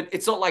it. But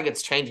it's not like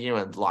it's changing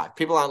anyone's life.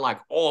 People aren't like,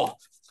 oh,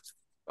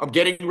 I'm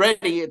getting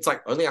ready. It's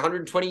like only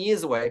 120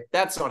 years away.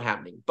 That's not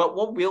happening. But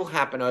what will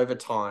happen over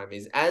time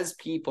is as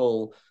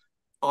people,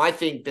 I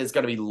think there's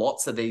going to be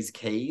lots of these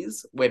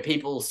keys where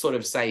people sort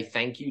of say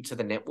thank you to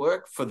the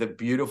network for the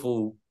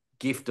beautiful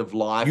gift of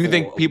life. You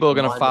think people are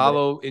going to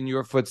follow in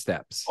your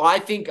footsteps? I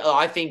think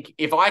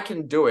if I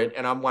can do it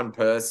and I'm one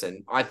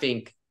person, I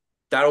think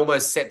that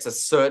almost sets a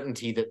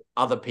certainty that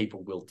other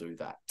people will do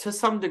that to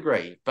some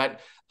degree. But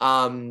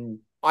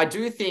I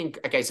do think,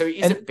 okay, so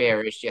is it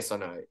bearish? Yes or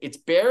no? It's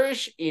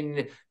bearish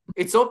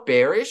it's not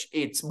bearish.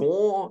 It's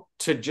more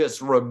to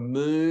just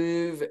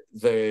remove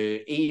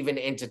the even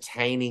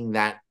entertaining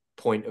that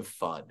point of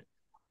FUD.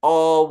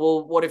 Oh,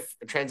 well, what if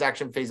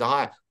transaction fees are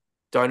high?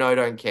 Don't know,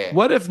 don't care.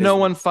 What if no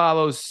one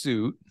follows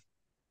suit?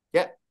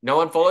 Yeah. No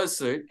one follows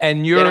suit.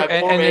 And Then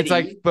and it's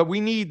like, but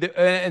we need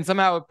and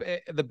somehow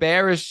the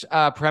bearish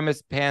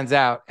premise pans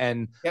out,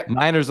 and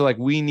miners are like,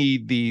 we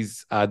need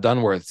these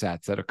Dunworth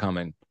sats that are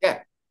coming. Yeah,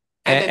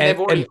 and then they've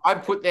already. I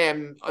put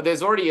them.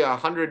 There's already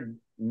 100.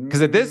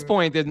 Because at this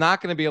point, there's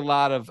not going to be a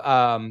lot of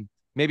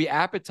maybe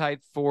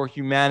appetite for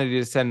humanity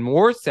to send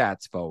more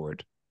sats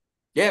forward.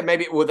 Yeah,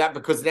 maybe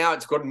because now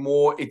it's got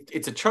more.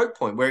 It's a choke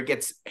point where it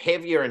gets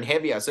heavier and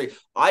heavier. So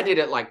I did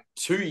it like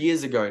 2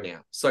 years ago now.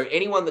 So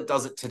anyone that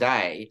does it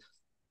today,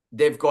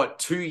 they've got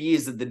 2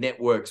 years of the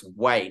network's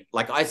weight.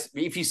 Like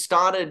if you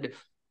started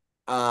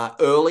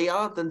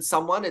earlier than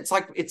someone, it's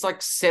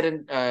like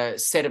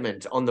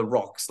sediment on the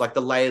rocks, like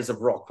the layers of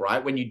rock,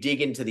 right? When you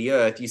dig into the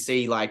earth, you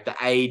see like the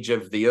age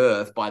of the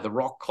earth by the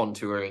rock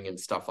contouring and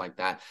stuff like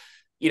that.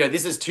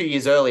 This is 2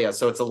 years earlier,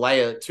 so it's a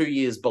layer 2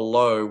 years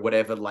below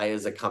whatever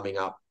layers are coming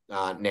up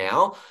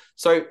now.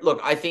 So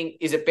look, I think,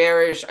 is it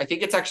bearish? I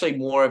think it's actually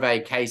more of a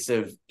case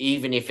of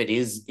even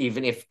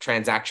if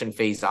transaction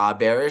fees are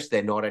bearish,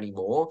 they're not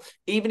anymore.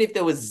 Even if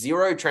there was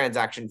zero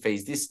transaction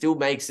fees, this still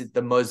makes it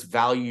the most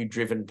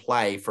value-driven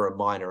play for a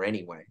miner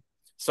anyway.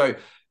 So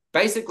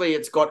basically,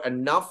 it's got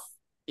enough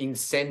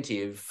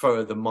incentive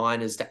for the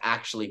miners to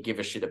actually give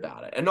a shit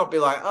about it and not be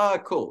like, oh,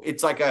 cool.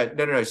 It's like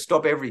no,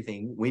 stop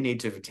everything. We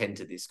need to attend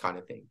to this kind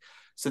of thing.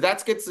 So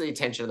that gets the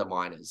attention of the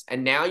miners.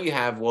 And now you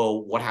have,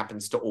 well, what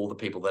happens to all the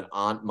people that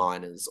aren't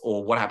miners?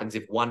 Or what happens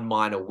if one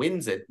miner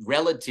wins it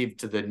relative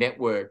to the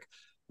network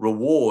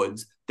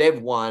rewards?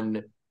 They've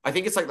won, I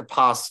think it's like the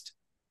past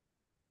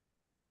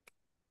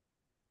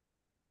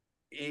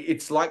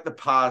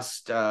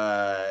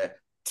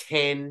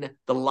 10,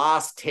 the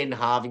last 10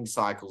 halving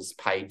cycles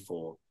paid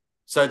for.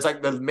 So it's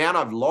like the amount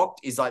I've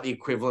locked is like the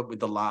equivalent with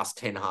the last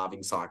 10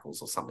 halving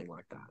cycles or something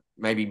like that,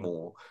 maybe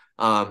more.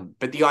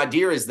 But the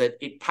idea is that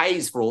it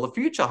pays for all the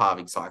future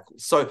halving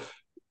cycles. So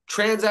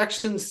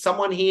transactions,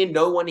 someone here,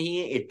 no one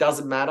here, it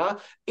doesn't matter.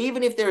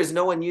 Even if there is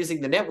no one using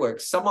the network,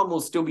 someone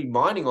will still be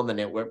mining on the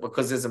network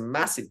because there's a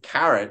massive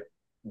carrot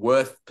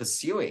worth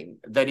pursuing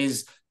that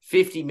is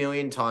 50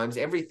 million times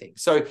everything.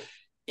 So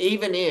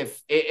even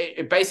if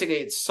basically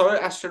it's so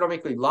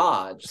astronomically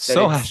large.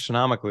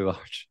 Astronomically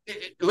large.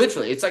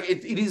 Literally, it's like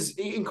it is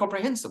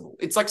incomprehensible.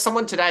 It's like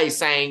someone today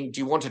saying, do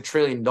you want $1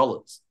 trillion?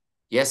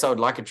 Yes, I would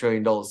like $1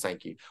 trillion.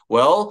 Thank you.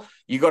 Well,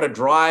 you got to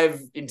drive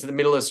into the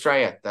middle of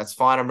Australia. That's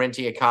fine. I'm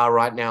renting a car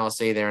right now. I'll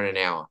see you there in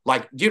an hour.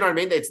 Like, do you know what I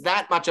mean? It's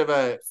that much of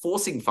a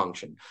forcing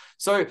function.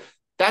 So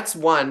that's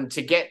one,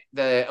 to get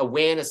the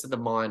awareness of the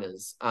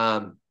miners.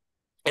 And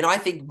I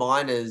think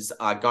miners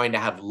are going to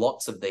have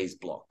lots of these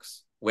blocks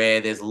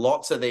where there's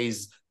lots of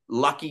these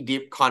lucky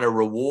dip kind of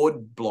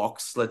reward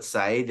blocks, let's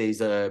say,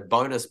 these are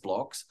bonus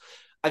blocks.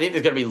 I think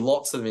there's going to be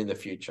lots of them in the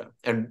future,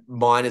 and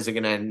miners are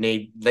they're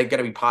going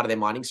to be part of their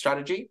mining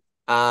strategy.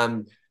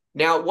 Now,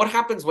 what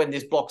happens when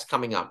this block's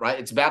coming up, right?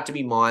 It's about to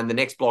be mined. The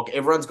next block,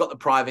 everyone's got the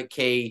private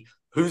key.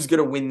 Who's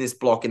going to win this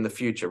block in the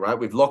future, right?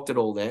 We've locked it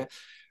all there.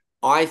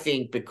 I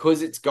think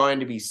because it's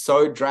going to be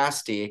so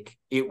drastic,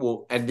 it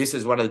will, and this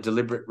is one of the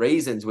deliberate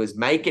reasons, was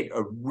make it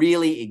a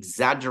really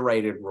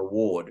exaggerated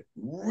reward,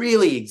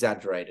 really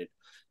exaggerated,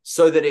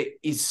 so that it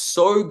is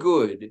so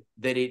good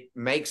that it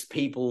makes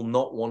people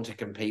not want to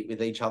compete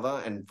with each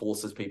other and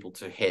forces people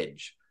to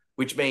hedge.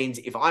 Which means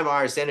if I'm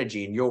Iris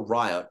Energy and you're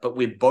Riot, but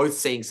we're both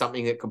seeing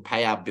something that could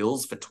pay our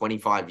bills for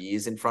 25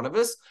 years in front of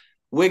us,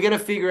 we're going to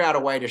figure out a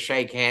way to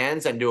shake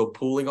hands and do a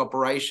pooling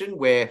operation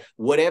where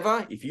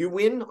whatever, if you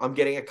win, I'm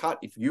getting a cut.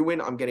 If you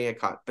win, I'm getting a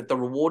cut. But the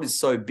reward is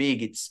so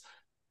big, it's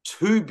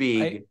too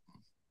big.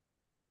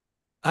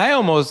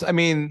 I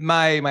mean,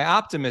 my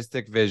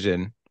optimistic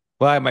vision,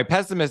 my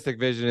pessimistic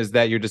vision is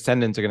that your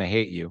descendants are going to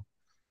hate you.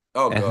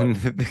 Oh,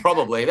 God.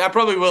 Probably. That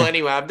probably will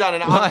anyway. I've done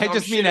it. Well, I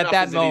just mean at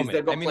that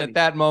moment. I mean, at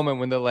that moment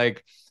when they're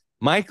like,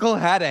 Michael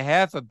had a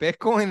half a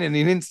Bitcoin and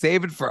he didn't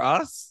save it for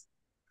us.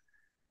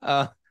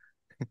 Fuck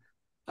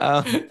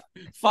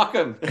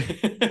him.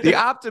 The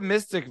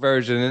optimistic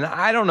version, and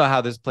I don't know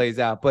how this plays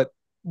out, but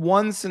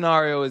one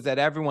scenario is that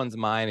everyone's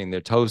mining.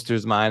 Their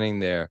toasters mining,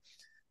 their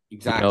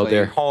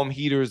their home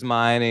heaters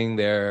mining,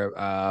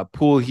 their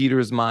pool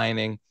heaters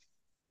mining,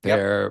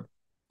 their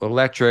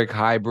electric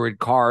hybrid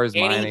cars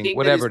mining,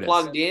 whatever it is.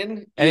 Plugged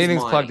in,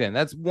 anything's plugged in.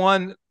 That's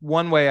one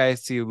way I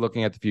see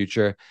looking at the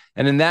future,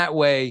 and in that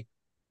way,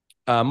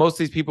 most of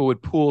these people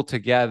would pool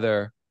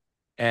together.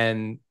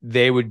 And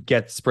they would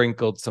get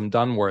sprinkled some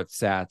Dunworth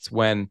sats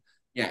when,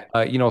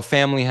 a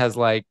family has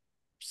like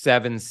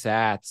 7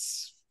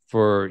 sats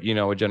for,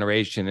 a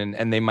generation,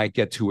 and they might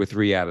get 2 or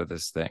 3 out of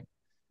this thing.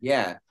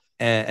 Yeah.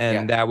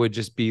 And that would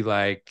just be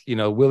like,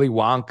 Willy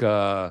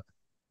Wonka,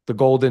 the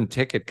golden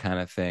ticket kind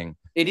of thing.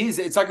 It is.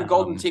 It's like a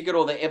golden ticket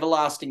or the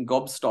everlasting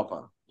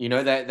gobstopper.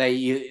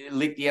 They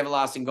lick the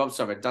everlasting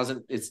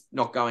gobstopper. It's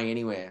not going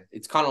anywhere.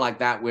 It's kind of like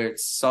that, where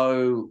it's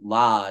so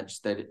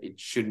large that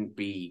it shouldn't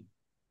be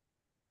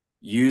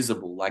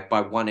usable, like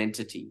by one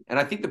entity. And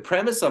I think the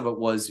premise of it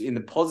was, in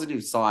the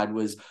positive side,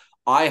 was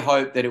I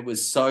hope that it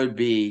was so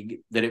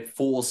big that it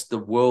forced the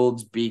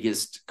world's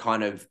biggest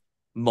kind of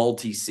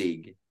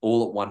multi-sig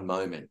all at one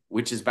moment,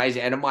 which is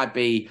basically, and it might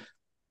be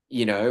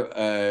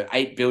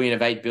 8 billion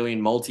of 8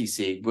 billion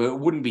multi-sig. Well, it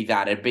wouldn't be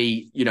that. It'd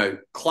be,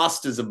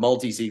 clusters of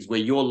multi-sigs where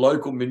your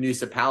local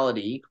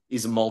municipality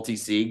is a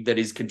multi-sig that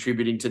is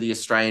contributing to the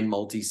Australian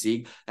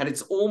multi-sig. And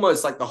it's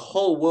almost like the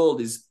whole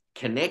world is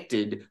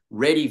connected,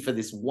 ready for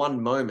this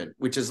one moment,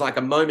 which is like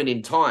a moment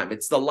in time.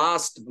 It's the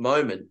last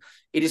moment.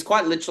 It is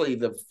quite literally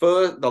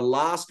the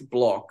last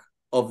block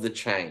of the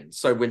chain.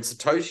 So when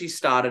Satoshi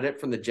started it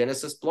from the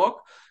Genesis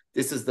block,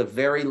 this is the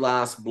very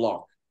last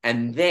block.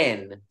 And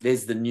then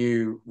there's the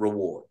new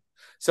reward.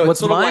 So what's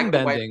it's sort of mind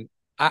like bending.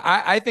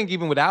 I think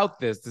even without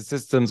this, the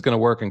system's going to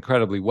work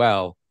incredibly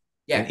well.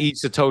 Yeah. And each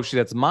Satoshi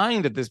that's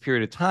mined at this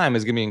period of time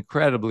is going to be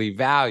incredibly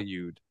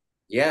valued.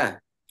 Yeah.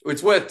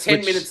 It's worth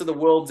 10 minutes of the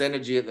world's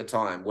energy at the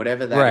time,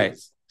 whatever that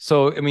is.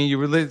 So, I mean, you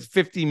release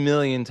 50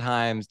 million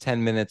times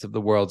 10 minutes of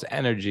the world's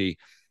energy.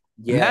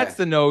 Yeah. And that's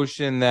the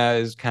notion that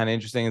is kind of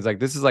interesting. It's like,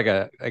 this is like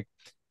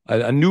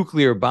a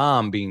nuclear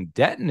bomb being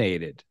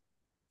detonated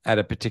at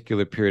a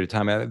particular period of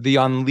time. The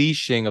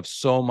unleashing of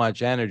so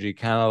much energy,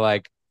 kind of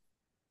like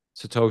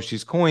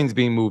Satoshi's coins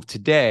being moved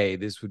today.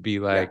 This would be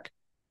like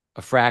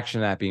a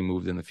fraction of that being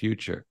moved in the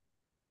future.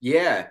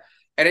 Yeah.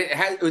 And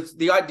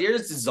the idea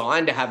is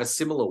designed to have a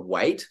similar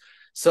weight.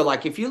 So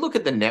like if you look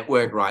at the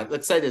network, right,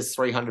 let's say there's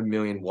 300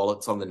 million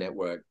wallets on the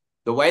network.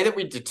 The way that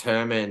we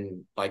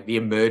determine like the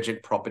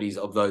emergent properties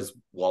of those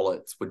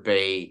wallets would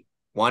be,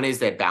 one is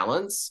their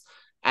balance,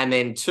 and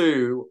then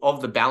two,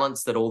 of the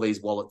balance that all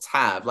these wallets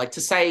have. Like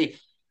to say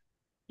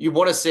you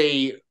want to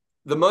see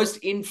the most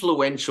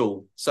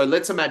influential. So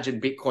let's imagine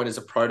Bitcoin as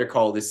a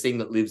protocol, this thing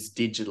that lives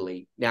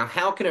digitally. Now,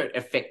 how can it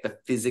affect the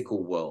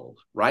physical world,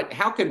 right?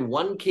 How can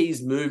one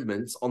key's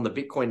movements on the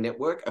Bitcoin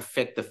network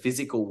affect the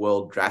physical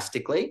world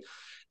drastically?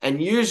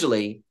 And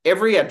usually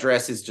every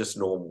address is just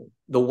normal.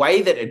 The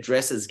way that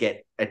addresses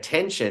get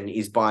attention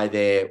is by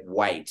their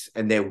weight,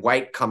 and their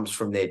weight comes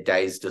from their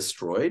days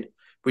destroyed,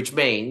 which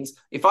means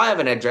if I have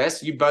an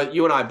address, you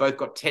and I both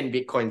got 10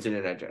 Bitcoins in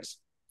an address.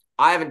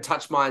 I haven't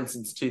touched mine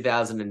since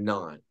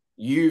 2009.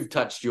 You've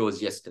touched yours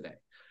yesterday.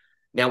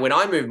 Now, when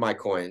I move my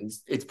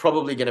coins, it's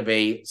probably going to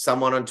be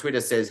someone on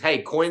Twitter says,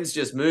 hey, coins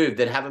just moved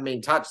that haven't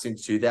been touched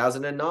since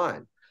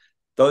 2009.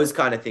 Those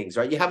kind of things,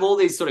 right? You have all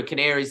these sort of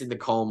canaries in the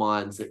coal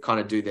mines that kind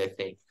of do their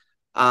thing.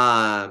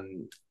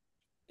 And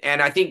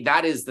I think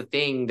that is the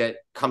thing that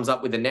comes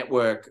up with the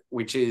network,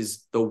 which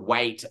is the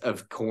weight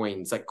of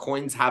coins. Like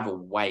coins have a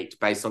weight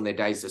based on their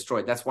days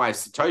destroyed. That's why if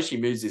Satoshi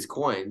moves his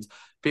coins,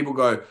 people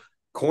go,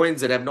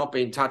 coins that have not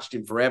been touched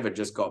in forever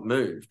just got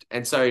moved.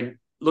 And so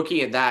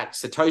looking at that,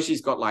 Satoshi's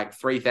got like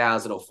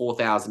 3,000 or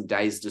 4,000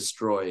 days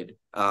destroyed,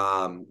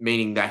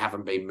 meaning they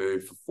haven't been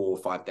moved for 4,000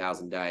 or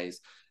 5,000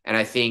 days. And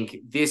I think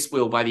this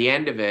will, by the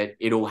end of it,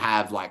 it'll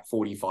have like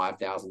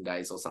 45,000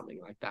 days or something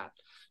like that.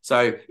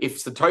 So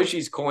if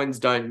Satoshi's coins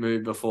don't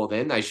move before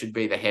then, they should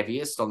be the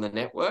heaviest on the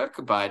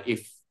network. But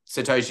if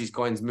Satoshi's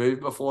coins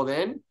move before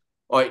then,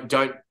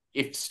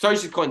 if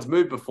Satoshi's coins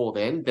move before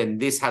then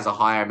this has a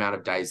higher amount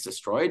of days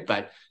destroyed.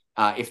 But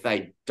if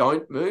they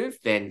don't move,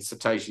 then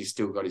Satoshi's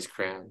still got his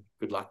crown.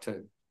 Good luck to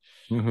him.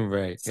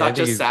 Right. Such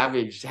a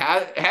savage.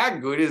 How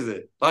good is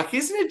it? Like,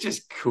 isn't it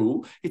just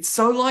cool? It's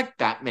so like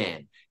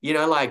Batman.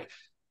 Like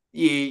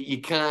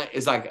you can't,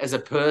 it's like, as a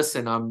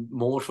person, I'm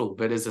mortal,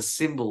 but as a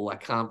symbol, I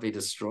can't be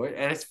destroyed.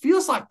 And it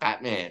feels like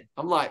Batman.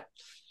 I'm like,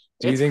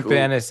 do you think cool. The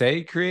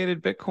NSA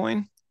created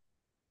Bitcoin?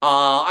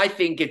 I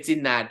think it's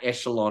in that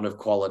echelon of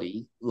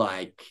quality.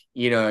 Like,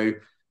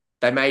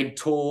 they made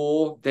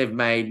Tor, they've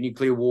made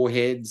nuclear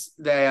warheads.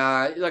 They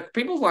are like,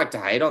 people like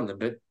to hate on them,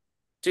 but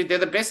dude, they're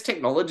the best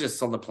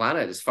technologists on the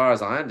planet, as far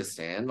as I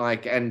understand.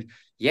 Like, and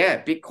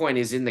yeah, Bitcoin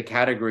is in the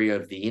category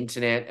of the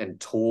internet and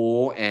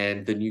Tor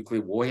and the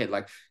nuclear warhead.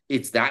 Like,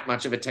 it's that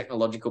much of a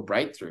technological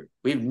breakthrough.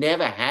 We've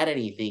never had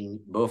anything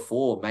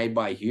before made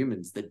by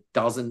humans that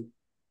doesn't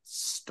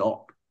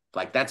stop.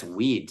 Like, that's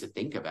weird to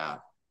think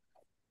about.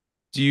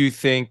 Do you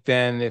think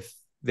then, if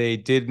they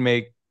did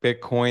make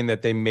Bitcoin,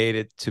 that they made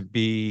it to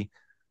be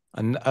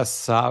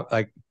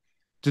like,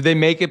 did they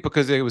make it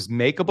because it was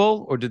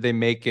makeable, or did they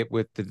make it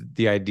with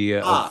the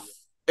idea of?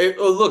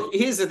 Look,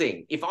 here's the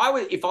thing. If I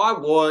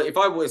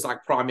was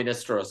like prime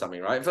minister or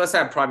something, right? If let's say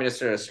I'm prime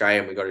minister of Australia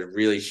and we got a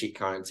really shit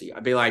currency,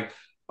 I'd be like,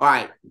 all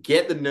right,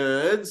 get the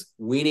nerds.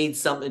 We need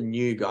something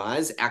new,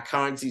 guys. Our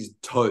currency's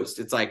toast.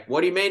 It's like,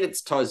 what do you mean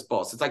it's toast,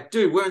 boss? It's like,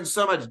 dude, we're in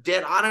so much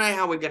debt. I don't know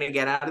how we're going to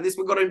get out of this.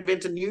 We've got to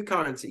invent a new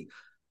currency.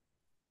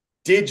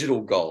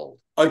 Digital gold.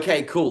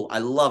 Okay, cool. I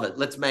love it.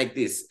 Let's make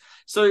this.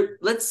 So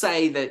let's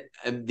say that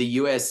the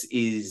US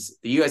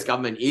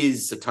government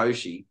is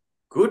Satoshi.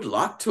 Good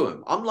luck to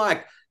him. I'm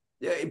like,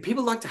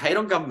 people like to hate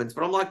on governments,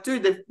 but I'm like,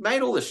 dude, they've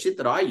made all the shit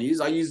that I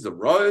use. I use the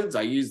roads.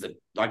 I use the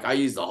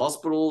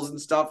hospitals and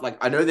stuff.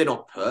 Like, I know they're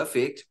not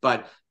perfect,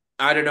 but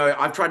I don't know.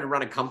 I've tried to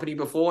run a company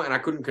before and I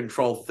couldn't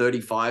control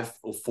 35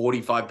 or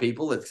 45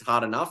 people. It's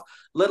hard enough,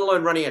 let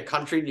alone running a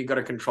country. And you've got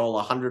to control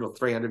 100 or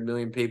 300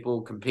 million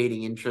people,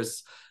 competing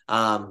interests.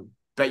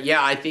 But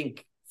yeah, I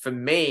think for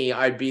me,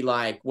 I'd be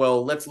like,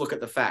 well, let's look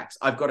at the facts.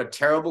 I've got a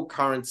terrible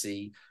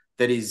currency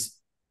that is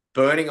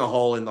burning a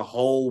hole in the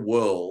whole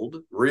world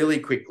really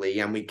quickly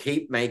and we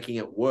keep making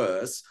it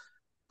worse,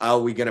 are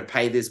we going to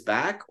pay this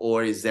back?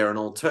 Or is there an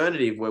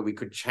alternative where we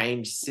could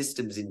change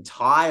systems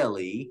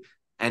entirely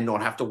and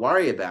not have to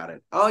worry about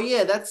it? Oh,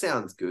 yeah, that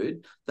sounds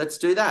good. Let's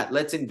do that.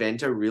 Let's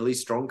invent a really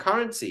strong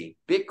currency,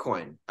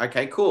 Bitcoin.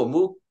 Okay, cool. And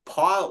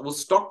we'll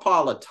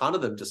stockpile a ton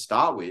of them to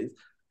start with,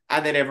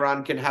 and then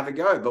everyone can have a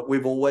go. But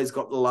we've always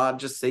got the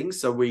largest thing.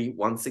 So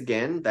once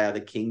again, they are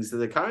the kings of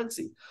the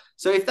currency.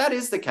 So if that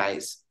is the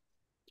case,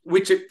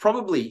 which it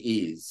probably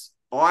is,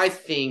 I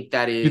think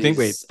that is... You think,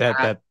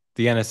 that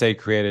the NSA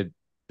created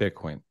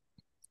Bitcoin?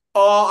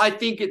 Oh, I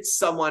think it's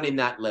someone in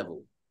that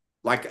level.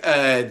 Like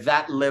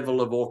that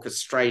level of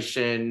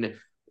orchestration,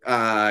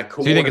 coordination.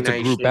 So you think it's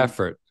a group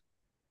effort?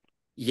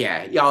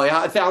 Yeah,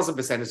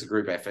 1,000% is a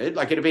group effort.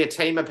 Like it'll be a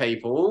team of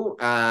people,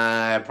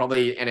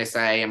 probably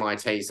NSA,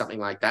 MIT, something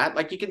like that.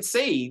 Like you can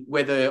see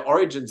where the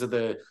origins of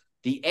the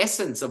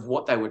essence of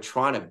what they were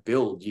trying to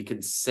build. You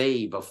can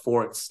see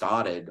before it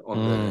started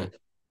on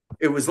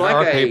it was like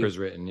there are papers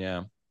written,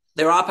 yeah.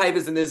 There are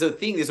papers, and there's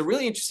a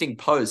really interesting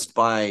post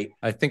by...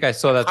 I think I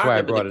saw, that's why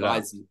I brought it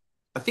up.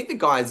 I think the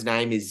guy's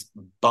name is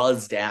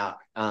Buzzed Out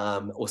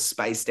or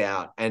Spaced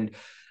Out. And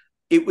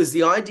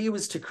the idea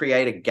was to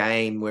create a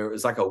game where it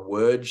was like a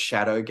word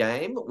shadow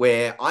game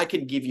where I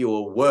can give you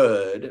a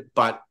word,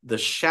 but the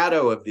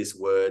shadow of this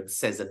word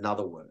says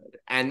another word.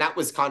 And that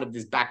was kind of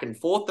this back and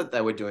forth that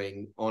they were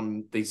doing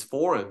on these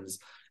forums.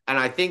 And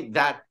I think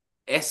that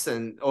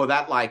essence, or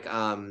that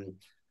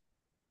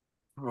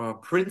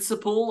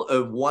principle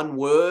of one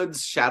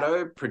word's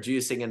shadow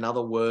producing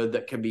another word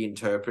that can be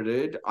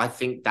interpreted, I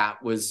think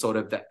that was sort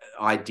of the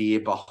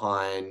idea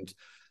behind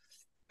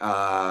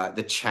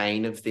the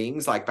chain of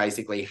things, like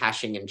basically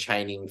hashing and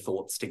chaining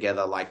thoughts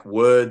together, like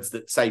words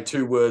that say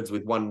two words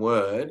with one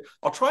word.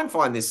 I'll try and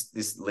find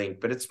this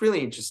link, but it's really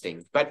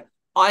interesting. But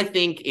I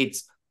think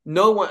it's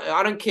no one,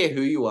 I don't care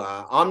who you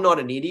are. I'm not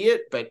an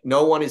idiot, but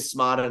no one is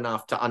smart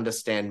enough to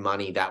understand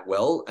money that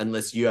well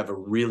unless you have a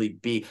really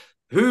big...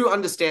 Who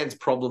understands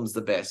problems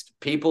the best?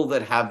 People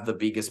that have the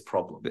biggest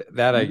problem.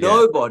 That I get.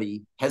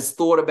 Nobody has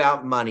thought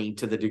about money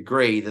to the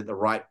degree that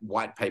the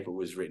white paper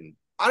was written.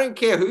 I don't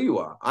care who you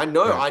are. I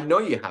know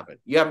you haven't.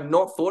 You have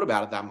not thought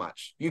about it that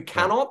much. You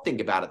cannot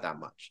think about it that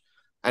much.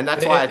 And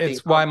that's why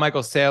it's why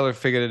Michael Saylor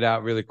figured it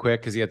out really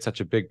quick, because he had such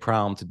a big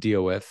problem to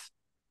deal with.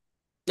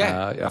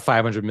 Yeah. A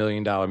 $500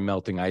 million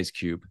melting ice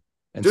cube.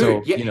 And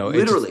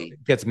literally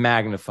it gets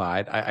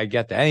magnified. I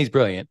get that. And he's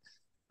brilliant.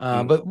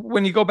 But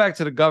when you go back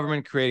to the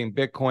government creating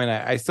Bitcoin,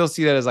 I still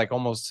see that as like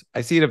almost,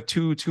 I see it of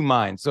two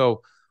minds.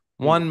 So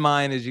one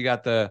mind is you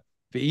got the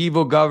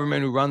evil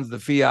government who runs the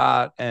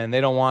fiat, and they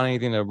don't want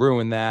anything to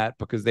ruin that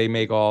because they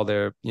make all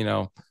their,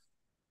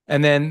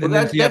 and then,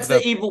 that's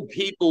the evil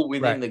people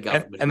within the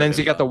government. And then so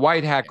you got the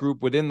white hat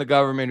group within the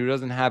government who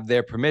doesn't have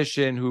their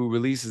permission, who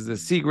releases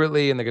this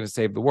secretly, and they're going to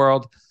save the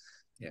world.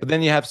 Yeah. But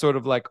then you have sort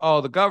of like,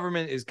 the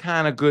government is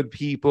kind of good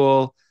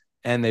people,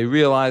 and they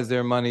realize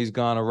their money's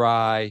gone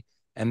awry.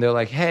 And they're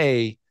like,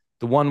 hey,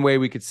 the one way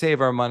we could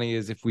save our money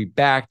is if we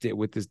backed it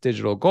with this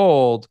digital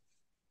gold.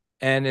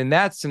 And in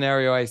that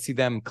scenario, I see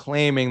them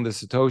claiming the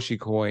Satoshi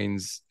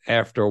coins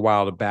after a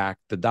while to back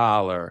the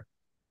dollar.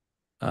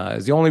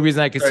 Is the only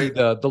reason I can see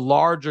the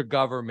larger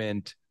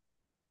government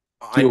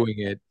doing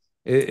it.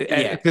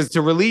 Because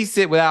to release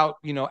it without,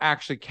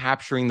 actually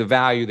capturing the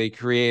value they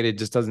created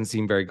just doesn't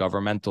seem very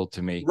governmental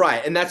to me.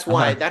 Right. And that's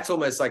why that's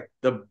almost like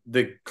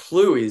the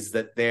clue is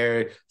that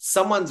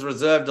someone's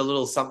reserved a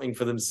little something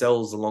for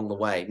themselves along the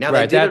way. Now,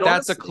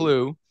 that's a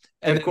clue.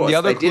 And of course, the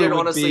other they did it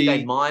honestly,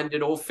 they mined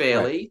it all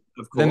fairly.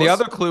 Of course. Then the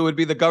other clue would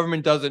be the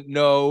government doesn't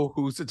know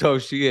who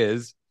Satoshi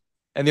is.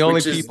 And the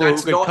only people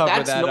who could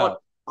cover that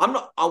up.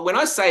 When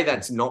I say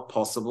that's not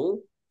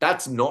possible,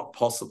 that's not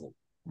possible.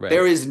 Right.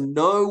 There is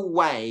no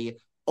way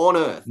on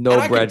earth. No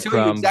and I bread can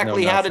tell you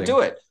exactly how to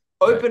do it.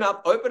 Open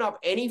up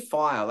any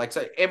file. Like,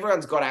 so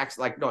everyone's got access,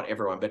 like not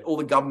everyone, but all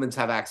the governments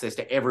have access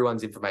to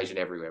everyone's information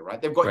everywhere,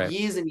 right? They've got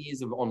years and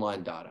years of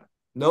online data.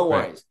 No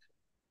worries.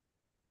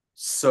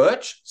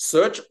 Search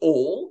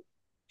all.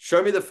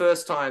 Show me the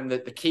first time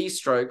that the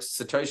keystrokes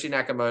Satoshi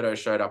Nakamoto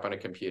showed up on a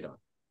computer.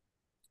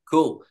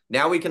 Cool.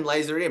 Now we can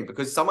laser it in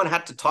because someone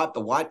had to type the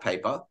white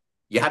paper.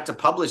 You had to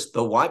publish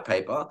the white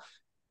paper.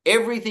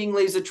 Everything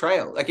leaves a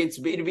trail. Like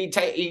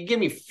you give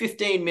me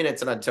 15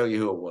 minutes and I'd tell you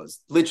who it was.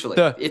 Literally.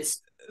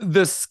 It's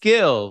the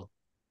skill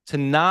to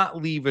not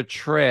leave a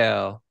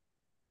trail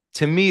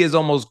to me is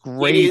almost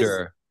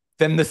greater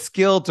than the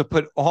skill to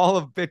put all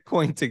of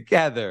Bitcoin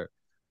together,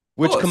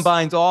 which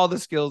combines all the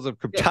skills of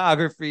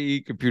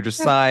cryptography, computer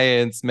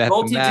science,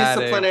 mathematics,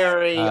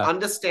 multidisciplinary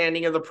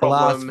understanding of the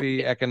problem,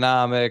 philosophy,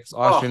 economics,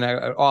 Austrian,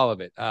 all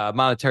of it,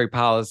 monetary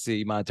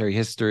policy, monetary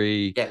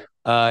history. Yeah.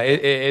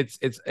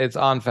 It's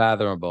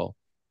unfathomable.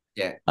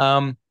 Yeah.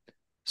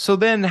 So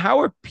then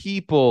how are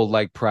people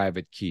like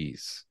private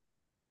keys?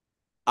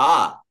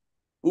 Well,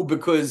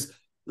 because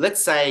let's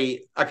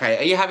say, okay,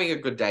 are you having a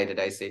good day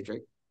today,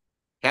 Cedric?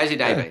 How's your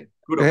day been?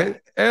 Good or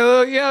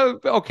bad? Yeah,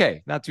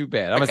 okay, not too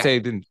bad. I'm gonna say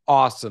it's been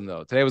awesome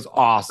though. Today was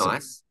awesome.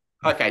 Nice.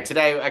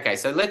 Okay,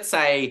 so let's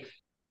say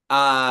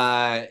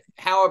how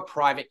are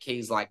private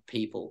keys like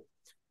people?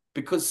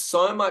 Because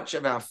so much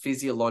of our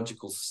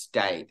physiological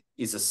state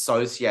is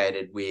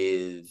associated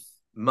with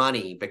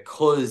money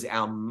because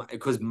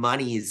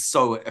money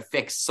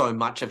affects so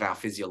much of our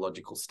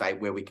physiological state,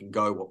 where we can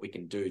go, what we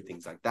can do,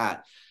 things like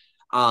that.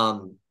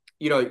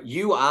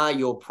 You are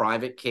your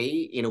private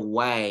key in a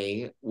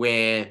way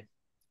where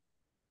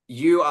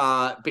you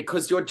are,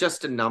 because you're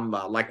just a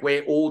number. Like,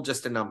 we're all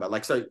just a number.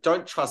 Like, so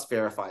don't trust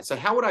verify. So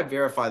how would I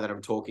verify that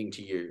I'm talking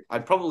to you?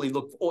 I'd probably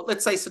look, or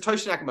let's say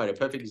Satoshi Nakamoto,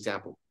 perfect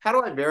example. How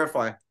do I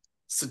verify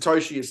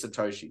Satoshi is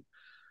Satoshi?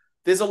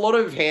 There's a lot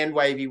of hand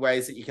wavy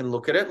ways that you can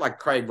look at it, like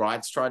Craig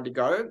Wright's tried to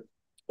go,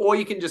 or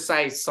you can just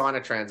say, sign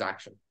a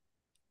transaction.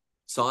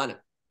 Sign it.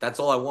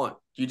 That's all I want.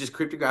 You just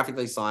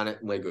cryptographically sign it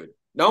and we're good.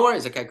 No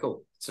worries. Okay,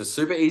 cool. It's a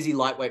super easy,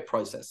 lightweight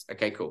process.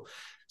 Okay, cool.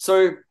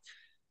 So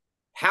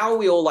how are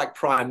we all like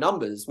prime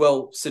numbers?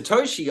 Well,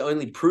 Satoshi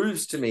only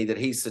proves to me that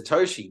he's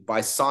Satoshi by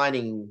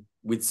signing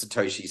with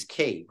Satoshi's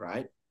key,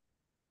 right?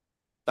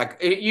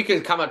 Like, you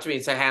can come up to me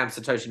and say, hey, I'm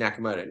Satoshi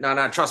Nakamoto.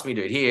 No, trust me,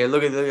 dude. Here,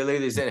 look at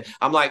this.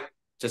 I'm like,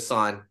 just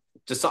sign.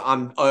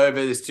 I'm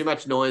over. There's too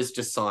much noise.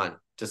 Just sign.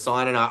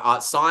 And I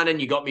sign and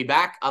you got me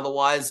back.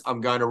 Otherwise,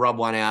 I'm going to rub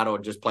one out or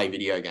just play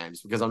video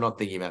games because I'm not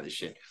thinking about this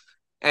shit.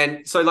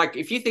 And so, like,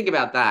 if you think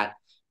about that,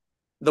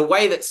 the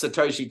way that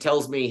Satoshi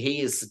tells me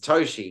he is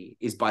Satoshi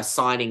is by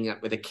signing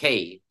it with a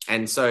key.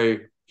 And so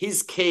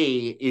his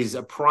key is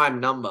a prime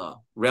number,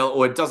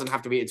 or it doesn't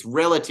have to be, it's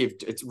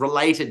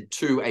related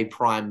to a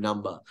prime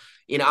number.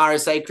 In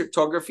RSA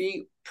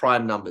cryptography,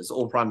 prime numbers,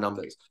 all prime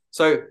numbers.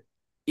 So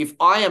if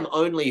I am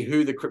only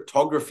who the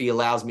cryptography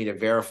allows me to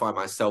verify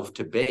myself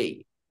to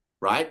be,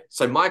 right?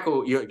 So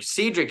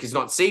Cedric is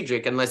not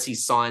Cedric unless he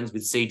signs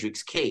with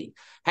Cedric's key.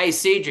 Hey,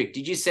 Cedric,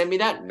 did you send me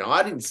that? No,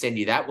 I didn't send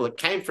you that. Well, it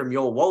came from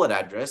your wallet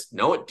address.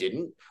 No, it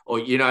didn't. Or,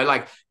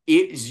 like,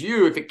 it's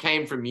you if it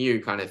came from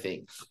you, kind of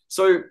thing.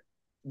 So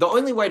the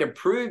only way to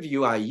prove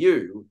you are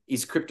you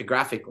is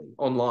cryptographically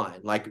online.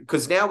 Like,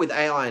 because now with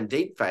AI and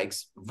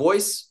deepfakes,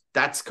 voice,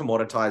 that's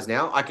commoditized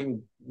now. I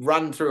can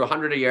run through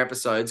 100 of your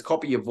episodes,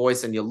 copy your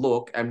voice and your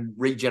look, and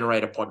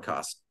regenerate a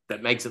podcast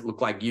that makes it look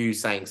like you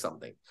saying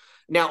something.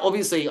 Now,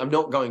 obviously, I'm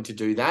not going to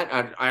do that.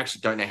 I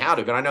actually don't know how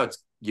to, but I know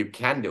you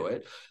can do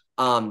it.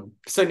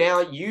 So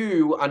now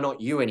you are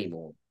not you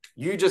anymore.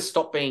 You just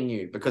stop being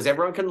you, because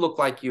everyone can look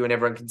like you and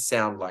everyone can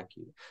sound like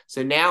you.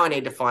 So now I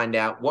need to find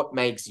out what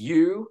makes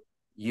you,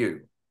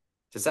 you.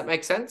 Does that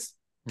make sense?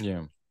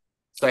 Yeah.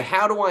 So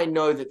how do I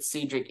know that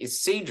Cedric is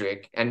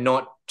Cedric and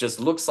not just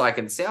looks like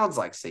and sounds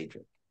like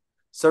Cedric?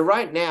 So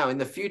right now, in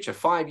the future,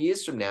 5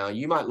 years from now,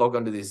 you might log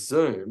onto this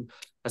Zoom.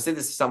 I said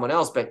this to someone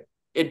else, but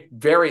it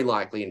very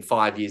likely in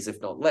 5 years,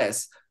 if not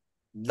less,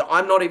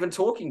 I'm not even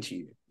talking to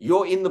you.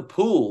 You're in the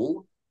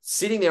pool,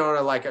 sitting there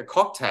on a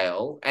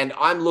cocktail, and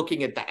I'm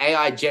looking at the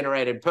AI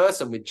generated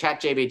person with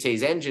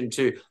ChatGPT's engine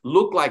to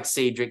look like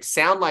Cedric,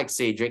 sound like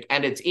Cedric,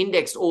 and it's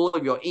indexed all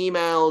of your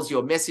emails,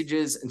 your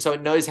messages, and so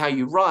it knows how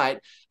you write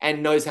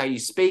and knows how you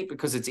speak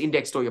because it's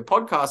indexed all your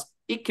podcasts.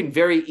 It can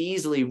very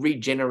easily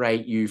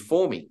regenerate you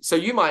for me. So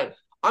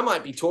I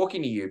might be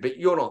talking to you, but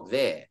you're not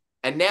there.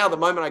 And now the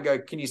moment I go,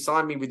 can you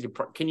sign me with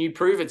can you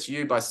prove it's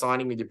you by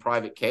signing with your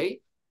private key?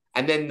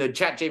 And then the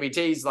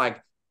ChatGPT is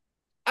like,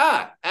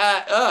 and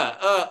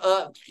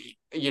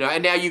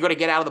now you've got to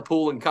get out of the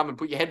pool and come and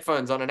put your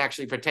headphones on and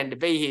actually pretend to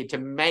be here to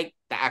make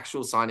the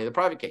actual signing of the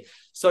private key.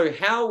 So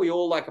how are we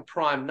all like a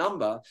prime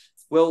number?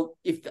 Well,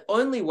 if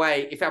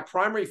our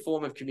primary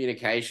form of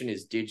communication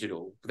is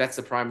digital, that's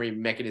the primary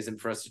mechanism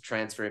for us to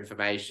transfer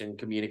information,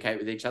 communicate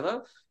with each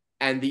other.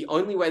 And the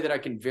only way that I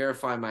can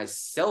verify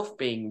myself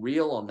being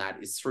real on that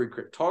is through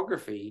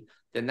cryptography,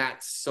 then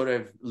that sort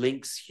of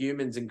links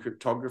humans and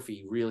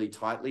cryptography really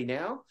tightly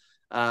now.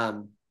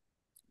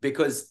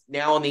 Because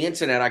now on the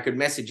internet, I could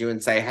message you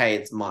and say, hey,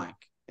 it's Mike.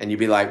 And you'd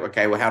be like,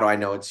 okay, well, how do I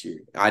know it's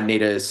you? I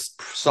need a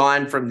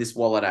sign from this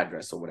wallet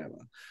address or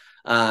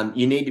whatever.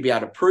 You need to be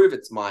able to prove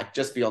it's Mike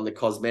just beyond the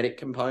cosmetic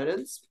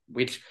components,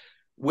 which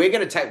we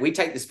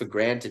take this for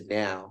granted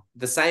now,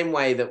 the same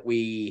way that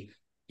we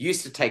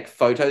used to take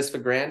photos for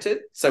granted.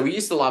 So we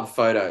used to love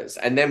photos,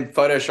 and then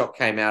Photoshop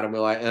came out and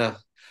we're like,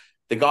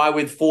 the guy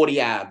with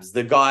 40 abs,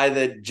 the guy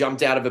that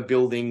jumped out of a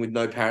building with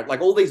no parrot, like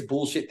all these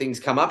bullshit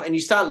things come up and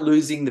you start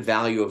losing the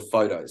value of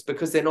photos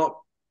because they're not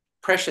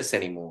precious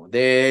anymore.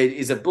 There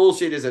is a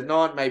bullshit, is it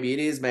not? Maybe it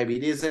is, maybe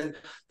it isn't.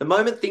 The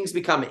moment things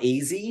become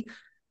easy,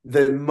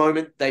 the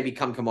moment they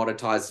become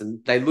commoditized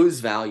and they lose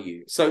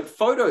value. So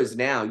photos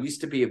now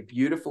used to be a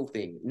beautiful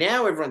thing.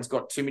 Now everyone's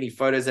got too many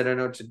photos they don't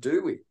know what to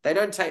do with.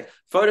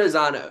 Photos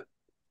aren't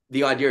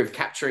the idea of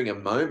capturing a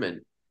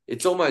moment.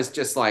 It's almost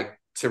just like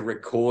to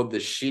record the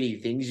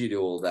shitty things you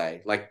do all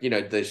day. Like,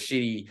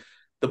 the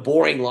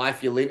boring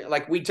life you live.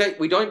 Like we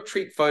don't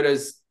treat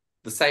photos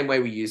the same way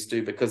we used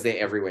to because they're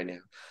everywhere now.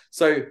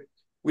 So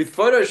with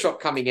Photoshop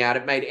coming out,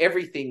 it made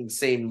everything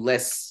seem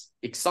less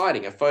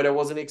exciting. A photo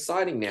wasn't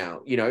exciting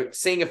now. You know,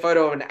 seeing a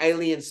photo of an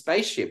alien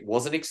spaceship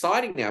wasn't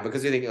exciting now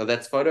because you think, oh,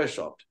 that's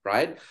photoshopped,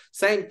 right?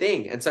 Same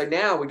thing. And so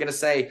now we're going to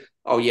say,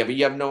 oh, yeah, but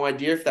you have no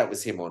idea if that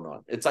was him or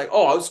not. It's like,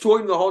 oh, I was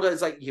talking the whole day.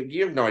 It's like,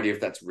 you have no idea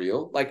if that's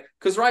real. Like,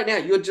 because right now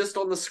you're just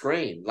on the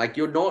screen. Like,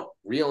 you're not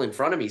real in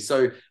front of me.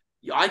 So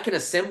I can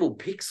assemble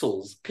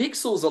pixels.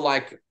 Pixels are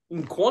like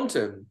in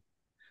quantum.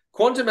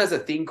 Quantum has a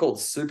thing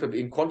called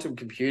in quantum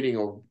computing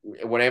or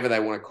whatever they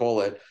want to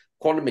call it,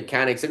 quantum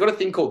mechanics, they've got a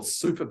thing called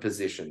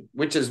superposition,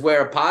 which is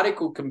where a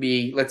particle can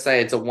be, let's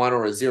say it's a 1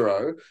 or a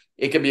 0.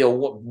 It can be a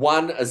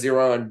 1, a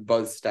 0 in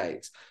both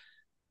states.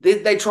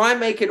 They try and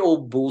make it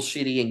all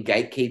bullshitty and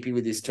gatekeepy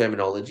with this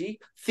terminology.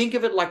 Think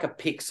of it like a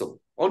pixel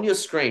on your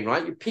screen,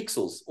 right? Your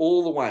pixels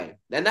all the way.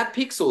 And that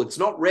pixel, it's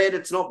not red,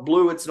 it's not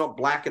blue, it's not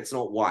black, it's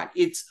not white.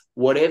 It's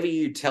whatever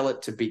you tell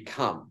it to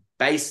become,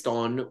 based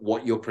on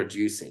what you're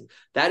producing.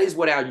 That is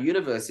what our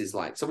universe is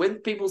like. So when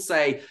people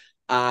say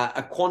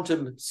a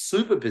quantum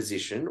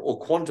superposition or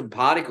quantum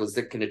particles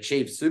that can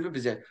achieve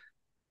superposition,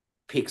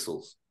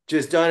 pixels.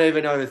 Just don't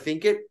even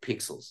overthink it,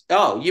 pixels.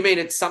 Oh, you mean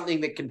it's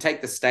something that can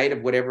take the state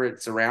of whatever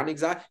its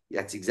surroundings are?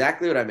 That's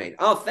exactly what I mean.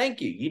 Oh,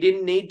 thank you. You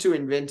didn't need to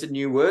invent a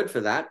new word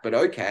for that, but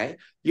okay.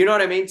 You know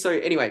what I mean? So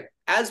anyway,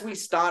 as we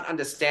start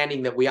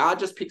understanding that we are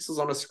just pixels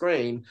on a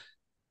screen,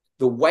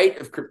 the weight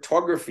of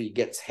cryptography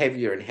gets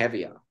heavier and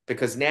heavier,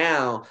 because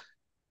now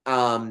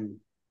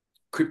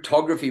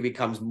cryptography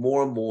becomes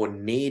more and more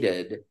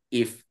needed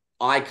if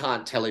I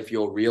can't tell if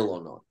you're real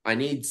or not. I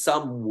need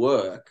some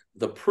work,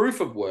 the proof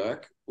of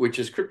work, which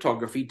is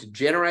cryptography, to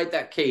generate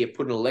that key. It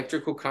put an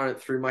electrical current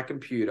through my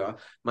computer.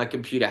 My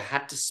computer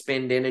had to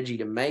spend energy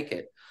to make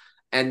it.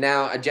 And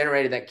now I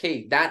generated that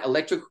key. That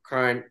electrical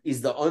current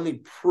is the only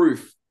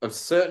proof of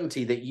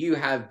certainty that you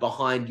have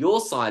behind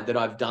your side that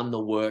I've done the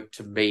work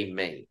to be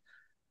me.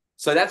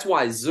 So that's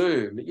why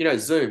Zoom,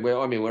 Zoom,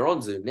 we're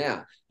on Zoom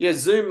now.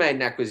 Zoom made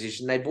an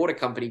acquisition. They bought a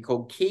company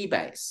called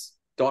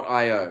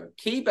Keybase.io.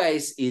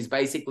 Keybase is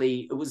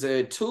basically, it was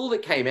a tool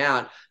that came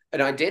out,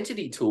 an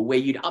identity tool where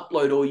you'd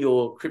upload all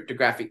your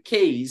cryptographic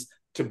keys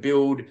to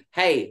build,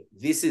 hey,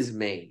 this is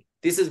me.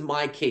 This is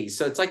my key.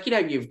 So it's like,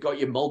 you've got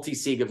your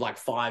multi-sig of like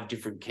 5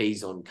 different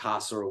keys on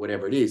Casa or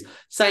whatever it is.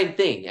 Same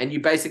thing. And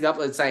you basically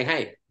upload saying,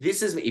 hey,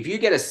 this is me. If you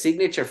get a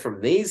signature from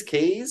these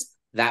keys,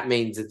 that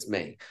means it's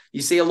me.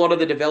 You see a lot of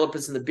the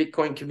developers in the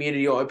Bitcoin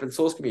community or open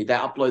source community, they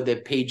upload their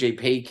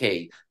PGP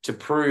key to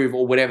prove,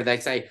 or whatever, they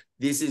say,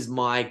 this is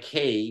my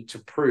key to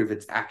prove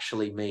it's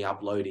actually me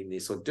uploading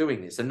this or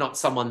doing this, and not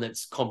someone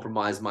that's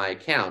compromised my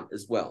account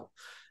as well.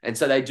 And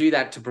so they do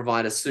that to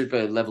provide a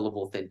super level of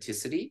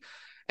authenticity.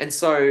 And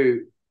so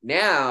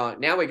now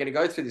we're going to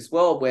go through this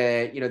world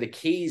where, the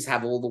keys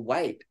have all the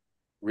weight,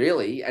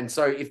 really. And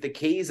so if the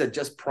keys are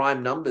just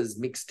prime numbers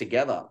mixed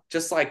together,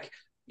 just like,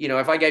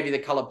 if I gave you the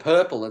color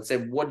purple and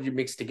said, what did you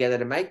mix together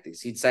to make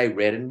this? You'd say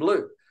red and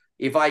blue.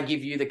 If I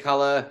give you the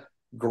color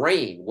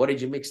green, what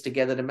did you mix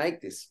together to make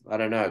this? I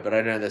don't know, but I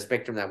don't know the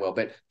spectrum that well.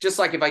 But just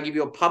like if I give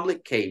you a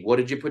public key, what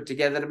did you put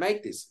together to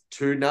make this?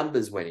 2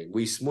 numbers went in.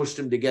 We smushed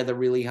them together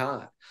really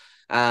hard.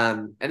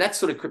 And that's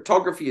sort of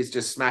cryptography, is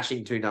just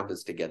smashing 2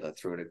 numbers together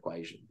through an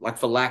equation. Like,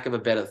 for lack of a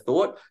better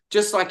thought,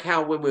 just like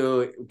how when we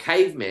were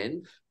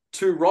cavemen,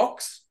 2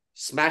 rocks,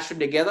 smash them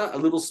together, a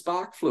little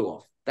spark flew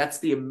off. That's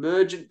the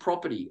emergent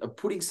property of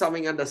putting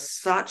something under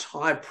such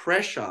high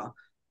pressure,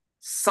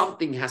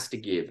 something has to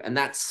give. And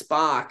that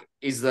spark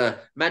is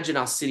imagine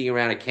us sitting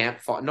around a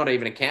campfire, not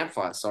even a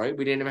campfire, sorry,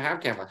 we didn't even have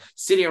a campfire,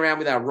 sitting around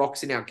with our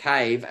rocks in our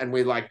cave, and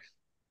we're like,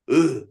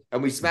 ugh,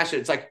 and we smash it.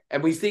 It's like,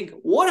 and we think,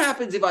 what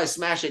happens if I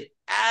smash it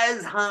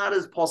as hard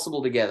as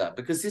possible together?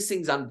 Because this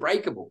thing's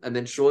unbreakable. And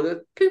then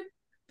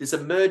this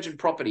emergent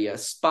property, a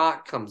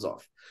spark comes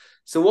off.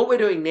 So what we're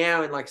doing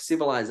now in like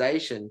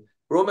civilization,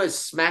 we're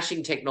almost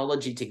smashing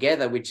technology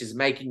together, which is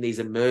making these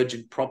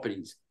emergent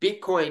properties.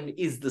 Bitcoin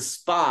is the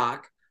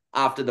spark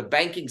after the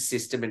banking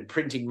system and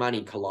printing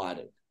money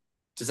collided.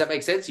 Does that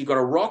make sense? You've got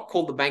a rock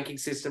called the banking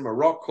system, a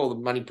rock called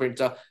the money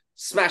printer,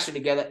 smash it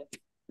together,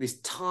 this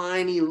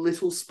tiny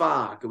little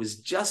spark. It was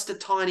just a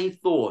tiny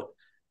thought,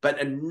 but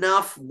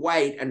enough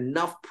weight,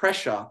 enough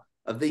pressure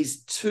of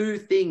these 2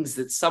 things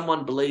that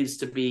someone believes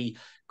to be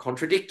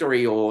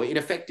contradictory or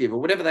ineffective or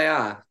whatever they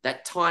are.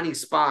 That tiny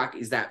spark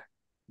is that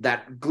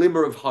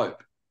glimmer of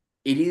hope.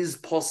 It is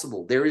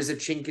possible. There is a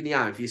chink in the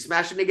arm. If you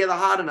smash it together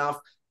hard enough,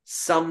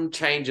 some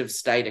change of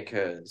state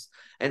occurs.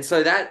 And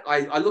so that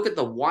I look at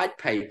the white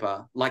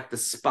paper like the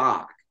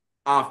spark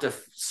after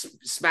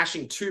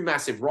smashing 2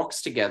 massive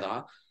rocks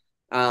together,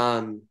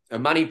 a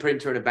money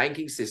printer and a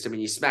banking system,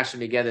 and you smash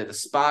them together, the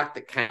spark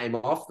that came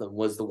off them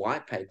was the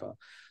white paper.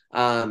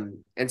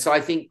 And so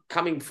I think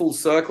coming full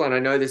circle, and I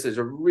know this is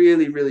a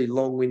really, really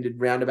long-winded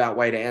roundabout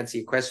way to answer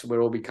your question,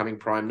 we're all becoming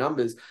prime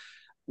numbers.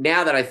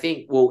 Now that I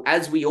think, well,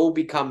 as we all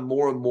become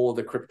more and more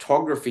the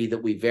cryptography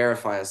that we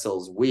verify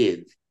ourselves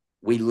with,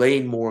 we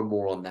lean more and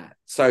more on that.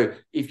 So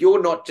if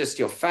you're not just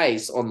your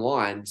face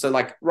online, so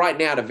like right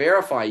now to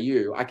verify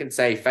you, I can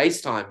say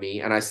FaceTime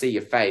me and I see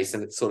your face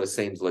and it sort of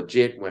seems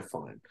legit and we're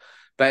fine.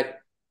 But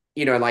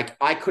like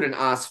I couldn't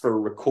ask for a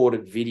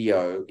recorded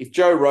video. If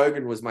Joe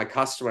Rogan was my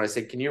customer, I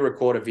said, can you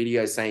record a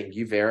video saying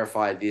you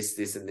verify this,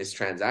 this, and this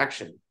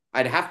transaction?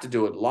 I'd have to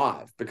do it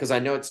live because I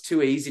know it's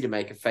too easy to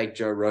make a fake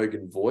Joe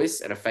Rogan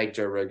voice and a fake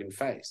Joe Rogan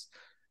face.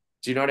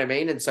 Do you know what I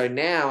mean? And so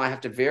now I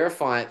have to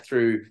verify it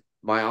through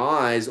my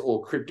eyes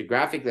or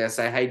cryptographically. I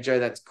say, hey, Joe,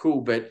 that's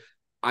cool, but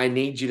I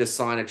need you to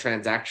sign a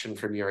transaction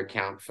from your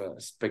account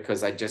first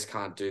because I just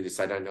can't do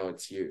this. I don't know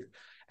it's you.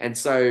 And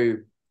so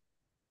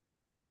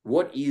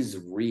what is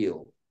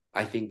real?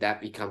 I think that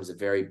becomes a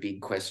very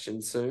big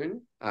question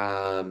soon.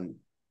 And,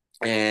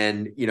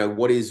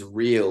 what is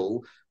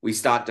real? We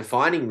start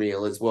defining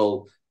real as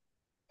well.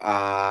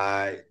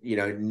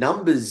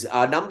 Numbers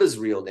are numbers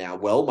real now?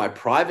 Well, my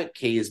private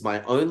key is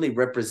my only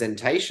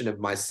representation of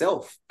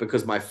myself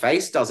because my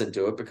face doesn't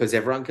do it because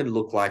everyone can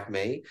look like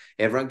me.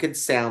 Everyone can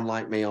sound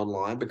like me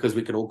online because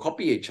we can all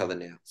copy each other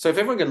now. So if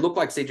everyone can look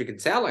like Cedric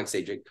and sound like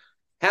Cedric,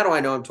 how do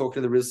I know I'm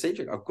talking to the real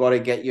Cedric? I've got to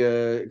get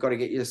you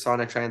to sign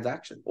a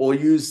transaction or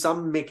use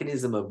some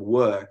mechanism of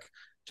work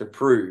to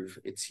prove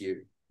it's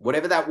you.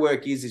 Whatever that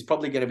work is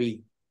probably going to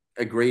be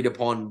agreed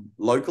upon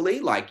locally,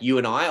 like you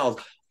and I.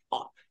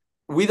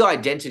 With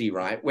identity,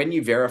 right? When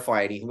you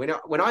verify anything,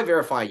 when I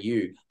verify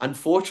you,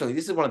 unfortunately,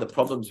 this is one of the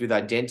problems with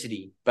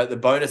identity, but the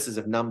bonuses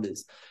of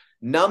numbers.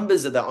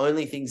 Numbers are the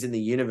only things in the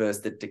universe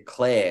that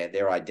declare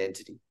their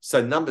identity.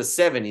 So number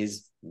 7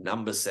 is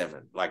number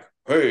 7. Like,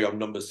 hey, I'm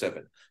number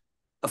 7.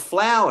 A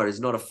flower is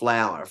not a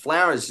flower. A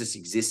flower is just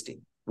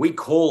existing. We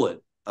call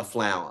it a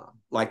flower,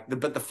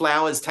 but the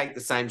flowers take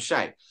the same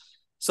shape.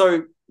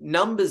 So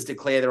numbers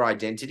declare their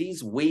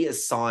identities. We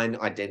assign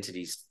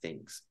identities to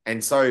things.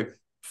 And so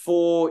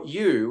for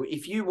you,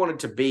 if you wanted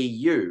to be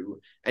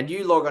you and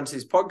you log onto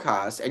this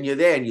podcast and you're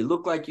there and you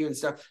look like you and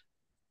stuff,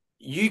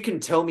 you can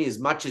tell me as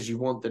much as you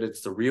want that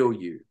it's the real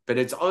you, but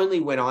it's only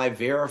when I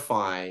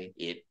verify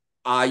it,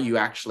 are you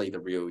actually the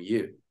real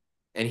you?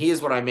 And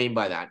here's what I mean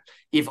by that.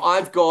 If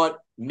I've got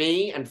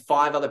me and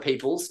 5 other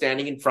people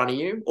standing in front of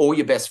you, all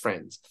your best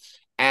friends,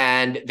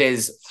 and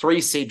there's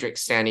 3 Cedrics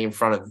standing in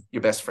front of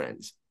your best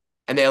friends,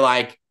 and they're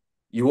like,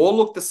 you all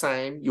look the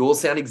same. You all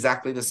sound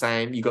exactly the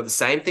same. You got the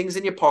same things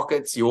in your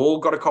pockets. You all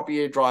got a copy of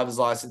your driver's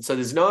license. So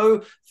there's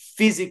no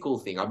physical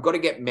thing. I've got to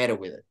get meta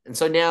with it. And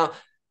so now,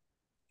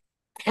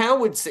 how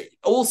would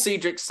all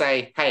Cedrics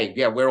say, hey,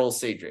 yeah, we're all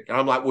Cedric? And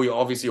I'm like, well, you're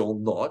obviously all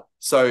not.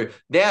 So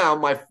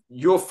now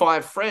your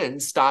 5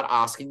 friends start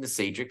asking the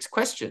Cedrics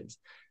questions.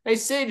 Hey,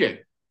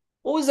 Cedric,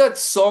 what was that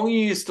song you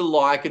used to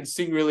like and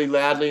sing really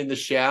loudly in the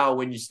shower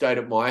when you stayed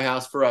at my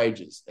house for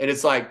ages? And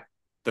it's like,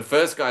 the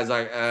first guy's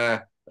like,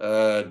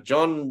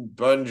 John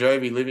Bon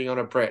Jovi, Living on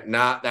a Prayer.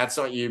 Nah, that's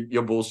not you.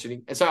 You're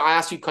bullshitting. And so I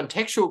ask you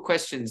contextual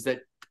questions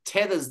that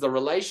tethers the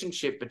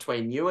relationship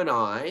between you and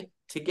I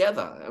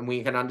together. And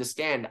we can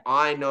understand,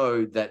 I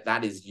know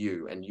that is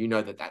you and you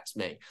know that that's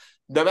me.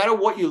 No matter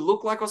what you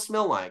look like or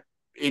smell like,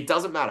 it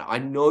doesn't matter. I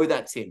know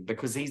that's him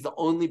because he's the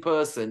only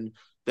person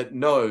that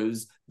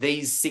knows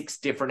these 6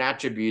 different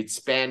attributes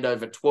spanned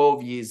over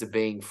 12 years of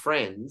being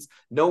friends.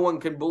 No one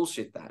can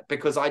bullshit that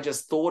because I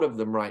just thought of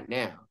them right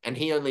now. And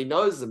he only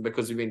knows them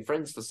because we've been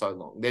friends for so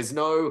long. There's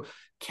no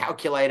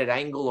calculated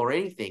angle or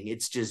anything.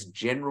 It's just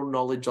general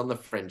knowledge on the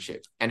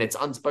friendship and it's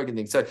unspoken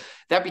things. So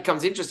that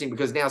becomes interesting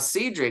because now,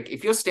 Cedric,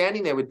 if you're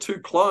standing there with 2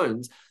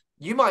 clones,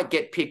 you might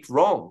get picked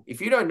wrong.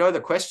 If you don't know the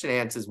question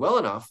answers well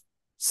enough,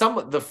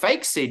 the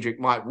fake Cedric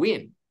might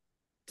win.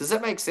 Does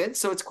that make sense?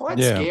 So it's quite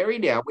scary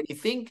now when you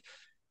think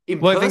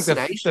impersonation.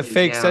 Well, I think the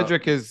fake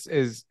Cedric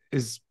is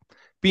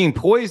being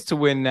poised to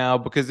win now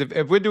because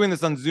if we're doing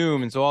this on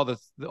Zoom and so all the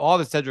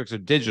Cedrics are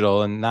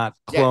digital and not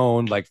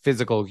cloned like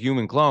physical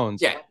human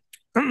clones. Yeah.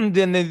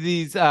 Then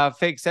these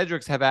fake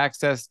Cedrics have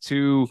access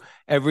to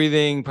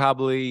everything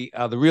probably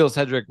the real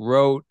Cedric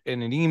wrote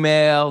in an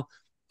email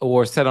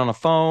or said on a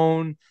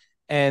phone.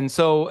 And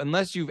so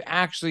unless you've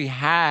actually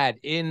had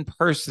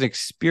in-person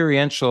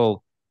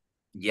experiential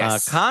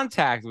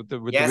contact with the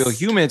real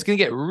human, it's going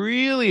to get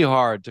really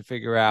hard to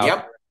figure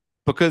out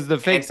because the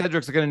fake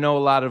Cedrics are going to know a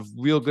lot of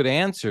real good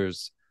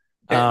answers.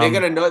 They're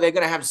going to know, they're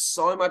going to have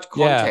so much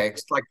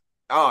context. Like,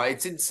 oh,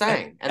 it's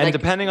insane. And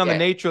depending on the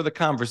nature of the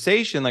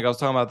conversation, like I was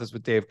talking about this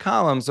with Dave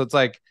Collins. So it's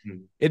like,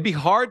 it'd be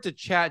hard to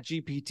chat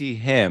GPT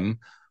him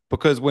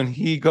because when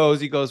he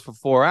goes for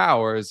 4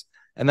 hours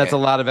and that's a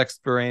lot of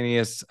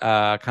extraneous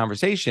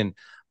conversation.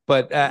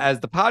 But as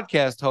the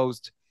podcast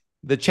host,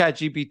 the chat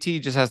GPT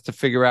just has to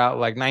figure out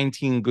like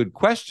 19 good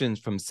questions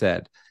from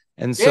said.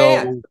 And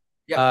so,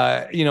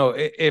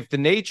 if the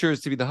nature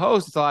is to be the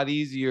host, it's a lot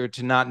easier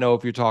to not know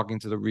if you're talking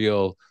to the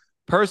real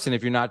person,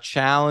 if you're not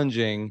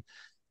challenging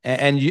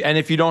and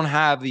if you don't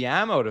have the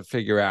ammo to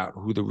figure out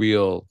who the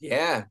real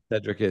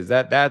Cedric is.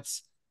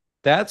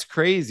 That's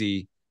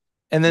crazy.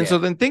 And then, so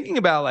then thinking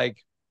about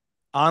like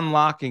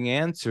unlocking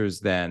answers,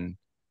 then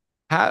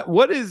how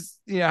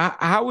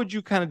would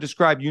you kind of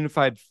describe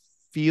unified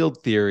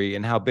field theory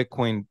and how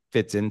Bitcoin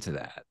fits into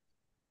that?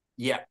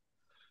 Yeah.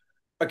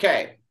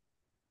 Okay.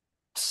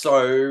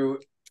 So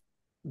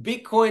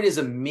Bitcoin is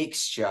a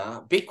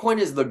mixture. Bitcoin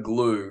is the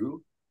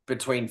glue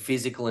between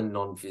physical and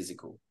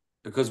non-physical.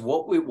 because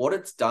what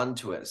it's done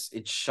to us,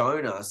 it's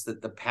shown us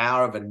that the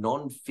power of a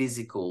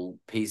non-physical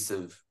piece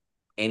of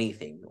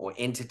anything or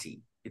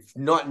entity,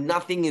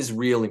 nothing is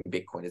real in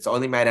Bitcoin. It's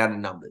only made out of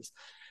numbers,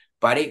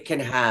 but it can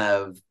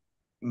have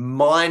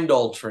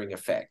mind-altering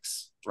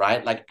effects,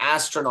 right? Like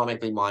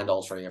astronomically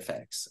mind-altering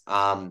effects.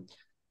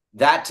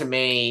 That to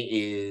me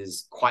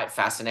is quite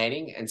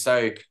fascinating. And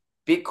so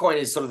Bitcoin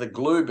is sort of the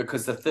glue,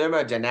 because the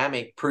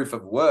thermodynamic proof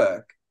of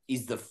work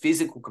is the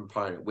physical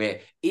component,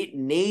 where it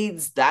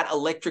needs that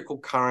electrical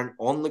current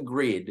on the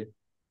grid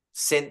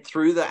sent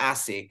through the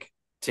ASIC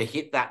to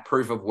hit that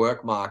proof of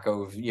work mark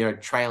of,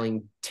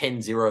 trailing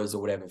 10 zeros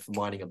or whatever for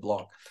mining a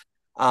block.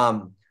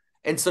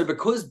 And so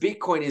because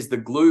Bitcoin is the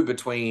glue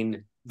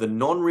between the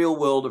non-real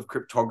world of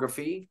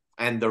cryptography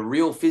and the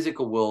real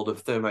physical world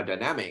of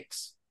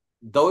thermodynamics,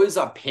 those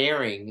are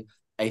pairing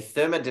a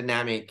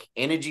thermodynamic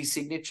energy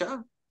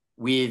signature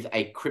with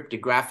a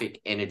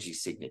cryptographic energy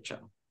signature.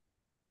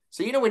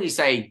 So, when you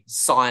say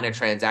sign a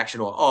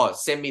transaction, or,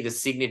 send me the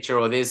signature,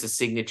 or there's a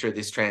signature of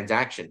this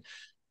transaction,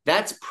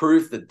 that's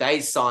proof that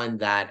they signed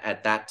that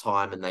at that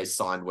time and they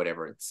signed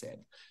whatever it said.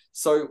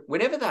 So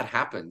whenever that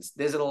happens,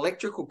 there's an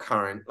electrical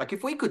current. Like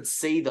if we could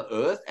see the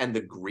earth and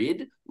the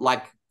grid,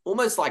 like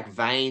almost like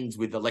veins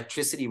with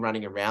electricity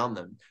running around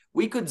them,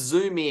 we could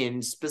zoom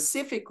in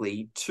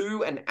specifically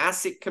to an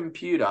ASIC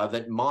computer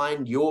that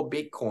mined your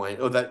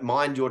Bitcoin, or that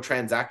mined your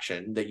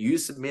transaction that you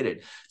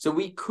submitted. So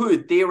we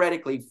could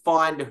theoretically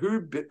find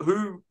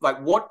who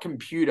like what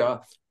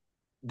computer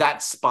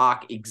that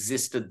spark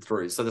existed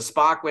through. So the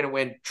spark, when it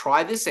went,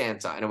 try this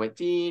answer, and it went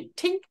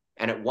tink,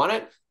 and it won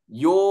it,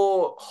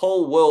 your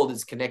whole world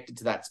is connected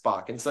to that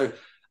spark. And so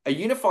a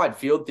unified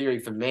field theory,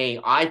 for me,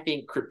 I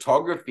think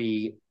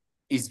cryptography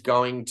is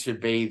going to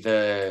be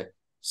the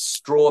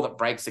straw that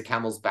breaks the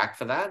camel's back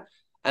for that.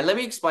 And let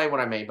me explain what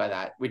I mean by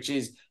that, which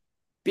is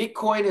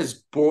Bitcoin has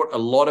brought a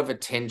lot of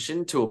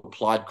attention to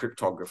applied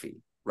cryptography,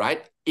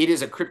 right? It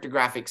is a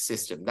cryptographic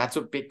system. That's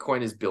what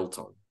Bitcoin is built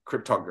on,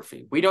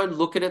 cryptography. We don't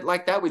look at it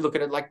like that. We look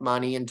at it like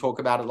money and talk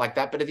about it like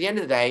that. But at the end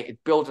of the day, it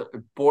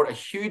brought a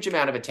huge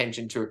amount of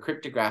attention to a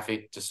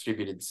cryptographic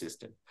distributed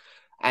system.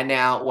 And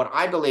now what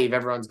I believe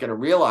everyone's going to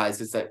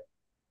realize is that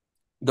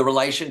the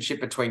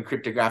relationship between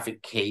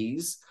cryptographic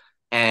keys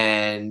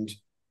and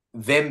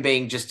them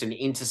being just an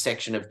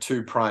intersection of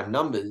two prime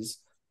numbers,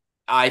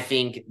 I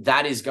think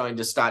that is going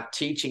to start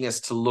teaching us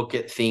to look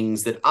at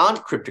things that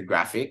aren't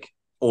cryptographic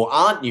or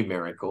aren't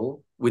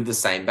numerical with the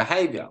same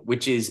behavior,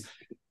 which is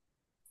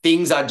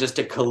things are just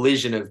a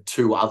collision of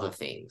two other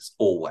things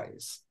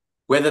always.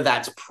 Whether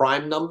that's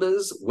prime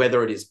numbers,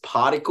 whether it is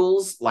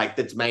particles, like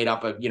that's made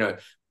up of,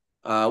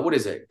 what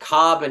is it?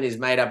 Carbon is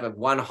made up of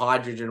one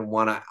hydrogen and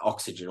one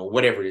oxygen, or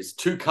whatever it is.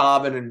 Two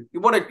carbon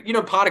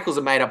and particles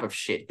are made up of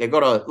shit. They've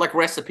got like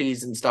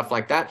recipes and stuff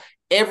like that.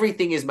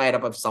 Everything is made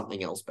up of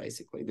something else,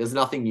 basically. There's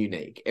nothing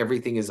unique.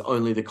 Everything is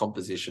only the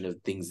composition of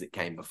things that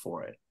came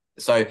before it.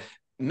 So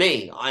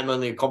I'm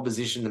only a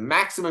composition. The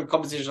maximum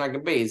composition I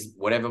can be is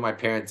whatever my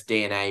parents'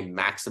 DNA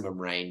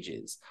maximum range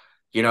is.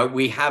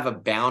 We have a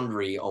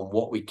boundary on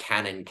what we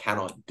can and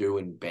cannot do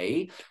and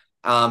be.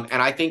 And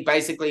I think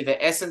basically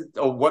the essence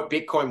of what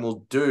Bitcoin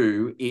will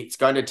do, it's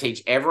going to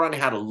teach everyone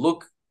how to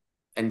look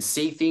and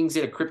see things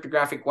in a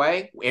cryptographic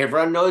way.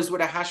 Everyone knows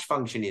what a hash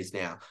function is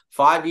now.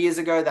 5 years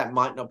ago, that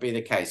might not be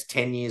the case.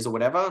 10 years or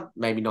whatever,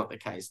 maybe not the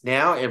case.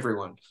 Now,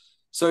 everyone.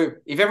 So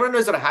if everyone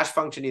knows what a hash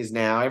function is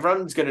now,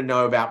 everyone's going to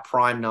know about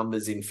prime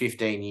numbers in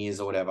 15 years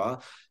or whatever.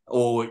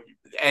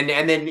 And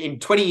then in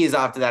 20 years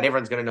after that,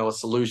 everyone's going to know a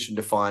solution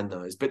to find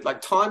those. But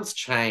like times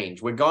change.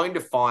 We're going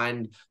to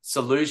find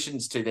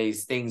solutions to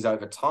these things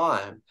over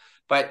time.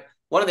 But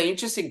one of the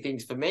interesting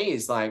things for me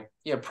is like,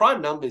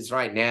 prime numbers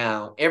right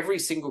now, every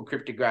single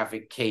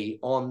cryptographic key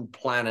on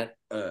planet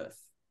Earth,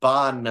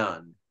 bar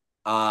none,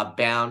 are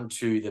bound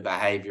to the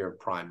behavior of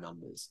prime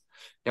numbers.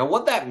 Now,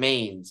 what that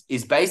means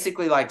is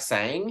basically like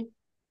saying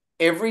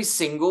every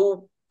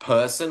single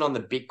person on the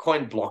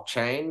Bitcoin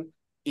blockchain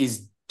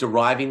is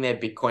deriving their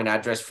Bitcoin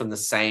address from the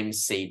same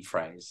seed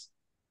phrase.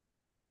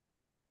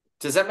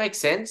 Does that make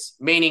sense?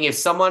 Meaning if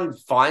someone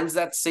finds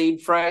that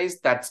seed phrase,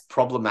 that's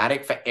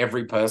problematic for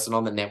every person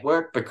on the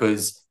network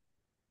because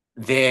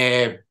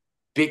their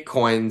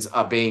Bitcoins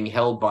are being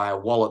held by a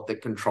wallet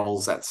that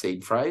controls that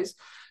seed phrase.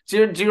 Do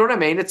you know what I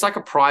mean? It's like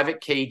a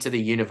private key to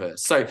the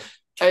universe. So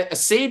a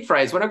seed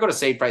phrase, when I've got a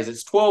seed phrase,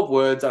 it's 12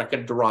 words and I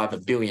can derive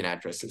 1 billion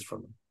addresses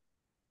from them.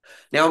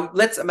 Now,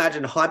 let's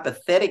imagine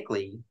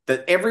hypothetically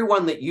that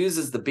everyone that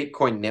uses the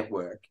Bitcoin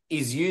network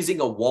is using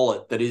a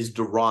wallet that is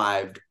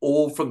derived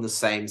all from the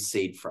same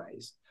seed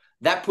phrase.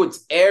 That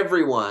puts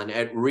everyone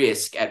at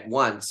risk at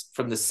once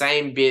from the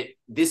same bit,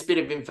 this bit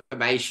of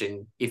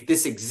information. If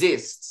this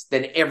exists,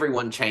 then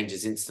everyone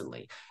changes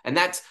instantly. And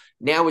that's,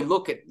 now we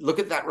look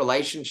at that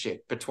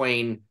relationship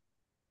between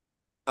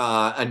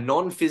a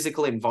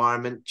non-physical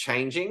environment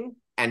changing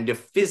and a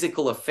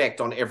physical effect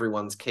on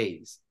everyone's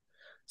keys.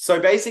 So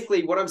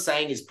basically what I'm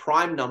saying is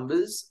prime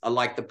numbers are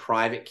like the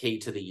private key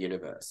to the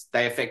universe.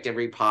 They affect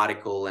every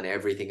particle and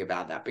everything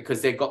about that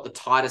because they've got the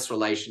tightest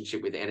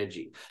relationship with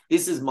energy.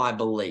 This is my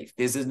belief.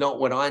 This is not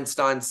what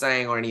Einstein's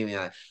saying or anything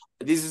like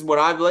that. This is what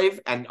I believe,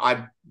 and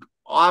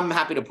I'm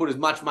happy to put as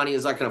much money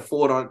as I can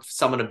afford on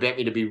someone to bet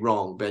me to be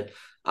wrong. But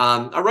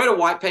I wrote a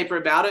white paper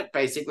about it,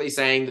 basically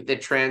saying that they're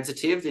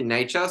transitive in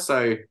nature.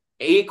 So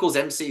E equals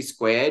mc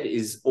squared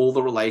is all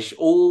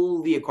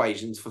the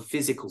equations for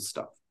physical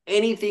stuff.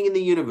 Anything in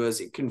the universe,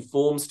 it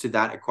conforms to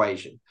that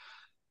equation.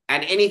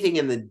 And anything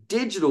in the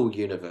digital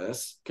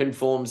universe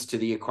conforms to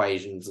the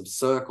equations of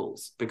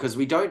circles, because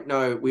we don't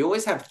know. We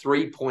always have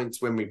 3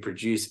 points when we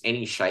produce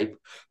any shape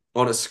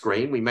on a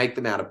screen. We make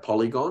them out of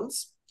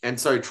polygons. And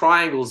so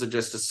triangles are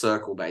just a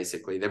circle,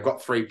 basically. They've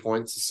got 3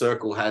 points. A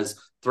circle has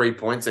 3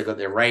 points. They've got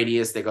their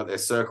radius, they've got their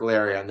circle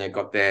area, and they've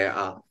got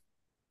their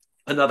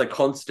another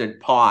constant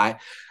pi.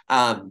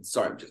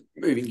 Sorry, I'm just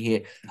moving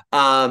here.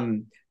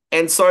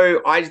 And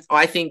so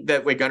I think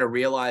that we're going to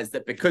realize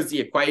that because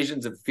the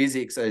equations of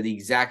physics are the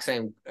exact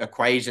same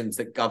equations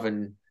that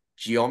govern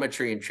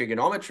geometry and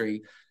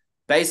trigonometry,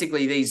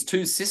 basically these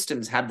two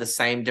systems have the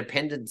same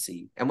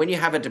dependency. And when you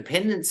have a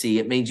dependency,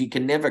 it means you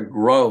can never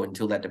grow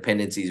until that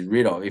dependency is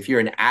rid of. If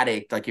you're an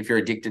addict, like if you're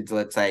addicted to,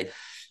 let's say,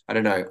 I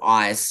don't know,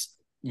 ice,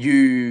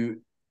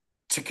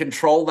 to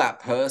control that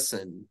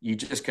person, you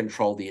just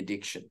control the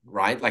addiction,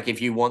 right? Like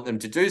if you want them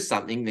to do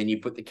something, then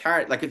you put the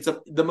carrot. Like it's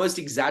the most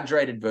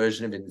exaggerated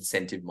version of an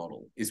incentive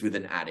model is with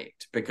an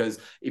addict, because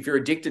if you're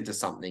addicted to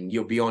something,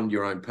 you're beyond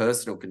your own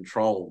personal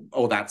control,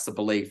 or that's the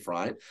belief,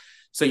 right?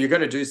 So you're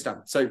going to do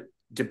stuff. So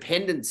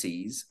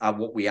dependencies are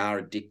what we are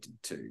addicted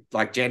to.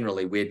 Like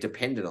generally we're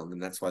dependent on them.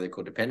 That's why they're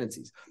called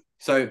dependencies.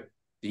 So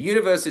the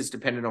universe is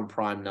dependent on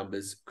prime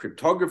numbers.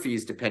 Cryptography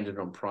is dependent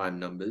on prime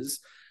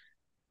numbers.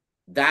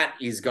 That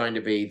is going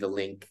to be the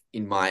link,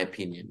 in my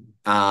opinion.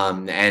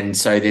 And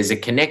so there's a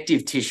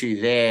connective tissue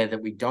there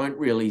that we don't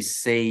really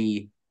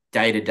see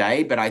day to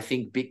day, but I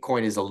think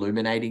Bitcoin is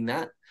illuminating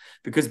that,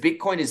 because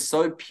Bitcoin is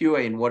so pure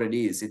in what it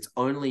is. It's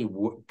only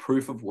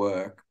proof of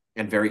work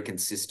and very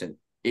consistent.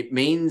 It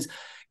means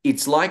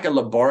it's like a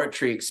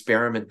laboratory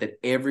experiment that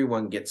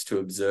everyone gets to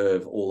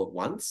observe all at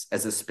once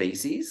as a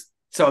species.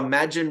 So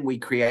imagine we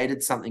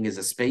created something as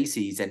a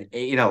species and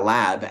in a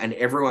lab, and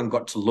everyone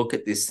got to look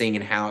at this thing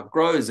and how it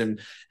grows and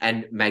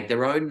make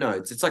their own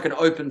notes. It's like an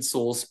open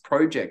source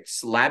project,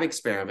 lab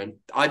experiment.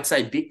 I'd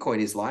say Bitcoin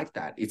is like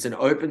that. It's an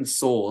open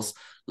source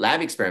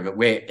lab experiment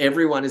where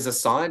everyone is a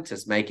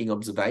scientist making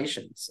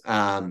observations.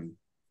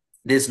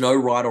 There's no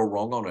right or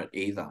wrong on it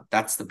either.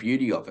 That's the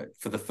beauty of it.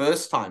 For the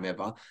first time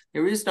ever,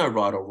 there is no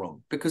right or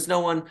wrong, because no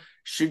one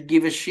should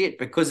give a shit,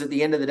 because at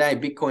the end of the day,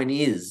 Bitcoin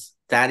is.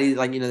 That is,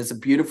 like, there's a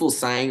beautiful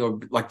saying,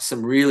 or like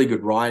some really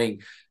good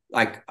writing.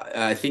 Like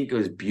I think it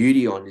was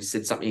Beauty on, who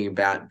said something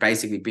about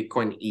basically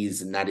Bitcoin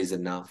is, and that is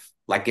enough.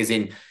 Like as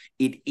in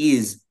it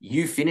is,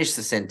 you finish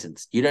the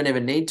sentence. You don't ever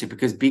need to,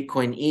 because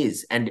Bitcoin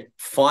is, and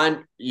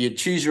you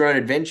choose your own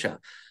adventure.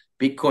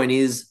 Bitcoin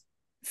is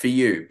for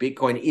you.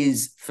 Bitcoin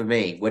is for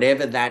me.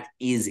 Whatever that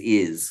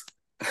is.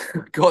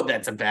 God,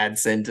 that's a bad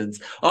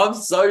sentence. I'm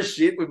so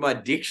shit with my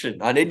diction.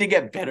 I need to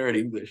get better at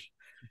English.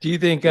 Do you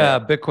think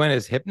Bitcoin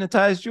has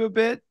hypnotized you a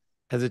bit?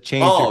 Has it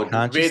changed your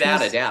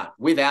consciousness?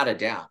 Without a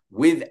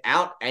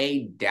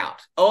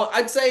doubt. Oh,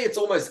 I'd say it's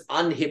almost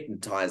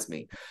unhypnotized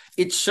me.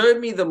 It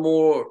showed me the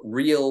more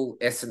real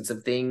essence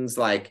of things.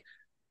 Like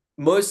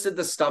most of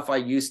the stuff I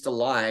used to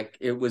like,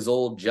 it was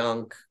all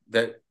junk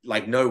that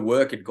like no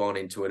work had gone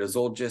into it. It was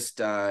all just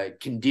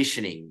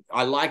conditioning.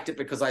 I liked it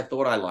because I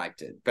thought I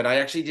liked it, but I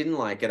actually didn't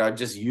like it. I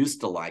just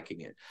used to liking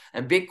it.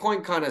 And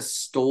Bitcoin kind of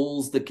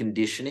stalls the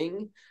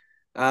conditioning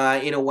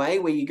in a way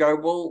where you go,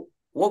 well,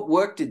 what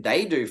work did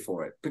they do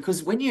for it?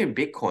 Because when you're in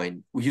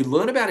Bitcoin, you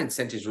learn about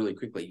incentives really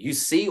quickly. You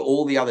see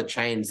all the other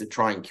chains that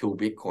try and kill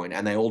Bitcoin,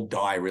 and they all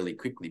die really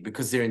quickly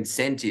because their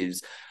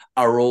incentives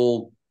are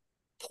all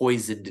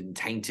poisoned and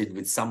tainted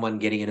with someone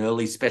getting an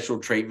early special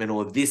treatment,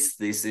 or this,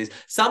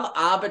 some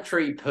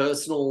arbitrary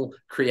personal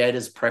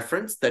creator's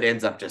preference that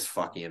ends up just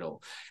fucking it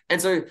all.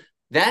 And so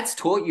that's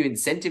taught you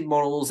incentive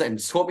models and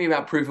taught me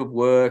about proof of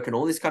work and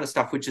all this kind of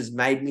stuff, which has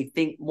made me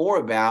think more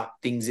about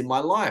things in my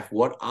life.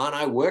 What aren't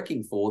I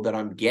working for that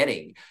I'm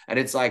getting? And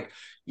it's like,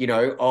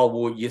 oh,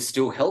 well, you're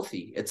still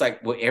healthy. It's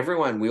like, well,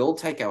 we all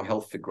take our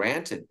health for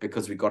granted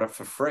because we got it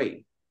for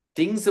free.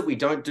 Things that we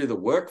don't do the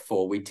work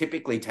for, we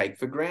typically take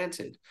for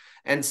granted.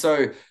 And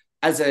so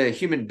as a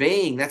human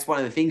being, that's one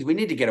of the things we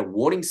need to get a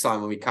warning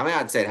sign when we come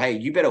out and say, hey,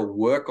 you better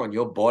work on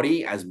your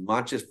body as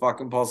much as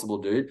fucking possible,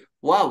 dude.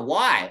 Well,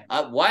 why?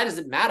 Why does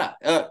it matter?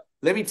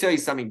 Let me tell you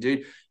something,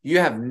 dude. You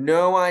have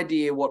no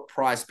idea what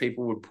price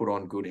people would put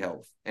on good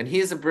health. And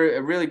here's a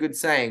really good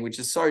saying, which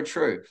is so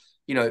true.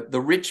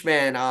 The rich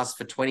man asks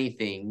for 20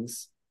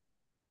 things.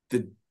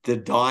 The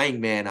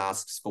dying man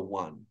asks for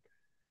one.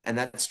 And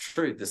that's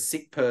true. The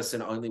sick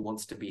person only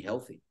wants to be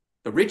healthy.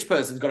 The rich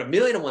person's got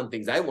 1,000,001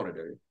 things they want to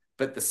do.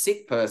 But the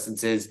sick person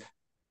says,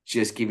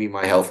 just give me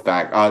my health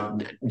back.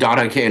 I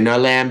don't care. No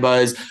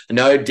Lambos,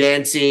 no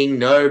dancing,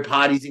 no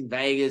parties in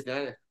Vegas.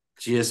 No.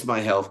 just my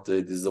health,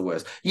 dude. This is the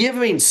worst. You ever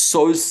been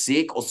so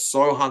sick or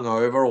so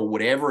hungover or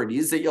whatever it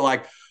is that you're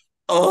like,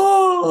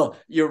 oh,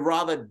 you'd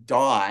rather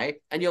die.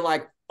 And you're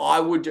like,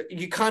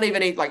 you can't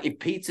even eat, like if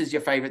pizza's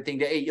your favorite thing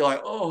to eat, you're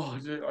like, oh,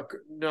 dude,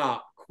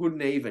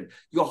 couldn't even.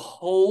 Your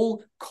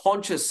whole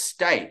conscious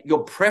state,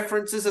 your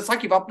preferences, it's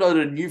like you've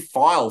uploaded a new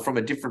file from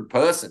a different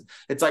person.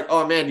 It's like,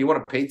 oh man, you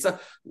want a pizza?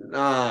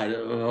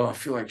 Nah, I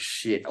feel like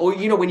shit. Or,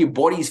 when your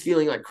body's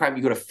feeling like crap,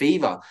 you got a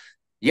fever.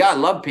 Yeah, I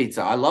love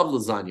pizza. I love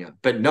lasagna.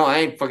 But no, I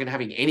ain't fucking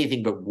having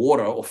anything but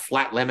water or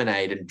flat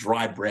lemonade and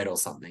dry bread or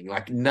something.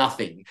 Like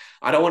nothing.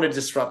 I don't want to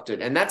disrupt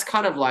it. And that's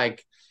kind of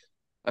like,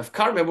 I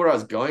can't remember where I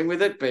was going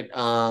with it, but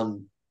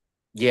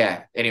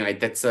yeah. Anyway,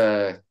 that's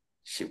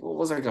shit. What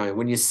was I going?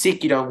 When you're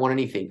sick, you don't want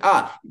anything.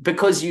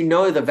 Because you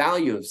know the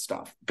value of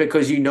stuff.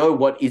 Because you know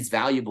what is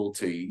valuable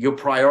to you. Your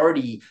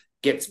priority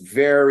gets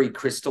very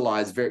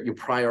crystallized. Your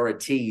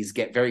priorities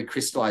get very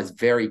crystallized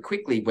very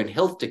quickly when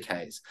health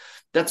decays.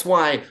 That's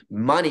why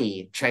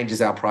money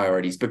changes our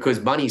priorities, because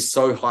money's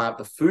so high up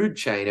the food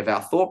chain of our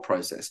thought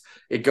process.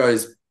 It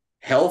goes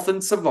health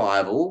and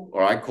survival,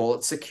 or I call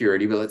it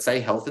security, but let's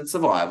say health and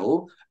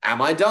survival. Am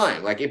I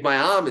dying? Like if my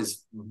arm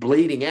is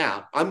bleeding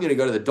out, I'm going to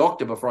go to the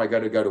doctor before I go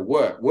to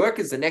work. Work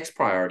is the next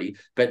priority.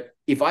 But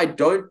if I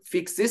don't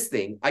fix this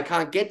thing, I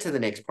can't get to the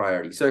next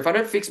priority. So if I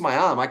don't fix my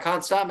arm, I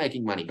can't start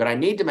making money, but I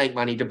need to make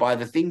money to buy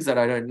the things that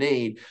I don't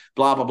need,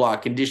 blah, blah, blah,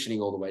 conditioning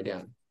all the way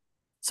down.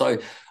 So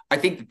I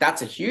think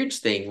that's a huge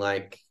thing.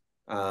 Like,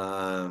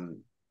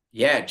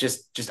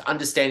 just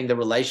understanding the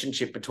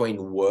relationship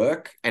between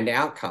work and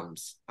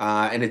outcomes.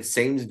 And it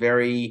seems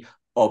very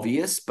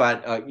obvious,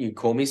 but you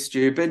call me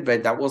stupid,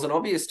 but that wasn't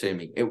obvious to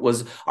me.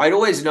 I'd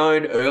always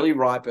known early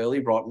ripe, early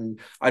rotten.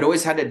 I'd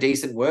always had a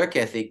decent work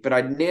ethic, but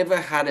I'd never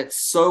had it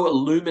so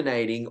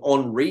illuminating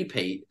on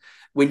repeat.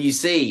 When you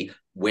see,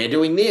 we're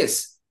doing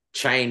this,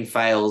 chain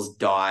fails,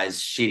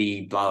 dies,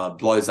 shitty, blah,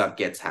 blows up,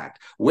 gets hacked.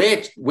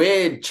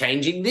 We're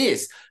changing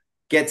this,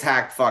 gets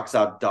hacked, fucks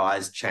up,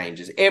 dies,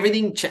 changes.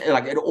 Everything,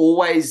 like it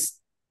always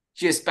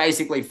just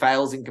basically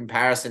fails in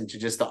comparison to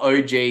just the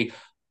OG.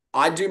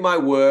 I do my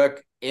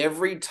work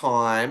every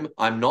time.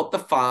 I'm not the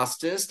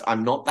fastest.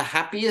 I'm not the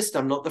happiest.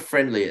 I'm not the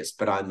friendliest,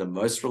 but I'm the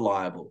most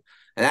reliable.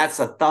 And that's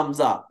a thumbs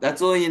up.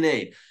 That's all you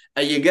need.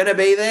 Are you going to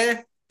be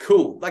there?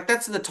 Cool. Like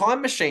that's the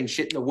time machine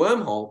shit in the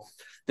wormhole.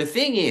 The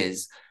thing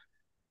is,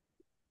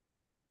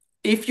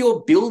 if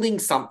you're building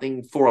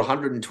something for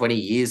 120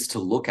 years to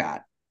look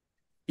at,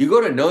 you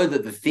got to know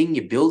that the thing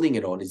you're building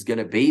it on is going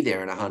to be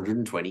there in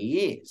 120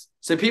 years.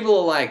 So people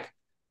are like,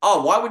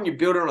 oh, why wouldn't you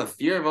build it on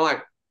Ethereum? I'm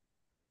like,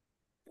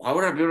 why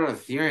would I build it on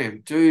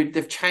Ethereum? Dude,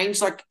 they've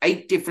changed like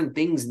 8 different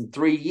things in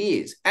 3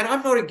 years. And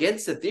I'm not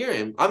against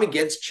Ethereum. I'm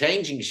against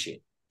changing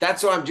shit.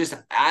 That's why I'm just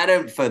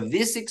adamant for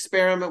this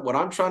experiment. What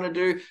I'm trying to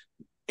do,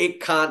 it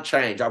can't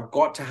change. I've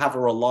got to have a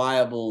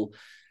reliable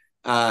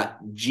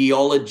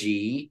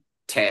geology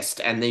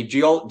test and the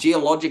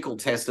geological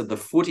test of the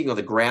footing or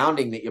the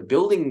grounding that you're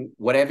building,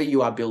 whatever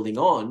you are building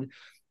on.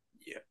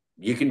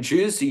 You can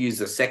choose to use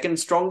the second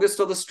strongest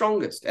or the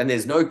strongest, and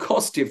there's no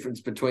cost difference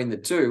between the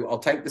two. I'll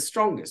take the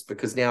strongest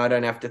because now I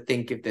don't have to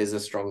think if there's a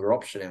stronger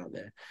option out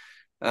there.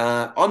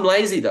 I'm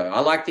lazy though.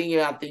 I like thinking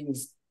about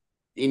things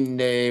in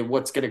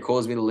what's going to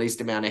cause me the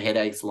least amount of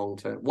headaches long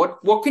term.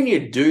 What can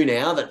you do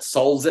now that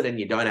solves it and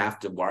you don't have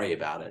to worry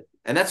about it?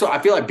 And that's what I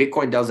feel like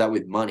Bitcoin does that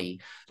with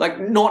money. Like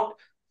not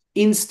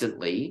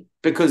instantly,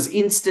 because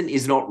instant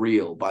is not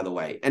real, by the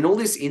way. And all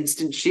this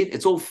instant shit,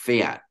 it's all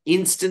fiat.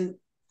 Instant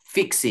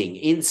fixing,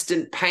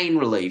 instant pain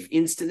relief,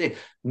 instant.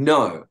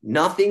 No,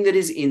 nothing that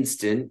is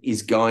instant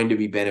is going to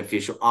be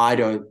beneficial, I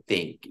don't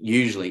think,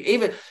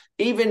 usually.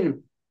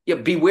 Even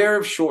beware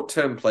of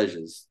short-term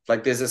pleasures.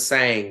 Like there's a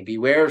saying,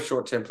 beware of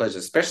short-term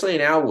pleasures, especially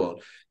in our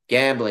world.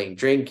 Gambling,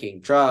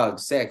 drinking,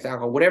 drugs, sex,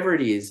 alcohol, whatever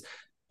it is,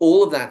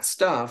 all of that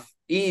stuff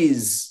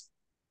is,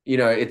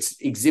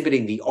 it's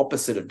exhibiting the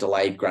opposite of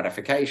delayed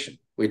gratification,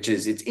 which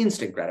is it's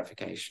instant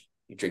gratification.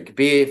 You drink a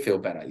beer, feel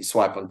better. You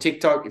swipe on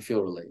TikTok, you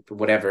feel relieved.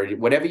 Whatever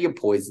your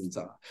poisons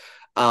are.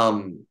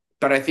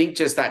 But I think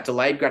just that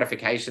delayed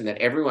gratification that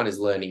everyone is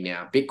learning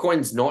now.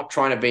 Bitcoin's not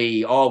trying to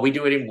be, we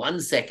do it in 1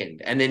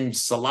 second. And then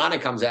Solana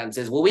comes out and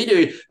says, well, we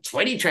do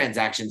 20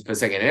 transactions per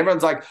second. And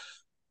everyone's like,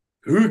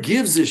 who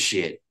gives a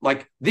shit?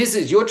 Like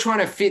you're trying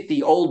to fit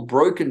the old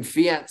broken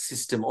fiat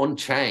system on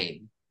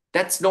chain.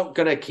 That's not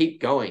going to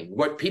keep going.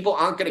 People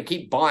aren't going to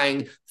keep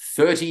buying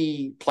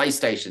 30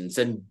 PlayStations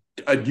and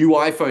a new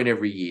iPhone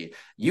every year.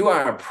 You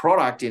are a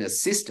product in a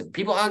system.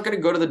 People aren't going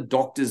to go to the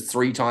doctors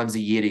 3 times a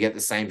year to get the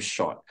same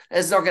shot.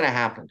 It's not going to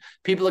happen.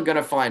 People are going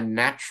to find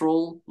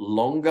natural,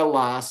 longer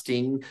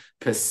lasting,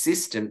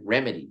 persistent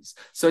remedies.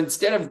 So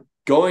instead of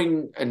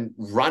going and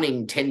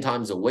running 10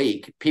 times a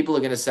week, people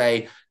are going to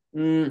say,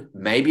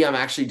 maybe I'm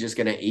actually just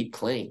going to eat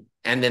clean.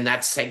 And then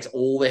that takes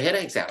all the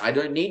headaches out. I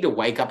don't need to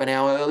wake up an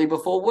hour early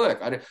before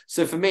work.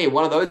 So for me,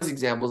 one of those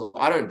examples,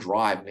 I don't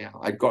drive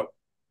now.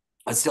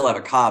 I still have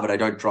a car, but I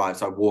don't drive.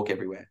 So I walk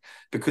everywhere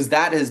because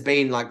that has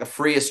been like the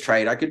freest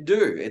trade I could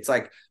do. It's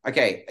like,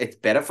 okay, it's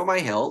better for my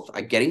health.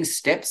 I'm getting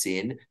steps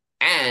in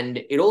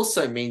And it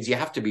also means you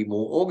have to be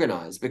more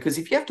organized, because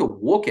if you have to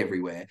walk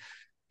everywhere,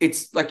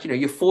 it's like,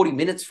 you're 40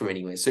 minutes from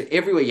anywhere. So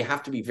everywhere you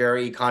have to be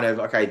very kind of,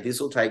 okay, this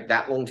will take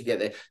that long to get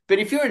there. But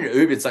if you're in an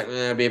Uber, it's like,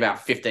 it'll be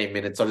about 15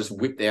 minutes. I'll just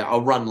whip there.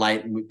 I'll run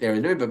late and whip there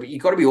in an Uber. But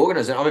you've got to be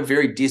organized. And I'm a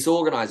very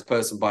disorganized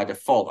person by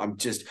default.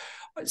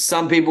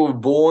 Some people were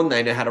born,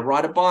 they know how to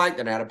ride a bike,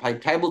 they know how to play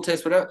table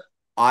tennis, whatever.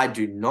 I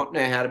do not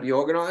know how to be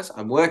organized.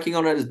 I'm working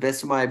on it as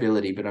best of my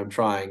ability, but I'm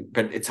trying.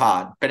 But it's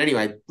hard. But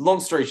anyway, long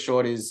story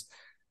short is,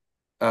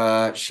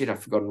 I've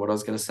forgotten what I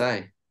was going to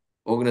say.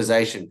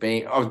 Organization,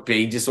 I was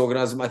being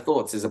disorganized with my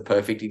thoughts is a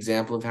perfect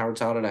example of how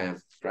retarded I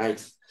am.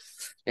 Great.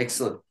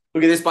 Excellent.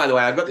 Look at this, by the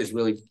way. I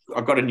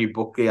got a new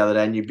book the other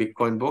day, a new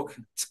Bitcoin book.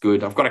 It's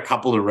good. I've got a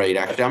couple to read,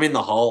 actually. I'm in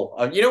the hole.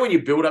 When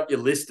you build up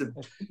your list of...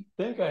 I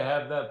think I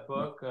have that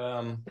book.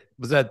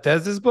 Was that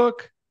Dez's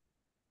book?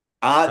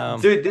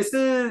 Dude, this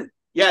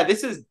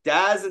is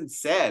Daz and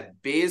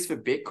Seb, Beers for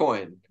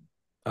Bitcoin.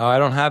 Oh, I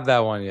don't have that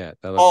one yet.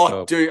 That looks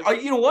dope. Dude.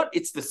 You know what?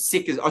 It's the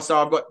sickest.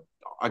 So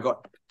I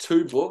got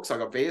 2 books. I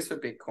got Beers for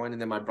Bitcoin,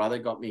 and then my brother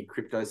got me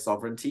Crypto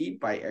Sovereignty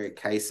by Eric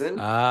Kaysen.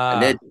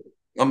 And then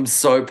I'm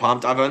so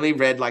pumped. I've only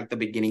read like the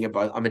beginning of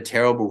both. I'm a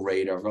terrible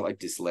reader. I've got like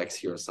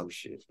dyslexia or some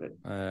shit. But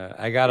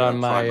I got on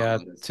my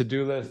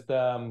to-do list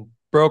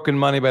Broken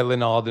Money by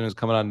Lynn Alden, who's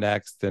coming on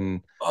next,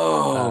 and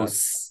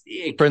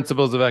sick.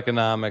 Principles of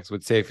Economics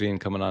with Safety and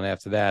coming on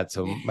after that.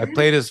 So my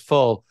plate is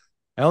full.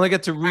 I only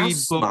get to read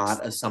books. How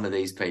smart are some of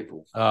these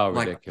people? Oh,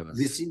 ridiculous.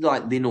 This is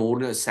like Lynn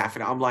Alden or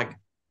Safin. I'm like,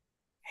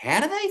 how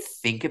do they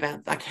think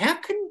about, like,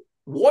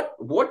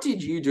 what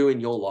did you do in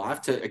your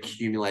life to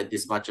accumulate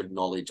this much of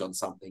knowledge on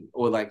something?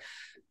 Or like,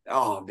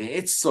 oh man,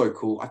 it's so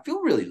cool. I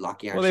feel really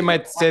lucky. Well, they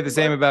might say the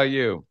same about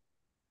you.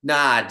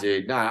 Nah,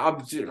 dude, no, I'm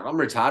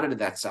retarded at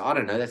that stuff. I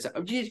don't know.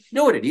 You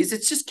know what it is?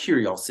 It's just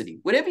curiosity.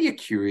 Whatever you're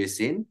curious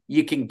in,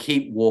 you can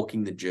keep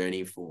walking the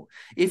journey for.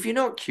 If you're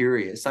not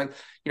curious, like,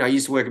 I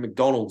used to work at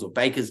McDonald's or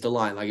Baker's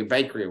Delight, like a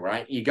bakery,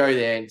 right? You go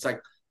there and it's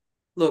like,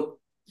 look,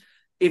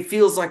 it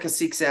feels like a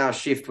 6-hour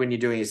shift when you're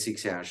doing a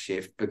 6-hour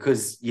shift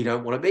because you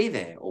don't want to be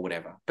there or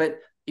whatever. But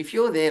if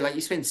you're there, like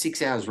you spend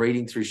 6 hours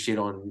reading through shit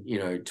on,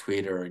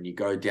 Twitter, and you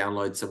go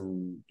download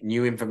some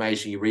new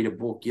information, you read a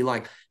book, you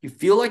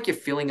feel like you're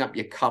filling up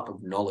your cup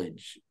of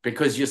knowledge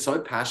because you're so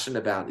passionate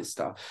about this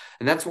stuff.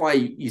 And that's why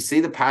you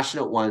see the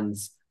passionate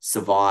ones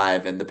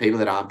survive and the people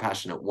that aren't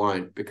passionate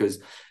won't,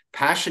 because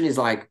passion is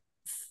like,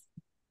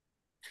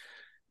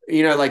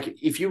 like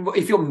if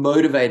you're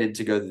motivated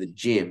to go to the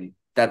gym,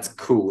 that's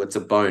cool. It's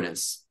a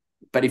bonus.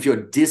 But if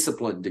you're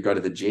disciplined to go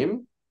to the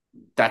gym,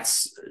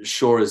 that's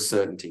sure as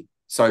certainty.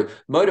 So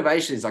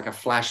motivation is like a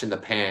flash in the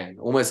pan,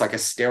 almost like a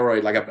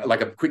steroid,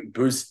 like a quick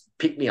boost,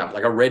 pick me up,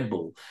 like a Red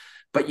Bull.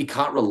 But you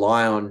can't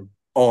rely on,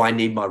 I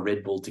need my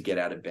Red Bull to get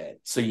out of bed.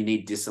 So you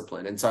need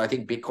discipline. And so I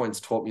think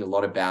Bitcoin's taught me a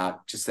lot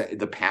about just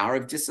the power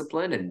of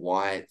discipline and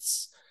why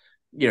it's,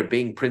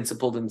 being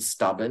principled and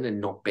stubborn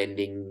and not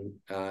bending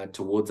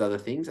towards other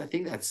things. I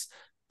think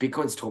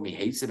Bitcoin's taught me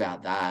heaps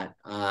about that.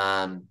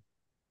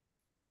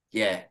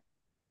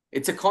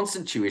 It's a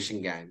constant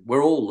tuition game.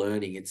 We're all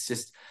learning. It's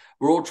just,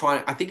 we're all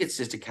trying. I think it's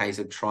just a case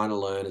of trying to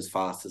learn as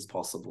fast as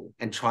possible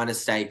and trying to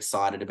stay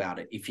excited about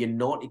it. If you're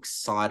not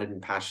excited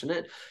and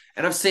passionate,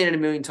 and I've seen it a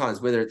million times,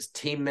 whether it's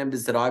team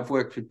members that I've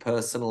worked with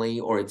personally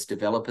or it's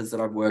developers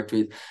that I've worked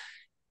with,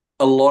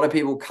 a lot of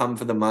people come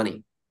for the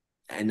money.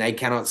 And they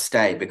cannot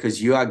stay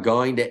because you are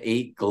going to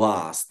eat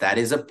glass. That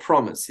is a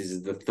promise. This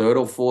is the 3rd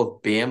or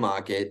 4th bear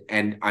market.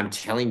 And I'm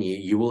telling you,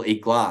 you will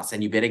eat glass,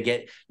 and you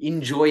better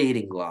enjoy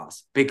eating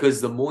glass, because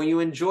the more you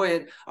enjoy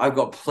it, I've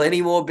got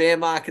plenty more bear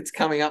markets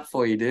coming up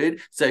for you, dude.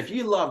 So if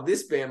you love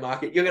this bear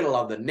market, you're going to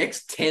love the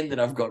next 10 that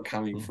I've got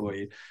coming for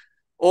you.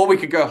 Or we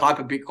could go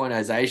hyper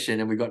Bitcoinization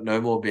and we've got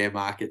no more bear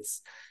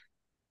markets.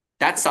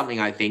 That's something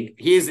I think.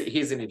 Here's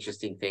an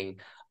interesting thing.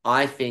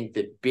 I think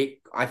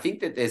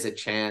that there's a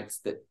chance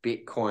that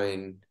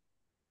Bitcoiners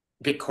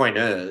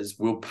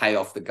will pay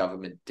off the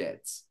government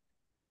debts.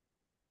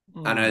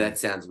 I know that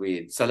sounds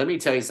weird. So let me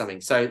tell you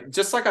something. So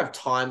just like I've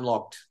time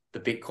locked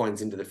the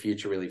Bitcoins into the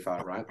future really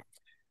far, right?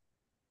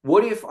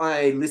 What if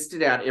I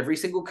listed out every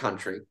single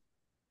country,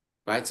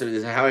 right? So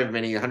there's however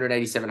many,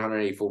 187,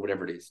 184,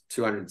 whatever it is,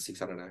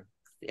 206, I don't know.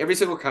 Every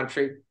single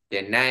country,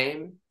 their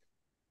name,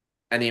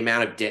 and the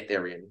amount of debt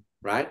they're in.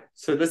 Right?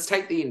 So let's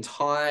take the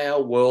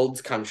entire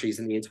world's countries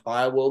and the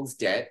entire world's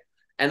debt,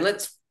 and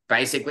let's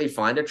basically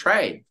find a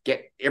trade.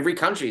 Get every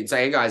country and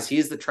say, hey guys,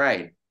 here's the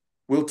trade.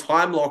 We'll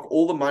time lock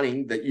all the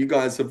money that you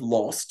guys have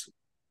lost,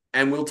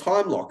 and we'll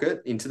time lock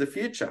it into the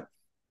future.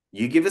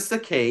 You give us the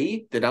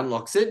key that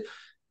unlocks it.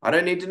 I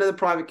don't need to know the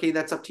private key.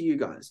 That's up to you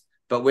guys.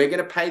 But we're going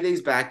to pay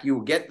these back. You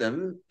will get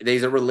them.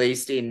 These are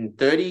released in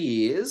 30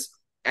 years,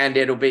 and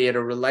it'll be at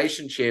a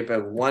relationship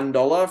of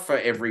 $1 for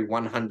every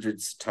 100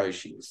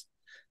 Satoshis.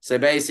 So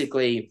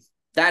basically,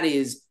 that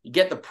is, you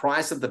get the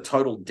price of the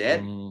total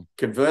debt,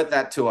 convert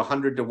that to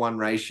 100 to 1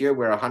 ratio,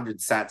 where 100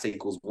 sats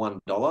equals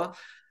 $1,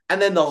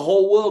 And then the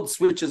whole world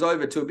switches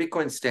over to a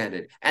Bitcoin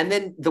standard. And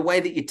then the way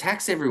that you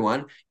tax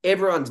everyone,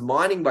 everyone's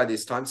mining by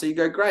this time. So you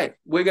go, great,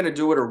 we're going to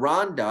do what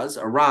Iran does.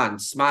 Iran,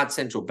 smart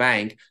central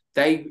bank.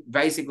 They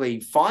basically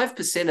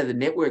 5% of the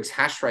network's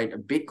hash rate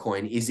of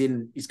Bitcoin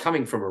is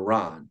coming from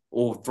Iran,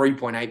 or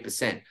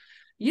 3.8%.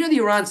 You know, the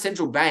Iran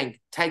central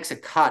bank takes a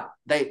cut.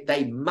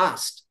 They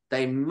must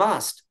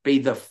be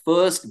the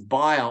first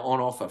buyer on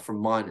offer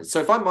from miners. So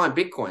if I mine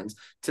Bitcoins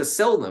to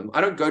sell them,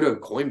 I don't go to a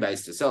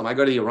Coinbase to sell them. I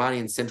go to the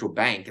Iranian central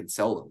bank and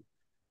sell them.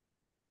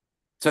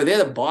 So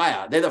they're the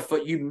buyer.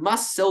 You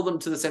must sell them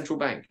to the central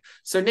bank.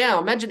 So now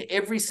imagine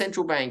every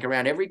central bank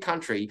around every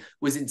country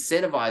was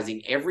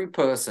incentivizing every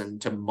person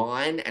to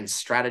mine and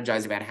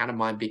strategize about how to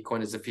mine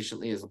Bitcoin as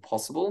efficiently as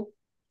possible.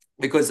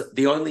 Because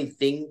the only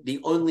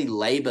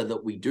labor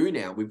that we do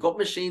now, we've got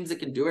machines that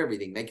can do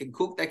everything. They can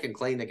cook, they can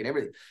clean, they can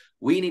everything.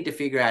 We need to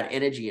figure out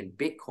energy and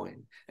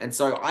Bitcoin. And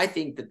so I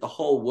think that the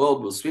whole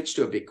world will switch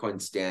to a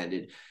Bitcoin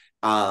standard.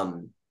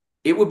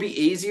 It would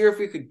be easier if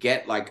we could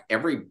get like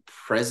every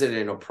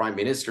president or prime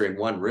minister in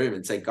one room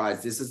and say,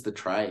 guys, this is the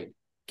trade.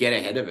 Get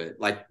ahead of it.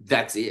 Like,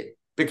 that's it.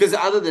 Because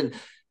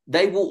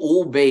they will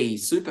all be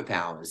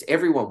superpowers.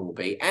 Everyone will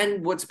be.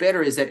 And what's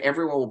better is that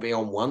everyone will be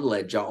on one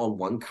ledger, on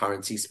one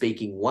currency,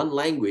 speaking one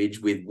language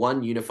with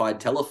one unified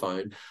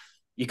telephone.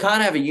 You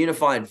can't have a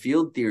unified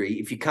field theory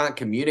if you can't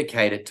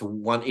communicate it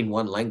in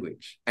one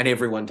language and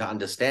everyone to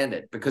understand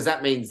it, because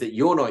that means that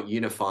you're not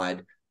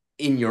unified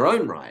in your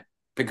own right,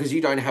 because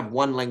you don't have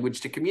one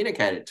language to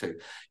communicate it to.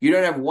 You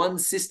don't have one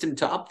system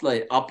to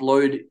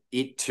upload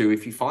it to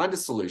if you find a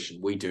solution.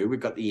 We do. We've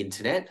got the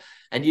internet.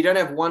 And you don't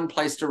have one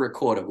place to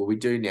record it. Well, we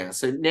do now.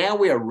 So now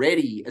we are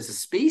ready as a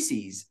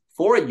species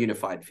for a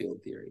unified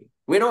field theory.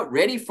 We're not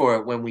ready for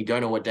it when we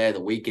don't know what day of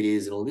the week it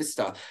is and all this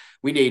stuff.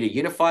 We need a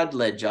unified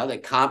ledger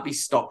that can't be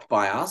stopped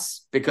by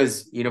us,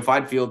 because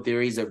unified field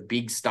theories are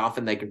big stuff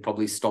and they can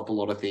probably stop a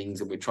lot of things,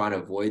 and we're trying to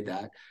avoid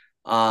that.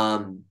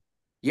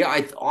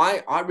 Yeah,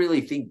 I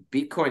really think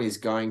Bitcoin is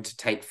going to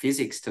take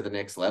physics to the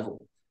next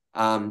level.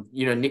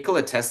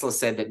 Nikola Tesla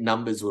said that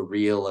numbers were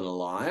real and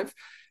alive,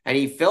 and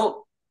he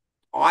felt,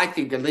 I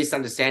think, at least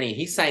understanding,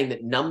 he's saying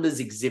that numbers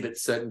exhibit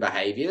certain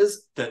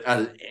behaviors that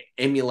are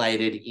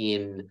emulated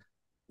in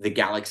the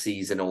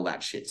galaxies and all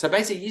that shit. So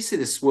basically, you see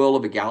the swirl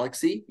of a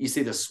galaxy, you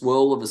see the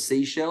swirl of a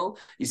seashell,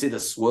 you see the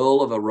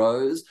swirl of a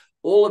rose.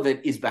 All of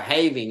it is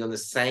behaving on the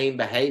same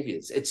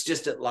behaviors. It's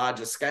just at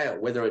larger scale,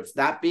 whether it's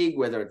that big,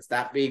 whether it's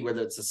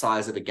the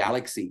size of a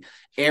galaxy,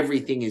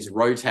 everything is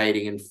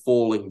rotating and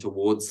falling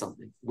towards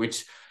something,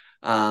 which,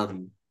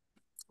 whether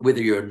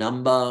you're a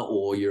number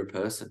or you're a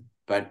person.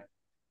 But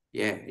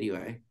yeah,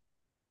 anyway.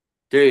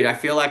 Dude, I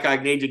feel like I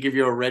need to give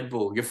you a Red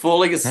Bull. You're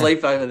falling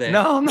asleep over there.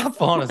 No, I'm not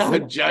falling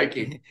asleep. I'm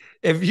joking.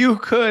 If you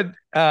could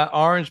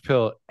orange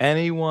pill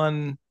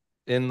anyone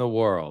in the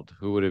world,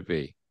 who would it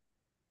be?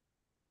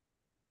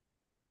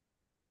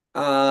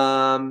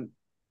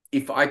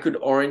 If I could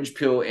orange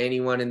pill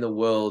anyone in the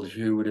world,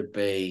 who would it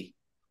be?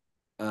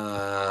 Who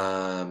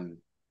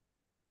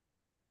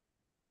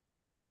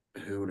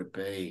would it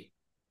be?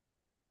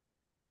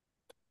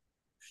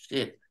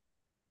 Shit.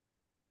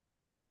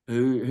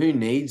 Who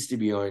needs to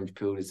be orange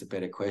pilled is a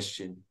better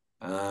question.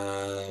 It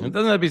doesn't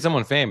have to be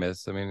someone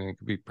famous. I mean, it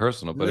could be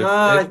personal, but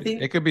I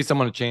think it could be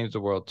someone to change the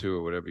world too,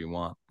 or whatever you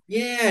want.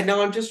 Yeah,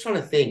 no, I'm just trying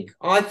to think.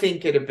 I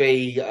think it'd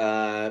be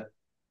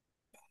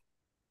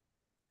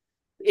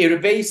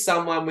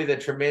someone with a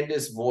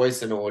tremendous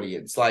voice and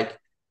audience. Like,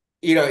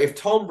 if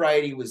Tom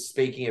Brady was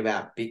speaking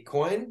about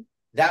Bitcoin,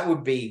 that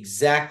would be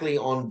exactly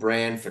on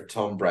brand for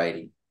Tom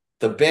Brady.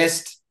 The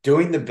best,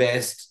 doing the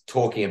best,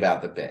 talking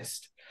about the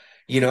best.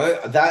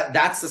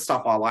 That's the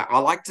stuff I like. I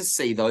like to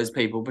see those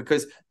people,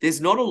 because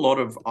there's not a lot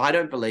of, I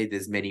don't believe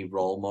there's many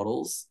role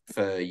models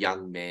for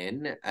young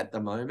men at the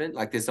moment.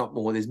 Like, there's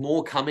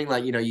more coming.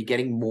 Like, you're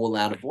getting more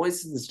louder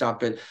voices and stuff,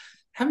 but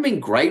haven't been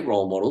great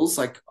role models.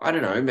 Like, I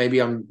don't know,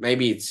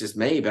 maybe it's just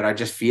me, but I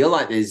just feel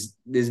like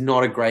there's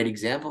not a great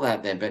example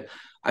out there. But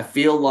I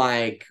feel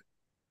like,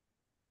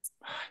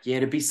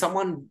 to be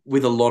someone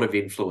with a lot of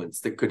influence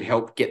that could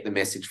help get the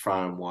message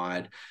far and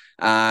wide.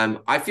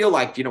 I feel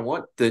like,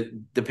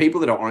 the people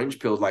that are orange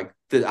pilled, like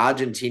the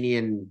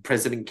Argentinian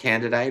president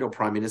candidate or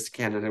prime minister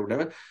candidate or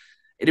whatever,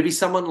 it'd be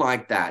someone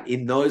like that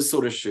in those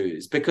sort of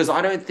shoes, because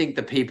I don't think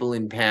the people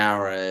in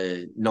power are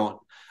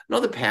not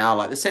the power,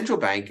 like the central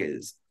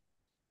bankers.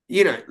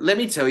 Let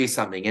me tell you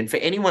something. And for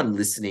anyone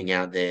listening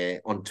out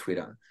there on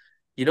Twitter,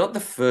 you're not the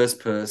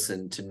first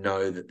person to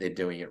know that they're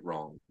doing it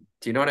wrong.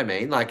 Do you know what I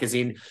mean? Like, as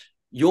in,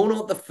 you're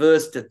not the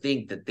first to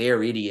think that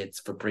they're idiots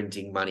for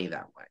printing money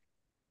that way.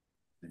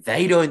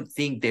 They don't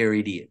think they're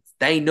idiots.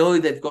 They know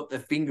they've got the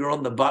finger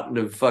on the button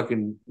of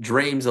fucking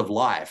dreams of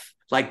life.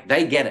 Like,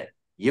 they get it.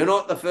 You're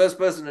not the first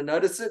person to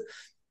notice it.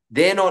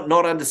 They're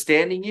not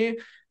understanding you.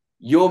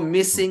 You're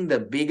missing the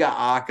bigger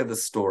arc of the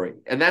story.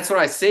 And that's what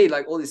I see,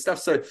 like all this stuff.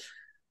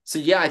 So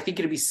yeah, I think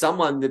it'd be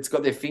someone that's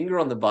got their finger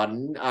on the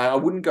button. I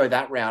wouldn't go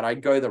that route.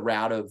 I'd go the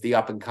route of the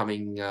up and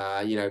coming,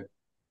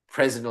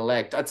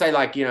 president-elect. I'd say,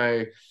 like,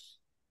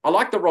 I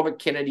like the Robert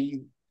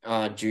Kennedy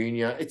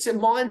Junior. It's a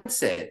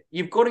mindset.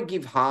 You've got to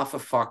give half a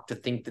fuck to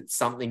think that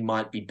something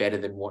might be better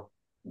than what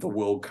the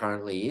world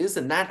currently is,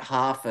 and that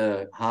half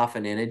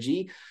an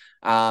energy,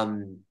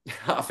 that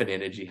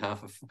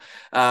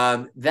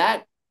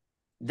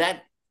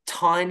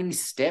tiny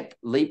step,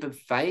 leap of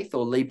faith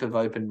or leap of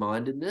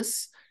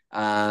open-mindedness,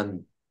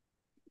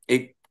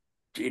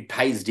 it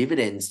pays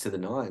dividends to the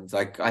nines.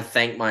 Like, I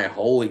thank my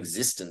whole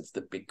existence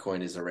that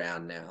Bitcoin is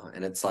around now.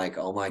 And it's like,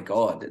 oh my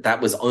God, that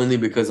was only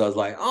because I was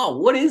like, oh,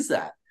 what is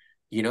that?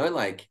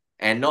 Like,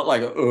 and not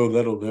like, oh,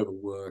 that'll never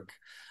work.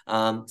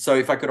 So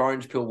if I could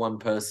orange pill one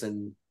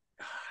person,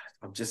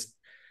 I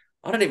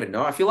don't even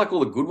know. I feel like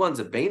all the good ones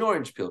have been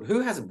orange pilled.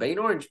 Who hasn't been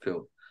orange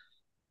pilled?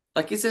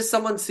 Like, is there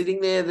someone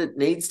sitting there that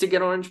needs to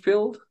get orange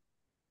pilled?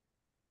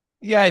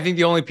 Yeah, I think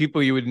the only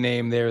people you would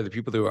name there are the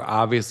people who are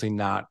obviously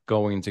not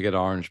going to get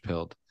orange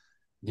pilled.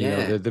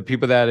 Yeah. The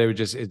people that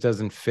it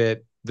doesn't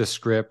fit the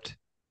script.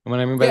 And when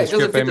I mean by the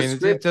script, I mean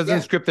it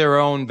doesn't script their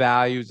own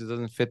values. It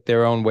doesn't fit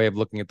their own way of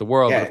looking at the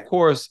world. But of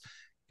course,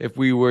 if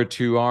we were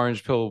to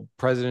orange pill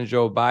President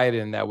Joe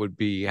Biden, that would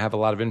have a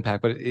lot of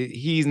impact. But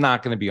he's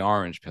not going to be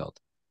orange pilled.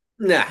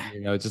 Nah,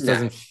 it just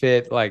doesn't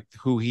fit like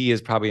who he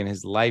is probably in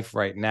his life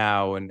right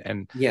now,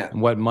 and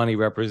what money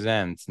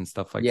represents and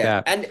stuff like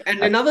that. And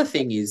another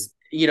thing is,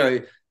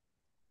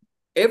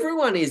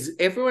 everyone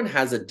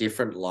has a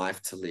different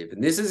life to live,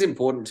 and this is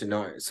important to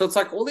know. So it's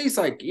like all these,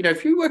 like,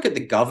 if you work at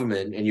the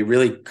government and you're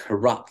really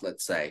corrupt,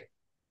 let's say,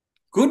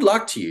 good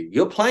luck to you.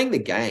 You're playing the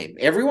game.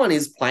 Everyone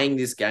is playing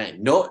this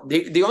game. Not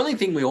the only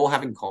thing we all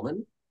have in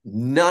common,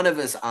 none of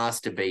us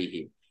asked to be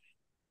here.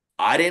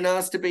 I didn't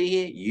ask to be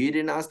here. You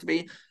didn't ask to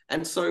be.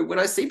 And so when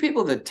I see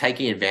people that are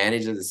taking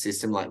advantage of the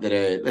system, like that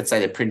are, let's say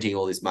they're printing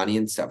all this money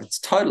and stuff, it's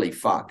totally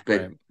fucked.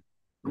 But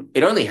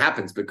it only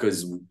happens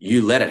because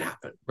you let it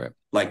happen. Right.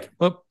 Like,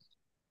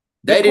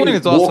 they didn't.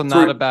 It's also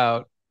not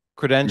about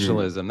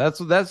credentialism.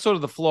 That's sort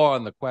of the flaw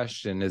in the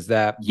question, is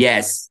that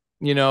yes.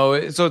 So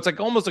it's like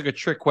almost like a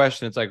trick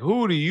question. It's like,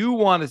 who do you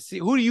want to see?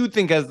 Who do you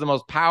think has the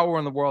most power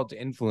in the world to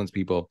influence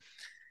people?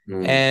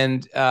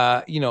 And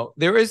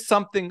there is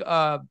something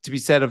to be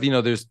said of,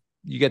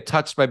 you get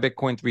touched by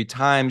Bitcoin 3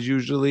 times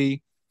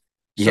usually.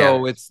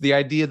 So it's the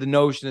idea, the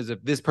notion is,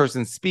 if this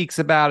person speaks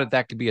about it,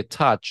 that could be a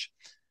touch.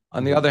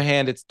 On the other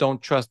hand, it's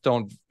don't trust,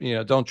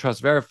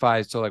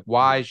 verify. So like,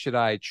 why should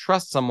I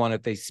trust someone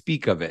if they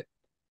speak of it?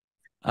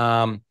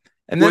 And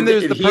then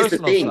there's the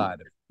personal side.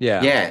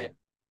 Yeah.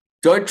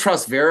 Don't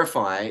trust,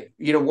 verify.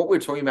 What we're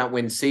talking about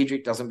when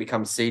Cedric doesn't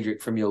become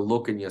Cedric from your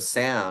look and your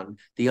sound,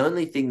 the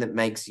only thing that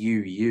makes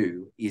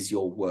you is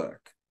your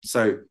work.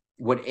 So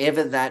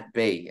whatever that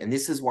be, and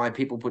this is why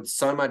people put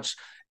so much,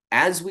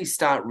 as we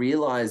start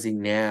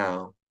realizing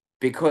now,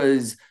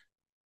 because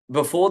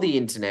before the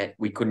internet,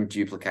 we couldn't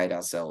duplicate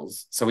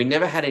ourselves. So we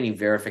never had any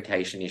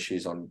verification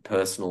issues on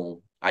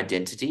personal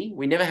identity.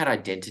 We never had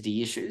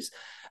identity issues.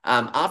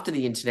 After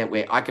the internet,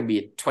 where I can be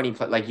at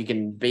 20, like you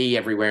can be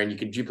everywhere and you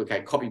can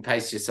duplicate, copy,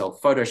 paste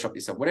yourself, Photoshop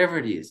yourself, whatever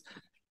it is.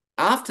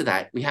 After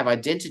that, we have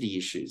identity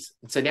issues.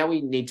 So now we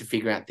need to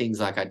figure out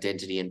things like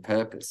identity and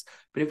purpose.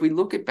 But if we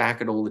look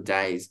back at all the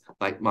days,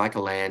 like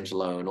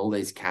Michelangelo and all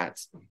these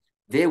cats,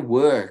 their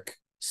work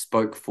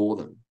spoke for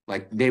them.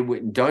 Like,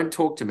 don't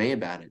talk to me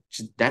about it.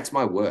 That's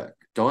my work.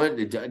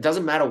 It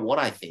doesn't matter what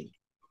I think.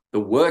 The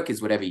work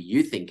is whatever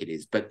you think it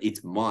is, but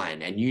it's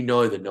mine. And you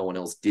know that no one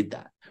else did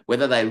that.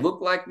 Whether they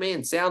look like me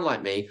and sound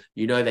like me,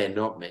 they're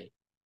not me.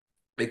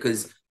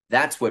 Because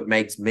that's what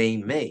makes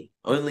me me.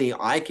 Only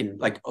I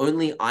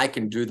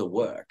can do the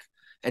work.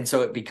 And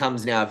so it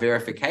becomes now a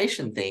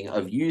verification thing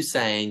of you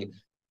saying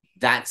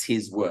that's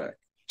his work.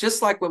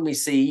 Just like when we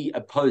see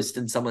a post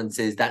and someone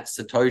says that's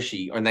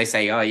Satoshi, and they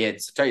say, oh yeah,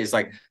 it's Satoshi. It's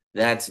like,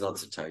 that's not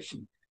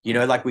Satoshi.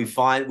 Like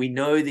we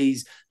know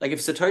these, like if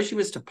Satoshi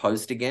was to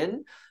post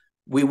again,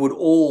 we would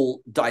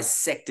all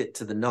dissect it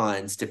to the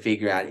nines to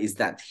figure out, is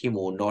that him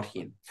or not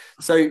him?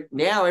 So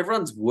now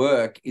everyone's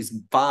work is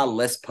far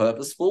less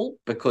purposeful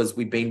because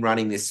we've been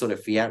running this sort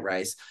of fiat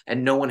race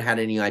and no one had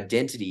any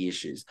identity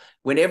issues.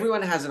 When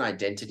everyone has an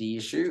identity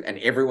issue and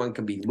everyone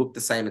can look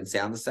the same and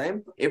sound the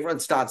same,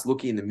 everyone starts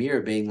looking in the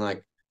mirror being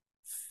like,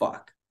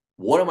 fuck,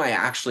 what am I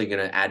actually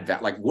going to add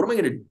value? Like, what am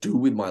I going to do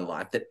with my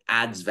life that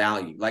adds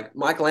value? Like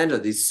Michelangelo,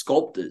 these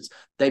sculptors,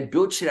 they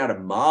built shit out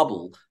of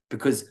marble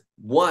because,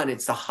 one,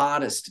 it's the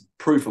hardest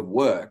proof of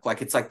work.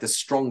 Like, it's like the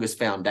strongest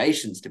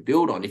foundations to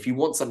build on. If you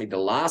want something to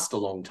last a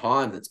long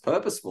time that's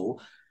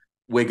purposeful,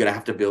 we're going to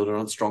have to build it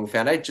on strong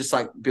foundation. Just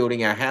like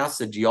building our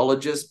house, a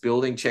geologist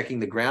checking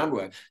the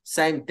groundwork,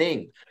 same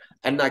thing.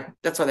 And like,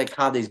 that's why they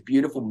carve these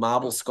beautiful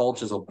marble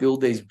sculptures or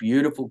build these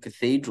beautiful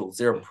cathedrals.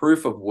 They're a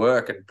proof of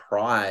work and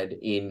pride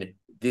in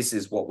this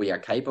is what we are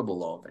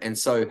capable of. And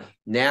so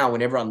now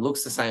when everyone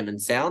looks the same and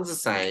sounds the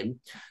same,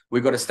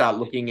 we've got to start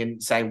looking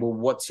and saying, well,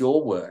 what's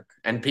your work?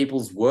 And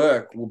people's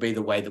work will be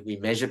the way that we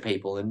measure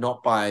people, and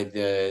not by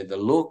the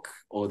look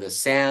or the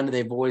sound of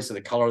their voice or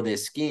the color of their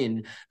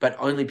skin, but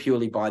only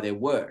purely by their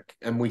work.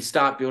 And we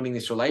start building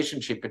this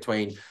relationship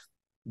between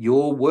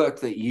your work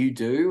that you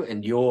do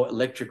and your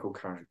electrical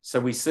current. So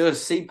we sort of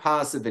see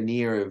past the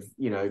veneer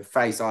of,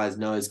 face, eyes,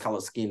 nose,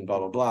 color, skin, blah,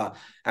 blah, blah.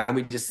 And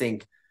we just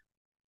think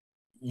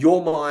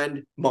your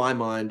mind, my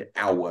mind,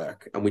 our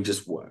work, and we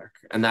just work.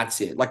 And that's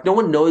it. Like no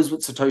one knows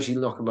what Satoshi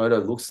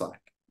Nakamoto looks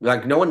like.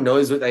 Like no one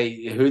knows who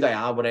they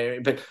are,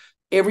 whatever. But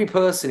every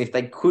person, if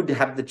they could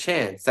have the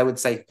chance, they would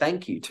say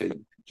thank you to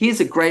them. Here's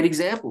a great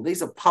example.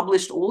 These are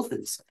published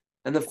authors.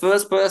 And the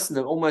first person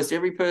that almost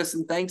every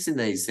person thanks in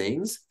these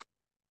things,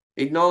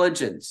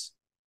 acknowledges.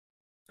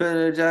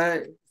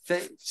 Satoshi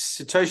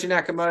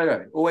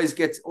Nakamoto always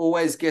gets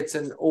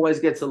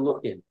a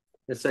look in.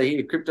 Let's say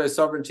here, crypto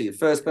sovereignty, the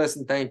first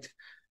person thanked.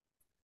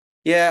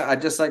 Yeah,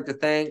 I'd just like to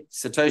thank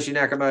Satoshi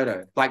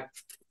Nakamoto.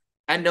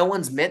 And no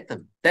one's met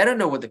them. They don't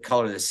know what the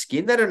color of their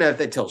skin. They don't know if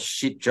they tell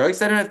shit jokes.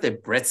 They don't know if their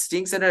breath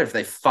stinks. They don't know if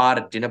they fart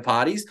at dinner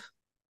parties,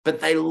 but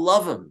they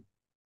love them.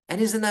 And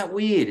isn't that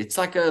weird? It's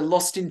like a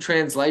lost in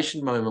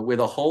translation moment where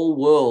the whole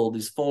world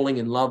is falling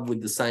in love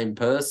with the same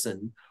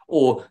person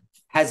or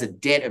has a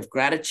debt of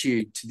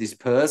gratitude to this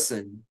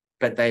person,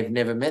 but they've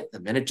never met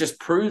them. And it just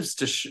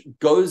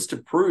goes to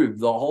prove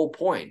the whole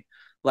point.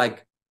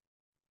 Like,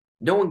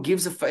 no one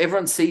gives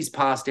everyone sees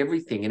past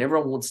everything and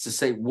everyone wants to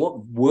see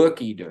what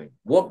work are you doing?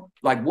 What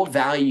value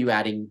are you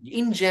adding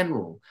in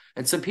general?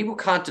 And so people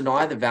can't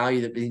deny the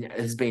value that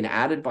has been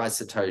added by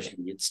Satoshi.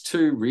 It's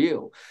too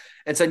real.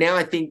 And so now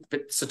I think,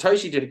 but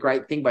Satoshi did a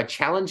great thing by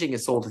challenging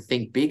us all to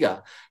think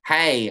bigger.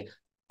 Hey,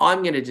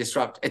 I'm going to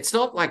disrupt. It's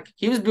not like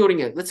he was building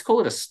let's call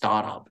it a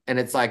startup. And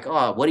it's like,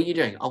 oh, what are you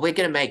doing? Oh, we're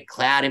going to make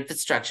cloud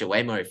infrastructure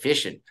way more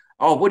efficient.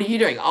 Oh, what are you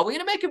doing? Oh, we're going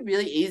to make it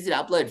really easy to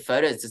upload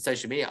photos to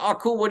social media. Oh,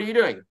 cool. What are you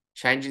doing?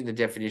 Changing the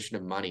definition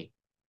of money.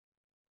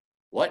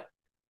 What?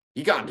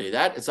 You can't do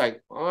that. It's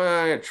like, oh,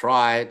 I'm going to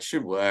try. It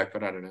should work,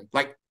 but I don't know.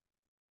 Like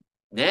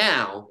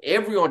now,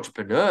 every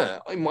entrepreneur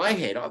in my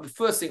head, the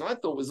first thing I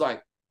thought was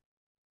like,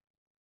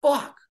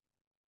 fuck,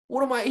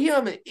 what am I here?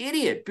 I'm an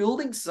idiot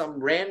building some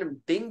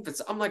random thing.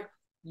 I'm like,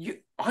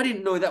 I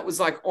didn't know that was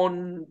like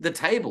on the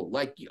table.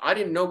 Like, I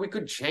didn't know we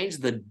could change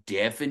the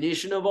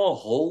definition of a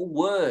whole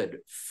word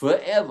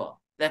forever.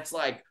 That's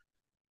like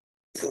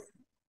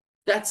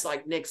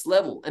next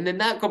level. And then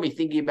that got me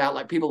thinking about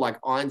like people like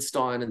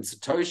Einstein and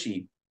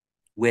Satoshi,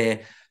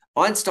 where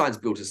Einstein's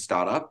built a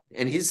startup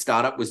and his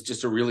startup was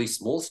just a really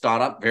small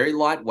startup, very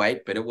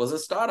lightweight, but it was a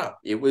startup.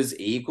 It was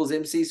E equals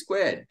MC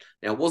squared.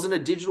 Now, it wasn't a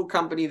digital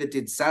company that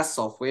did SaaS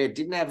software. It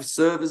didn't have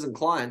servers and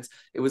clients.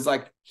 It was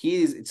like,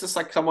 it's just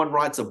like someone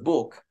writes a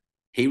book.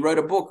 He wrote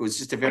a book. It was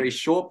just a very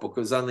short book.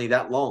 It was only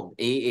that long.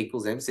 E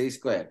equals MC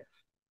squared.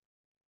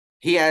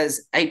 He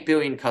has 8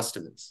 billion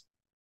customers.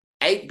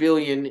 8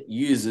 billion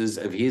users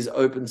of his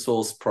open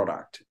source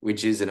product,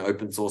 which is an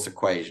open source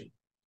equation.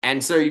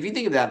 And so if you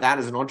think about that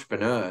as an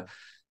entrepreneur,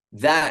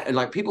 and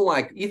like people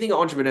like, you think of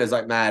entrepreneurs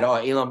like mad, oh,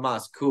 Elon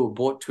Musk, cool,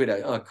 bought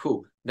Twitter, oh,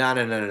 cool. No.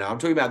 I'm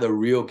talking about the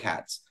real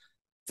cats,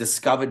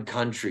 discovered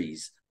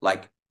countries,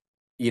 like,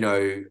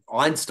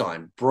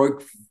 Einstein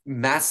broke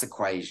mass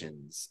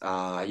equations.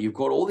 You've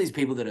got all these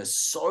people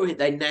that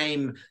they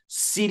name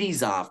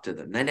cities after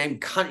them. They name,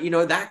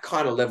 that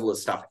kind of level of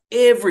stuff.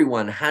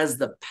 Everyone has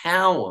the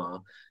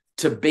power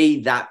to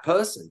be that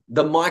person,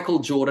 the Michael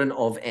Jordan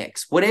of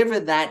X,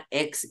 whatever that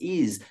X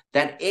is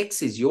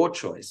your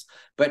choice,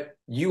 but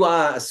you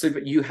have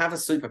a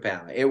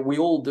superpower. We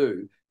all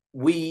do.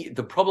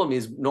 The problem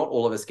is not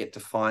all of us get to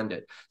find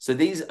it. So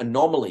these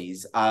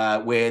anomalies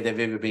are where they've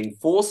either been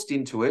forced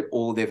into it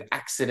or they've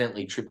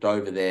accidentally tripped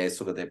over their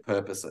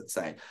purpose, let's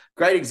say.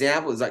 Great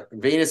example is like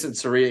Venus and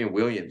Serena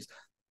Williams.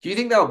 Do you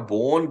think they were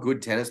born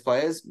good tennis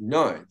players?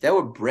 No, they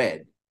were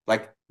bred.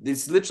 Like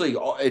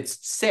it's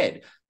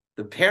said,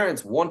 the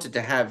parents wanted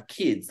to have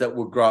kids that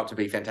would grow up to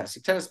be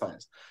fantastic tennis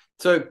players.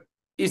 So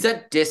is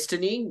that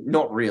destiny?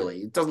 Not really.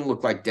 It doesn't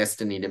look like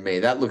destiny to me.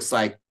 That looks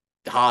like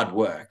hard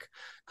work.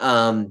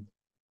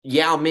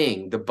 Yao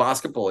Ming, the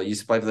basketballer,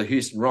 used to play for the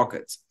Houston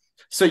Rockets.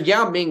 So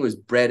Yao Ming was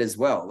bred as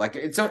well. Like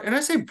it's not, and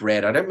I say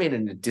bred, I don't mean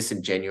in a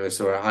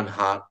disingenuous or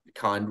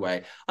kind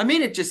way. I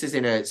mean it just as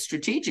in a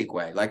strategic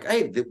way. Like,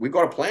 hey, we've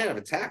got a plan of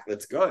attack.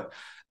 Let's go.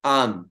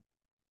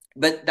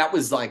 But that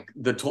was like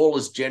the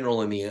tallest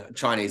general in the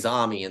Chinese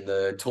army and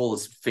the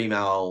tallest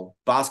female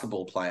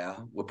basketball player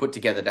were put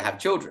together to have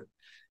children.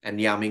 And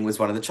Yao Ming was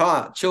one of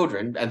the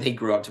children, and he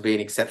grew up to be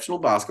an exceptional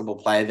basketball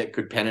player that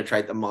could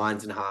penetrate the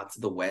minds and hearts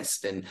of the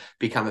West and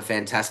become a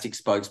fantastic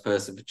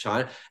spokesperson for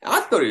China. And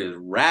I thought it was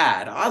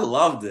rad. I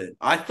loved it.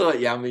 I thought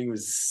Yao Ming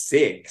was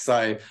sick. So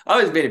I've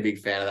always been a big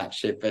fan of that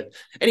shit. But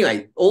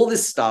anyway, all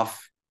this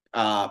stuff,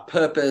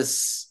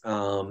 purpose,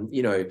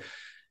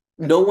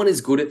 no one is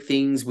good at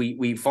things.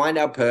 We find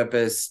our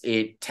purpose.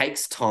 It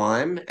takes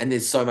time and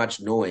there's so much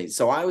noise.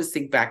 So I always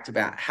think back to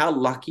about how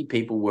lucky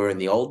people were in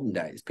the olden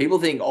days. People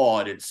think,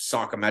 oh, it'd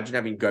suck. Imagine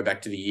having to go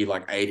back to the year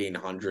like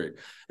 1800.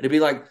 It'd be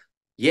like,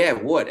 yeah,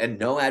 what? And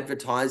no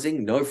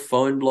advertising, no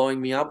phone blowing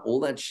me up,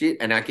 all that shit.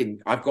 And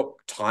I've got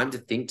time to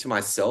think to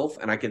myself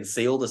and I can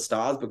see all the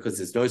stars because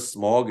there's no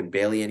smog and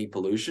barely any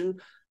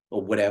pollution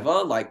or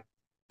whatever. Like,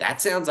 That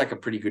sounds like a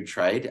pretty good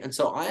trade. And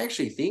so I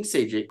actually think,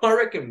 CG, I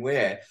reckon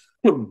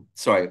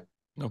sorry,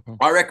 No problem.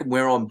 I reckon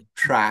we're on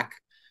track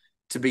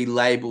to be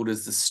labeled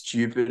as the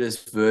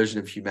stupidest version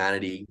of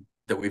humanity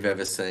that we've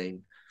ever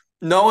seen.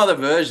 No other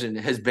version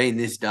has been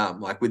this dumb,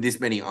 like with this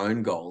many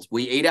own goals.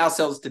 We eat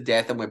ourselves to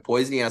death and we're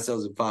poisoning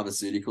ourselves with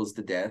pharmaceuticals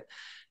to death.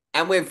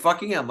 And we're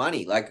fucking our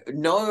money. Like,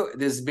 no,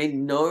 there's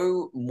been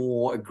no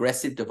more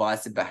aggressive,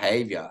 divisive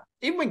behavior.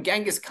 Even when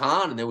Genghis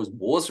Khan and there was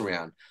wars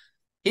around.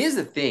 Here's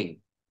the thing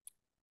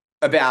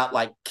about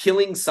like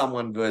killing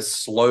someone versus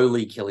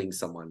slowly killing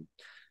someone.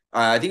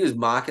 I think it was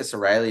Marcus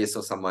Aurelius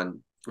or someone,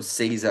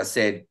 Caesar,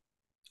 said,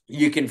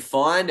 you can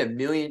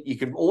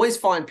always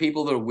find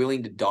people that are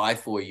willing to die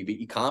for you, but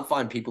you can't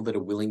find people that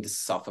are willing to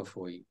suffer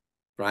for you,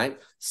 right?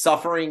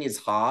 Suffering is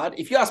hard.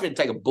 If you ask me to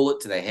take a bullet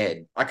to the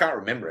head, I can't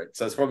remember it.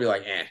 So it's probably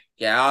like,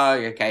 yeah,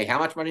 okay, how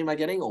much money am I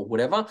getting or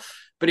whatever?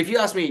 But if you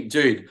ask me,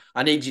 dude,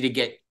 I need you to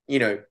get,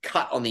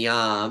 cut on the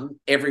arm,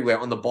 everywhere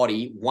on the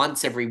body,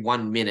 once every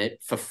 1 minute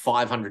for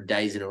 500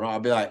 days in a row, I'll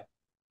be like,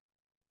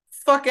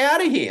 fuck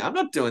out of here. I'm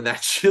not doing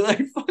that shit.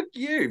 Like, fuck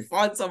you.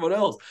 Find someone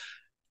else.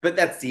 But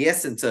that's the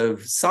essence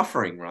of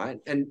suffering, right?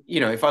 And,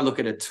 if I look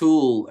at a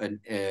tool and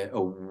a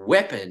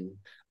weapon,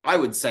 I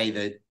would say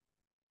that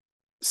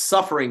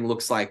suffering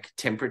looks like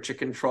temperature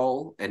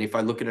control. And if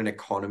I look at an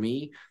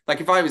economy, like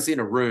if I was in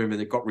a room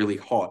and it got really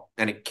hot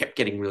and it kept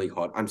getting really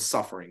hot, I'm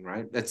suffering,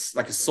 right? That's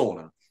like a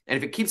sauna. And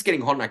if it keeps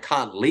getting hot and I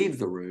can't leave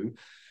the room,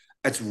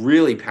 it's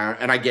really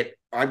apparent. And I'm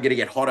going to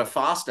get hotter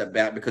faster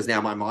because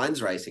now my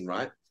mind's racing,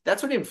 right?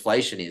 That's what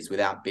inflation is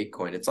without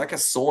Bitcoin. It's like a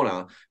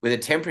sauna with a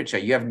temperature.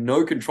 You have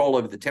no control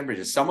over the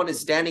temperature. Someone is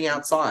standing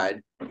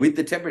outside with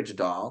the temperature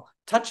dial,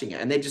 touching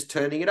it, and they're just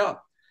turning it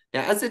up.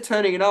 Now, as they're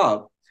turning it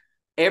up,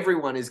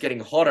 everyone is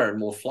getting hotter and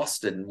more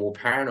flustered and more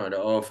paranoid.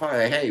 Oh,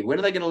 hey, when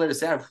are they going to let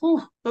us out?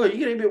 Whew, you're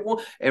getting a bit warm.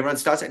 Everyone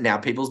starts it. Now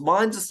people's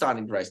minds are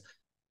starting to race.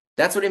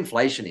 That's what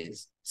inflation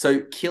is.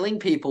 So killing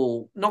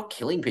people, not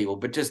killing people,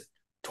 but just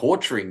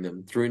torturing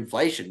them through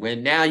inflation, where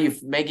now you're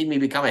making me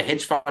become a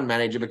hedge fund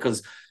manager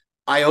because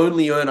I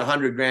only earn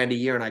 100 grand a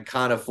year and I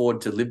can't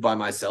afford to live by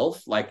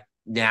myself. Like,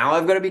 now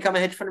I've got to become a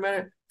hedge fund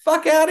manager.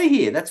 Fuck out of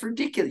here. That's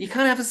ridiculous. You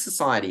can't have a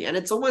society. And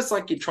it's almost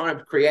like you're trying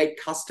to create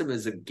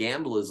customers of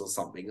gamblers or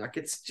something. Like,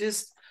 it's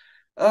just,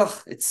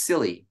 it's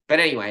silly. But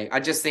anyway, I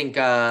just think,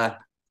 I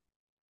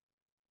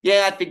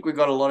think we've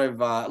got a lot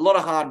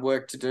of hard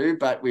work to do,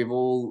 but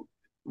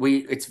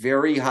it's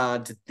very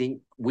hard to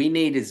think. We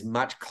need as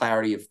much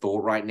clarity of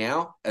thought right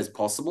now as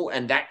possible.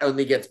 And that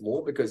only gets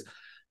more because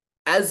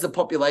as the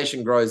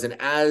population grows and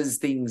as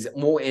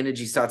more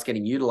energy starts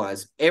getting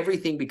utilized,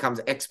 everything becomes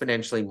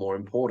exponentially more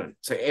important.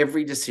 So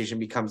every decision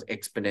becomes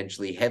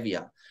exponentially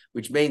heavier,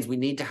 which means we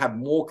need to have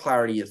more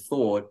clarity of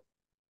thought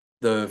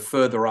the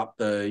further up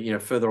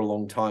further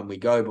along time we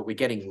go, but we're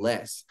getting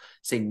less.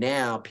 See,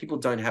 now people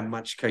don't have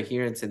much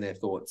coherence in their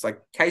thoughts.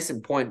 Like, case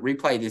in point,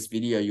 replay this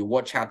video, you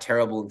watch how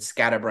terrible and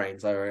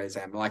scatterbrains I always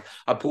am. Like,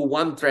 I pull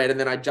one thread and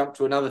then I jump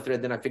to another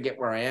thread, then I forget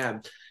where I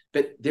am.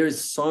 But there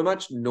is so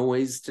much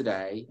noise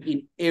today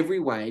in every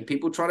way.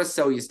 People try to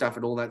sell you stuff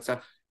and all that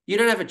stuff. You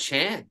don't have a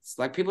chance.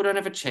 Like, people don't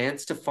have a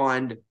chance to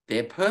find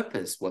their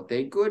purpose, what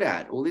they're good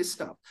at, all this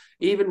stuff.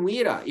 Even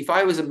weirder, if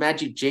I was a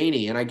magic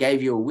genie and I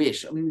gave you a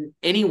wish,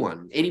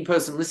 any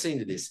person listening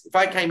to this, if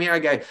I came here, I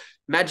go,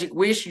 magic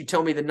wish, you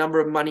tell me the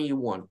number of money you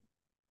want.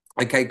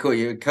 Okay, cool.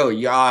 You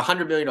are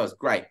 $100 million.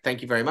 Great.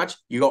 Thank you very much.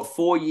 You got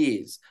 4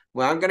 years.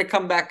 Well, I'm going to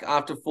come back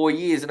after 4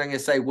 years and I'm going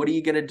to say, what are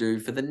you going to do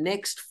for the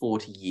next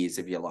 40 years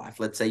of your life?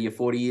 Let's say you're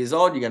 40 years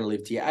old. You're going to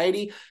live to your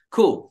 80.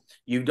 Cool.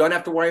 You don't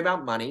have to worry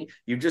about money.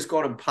 You've just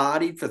gone and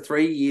partied for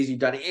 3 years. You've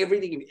done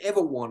everything you've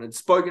ever wanted,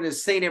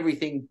 seen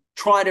everything,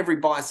 tried every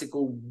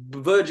bicycle,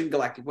 Virgin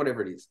Galactic,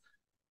 whatever it is.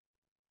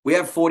 We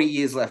have 40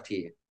 years left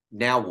here.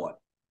 Now what?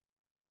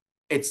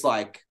 It's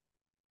like,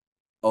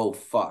 oh,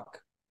 fuck.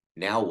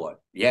 Now what?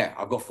 Yeah,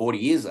 I've got 40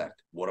 years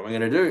left. What am I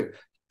going to do?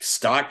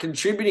 Start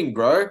contributing,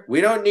 bro.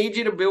 We don't need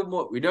you to build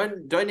more. We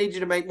don't need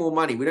you to make more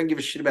money. We don't give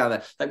a shit about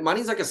that. Like,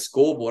 money's like a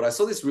scoreboard. I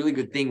saw this really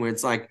good thing where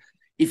it's like,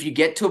 if you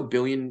get to $1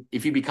 billion,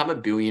 if you become a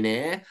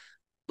billionaire,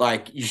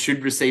 like, you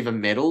should receive a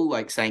medal,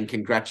 like saying,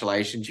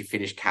 congratulations, you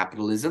finished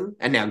capitalism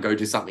and now go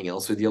do something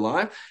else with your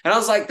life. And I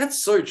was like,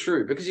 that's so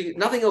true, because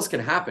nothing else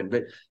can happen.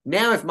 But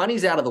now if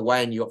money's out of the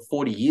way and you've got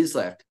 40 years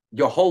left,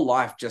 your whole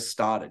life just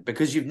started,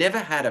 because you've never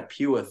had a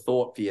pure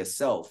thought for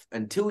yourself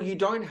until you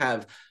don't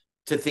have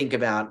to think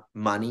about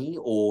money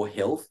or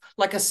health.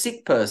 Like a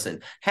sick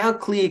person, how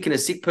clear can a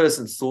sick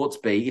person's thoughts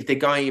be if they're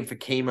going in for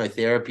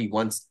chemotherapy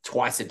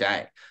twice a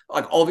day?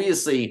 Like,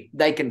 obviously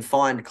they can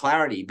find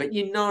clarity, but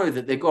you know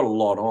that they've got a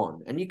lot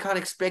on, and you can't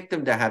expect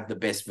them to have the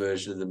best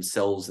version of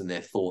themselves and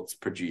their thoughts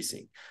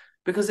producing,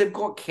 because they've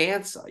got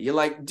cancer. You're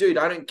like, dude,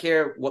 I don't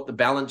care what the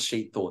balance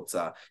sheet thoughts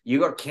are. You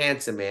got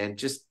cancer, man.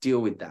 Just deal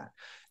with that.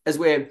 As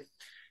where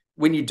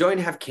when you don't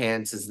have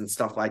cancers and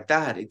stuff like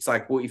that, it's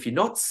like, well, if you're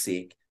not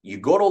sick, you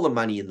got all the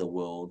money in the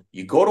world,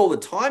 you got all the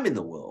time in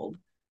the world,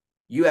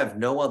 you have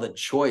no other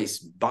choice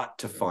but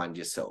to find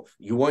yourself.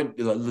 You won't,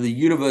 the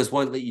universe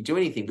won't let you do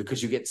anything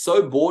because you get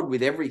so bored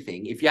with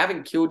everything. If you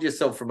haven't killed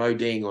yourself from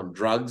ODing on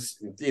drugs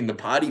in the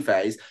party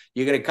phase,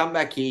 you're going to come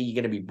back here, you're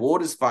going to be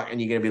bored as fuck, and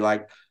you're going to be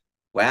like,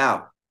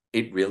 wow,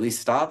 it really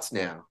starts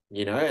now,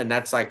 And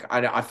that's like,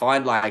 I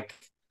find like,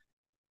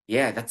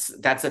 yeah,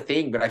 that's a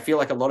thing. But I feel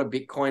like a lot of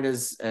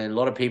Bitcoiners and a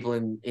lot of people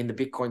in the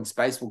Bitcoin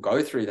space will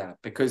go through that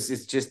because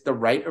it's just the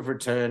rate of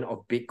return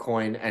of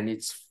Bitcoin and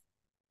its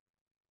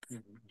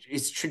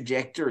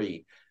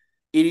trajectory.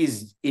 It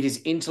is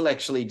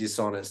intellectually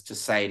dishonest to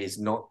say it is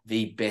not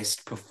the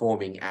best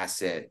performing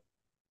asset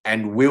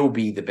and will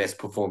be the best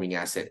performing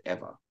asset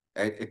ever.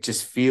 It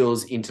just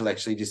feels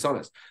intellectually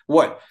dishonest.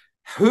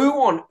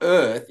 Who on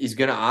earth is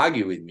going to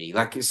argue with me?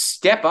 Like,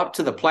 step up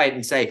to the plate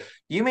and say,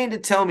 you mean to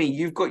tell me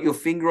you've got your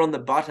finger on the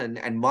button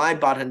and my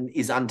button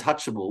is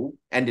untouchable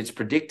and it's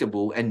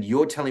predictable and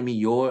you're telling me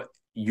your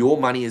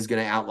money is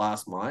going to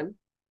outlast mine?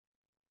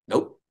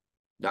 Nope.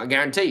 I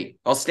guarantee you.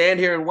 I'll stand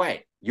here and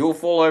wait. You'll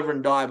fall over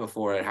and die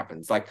before it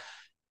happens. Like,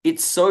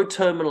 it's so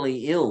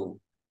terminally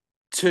ill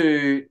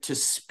to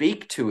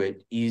speak to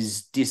it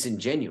is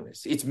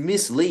disingenuous. It's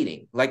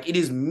misleading. Like, it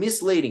is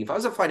misleading. If I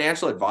was a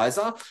financial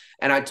advisor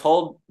and I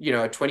told, a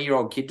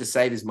 20-year-old kid to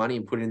save his money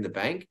and put it in the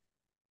bank,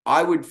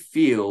 I would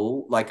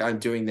feel like I'm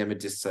doing them a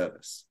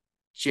disservice,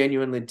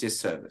 genuinely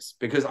disservice,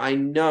 because I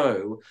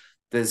know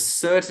there's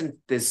certain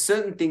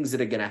things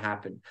that are going to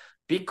happen.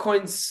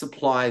 Bitcoin's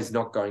supply is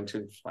not going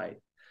to inflate,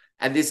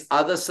 and this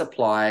other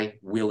supply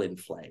will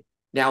inflate.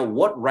 Now,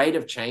 what rate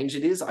of change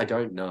it is, I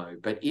don't know,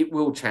 but it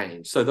will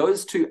change. So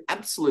those two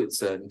absolute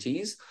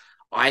certainties,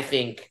 I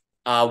think,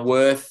 are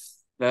worth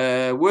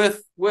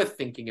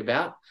thinking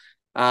about.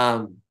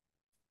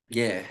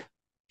 Yeah.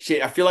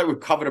 Shit, I feel like we've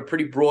covered a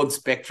pretty broad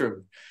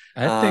spectrum.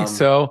 I think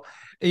so.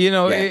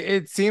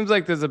 It seems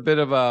like there's a bit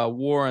of a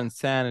war on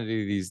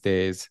sanity these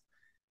days.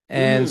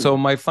 And so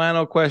my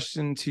final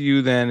question to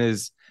you then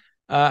is,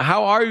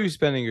 how are you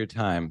spending your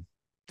time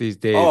these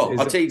days?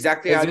 I'll tell you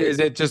exactly how it is. Is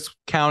it just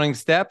counting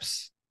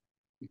steps?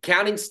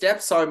 Counting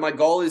steps. So my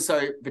goal is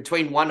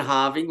between one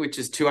halving, which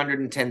is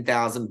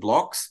 210,000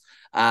 blocks.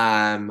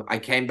 I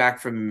came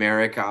back from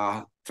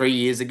America 3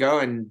 years ago,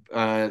 and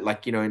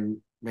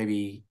in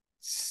maybe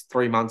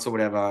 3 months or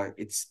whatever,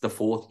 it's the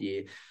fourth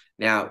year.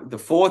 Now, the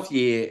fourth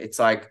year, it's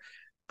like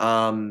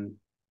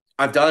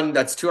I've done,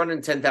 that's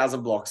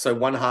 210,000 blocks. So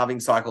one halving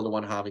cycle to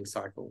one halving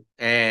cycle.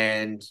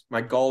 And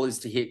my goal is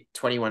to hit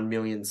 21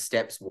 million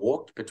steps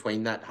walked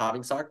between that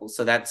halving cycle.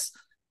 So that's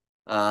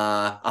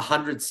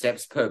 100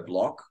 steps per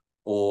block,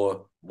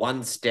 or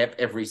one step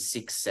every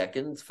 6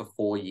 seconds for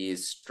 4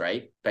 years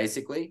straight,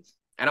 basically.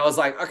 And I was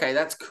like, okay,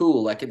 that's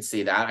cool. I can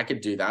see that. I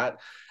could do that.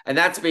 And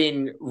that's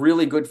been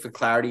really good for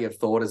clarity of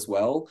thought as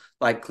well,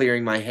 like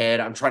clearing my head.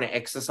 I'm trying to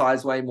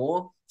exercise way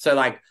more. So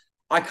like,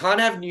 I can't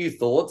have new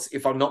thoughts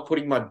if I'm not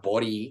putting my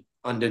body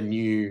under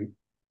new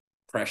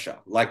pressure,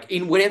 like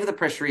in whatever the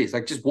pressure is,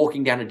 like just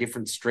walking down a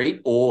different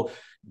street or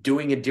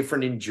doing a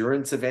different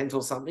endurance event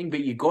or something.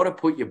 But you got to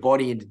put your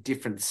body into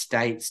different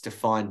states to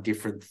find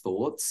different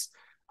thoughts.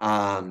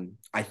 I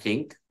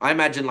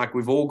imagine like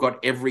we've all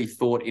got every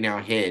thought in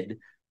our head,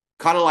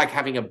 kind of like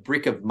having a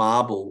brick of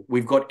marble.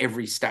 We've got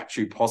every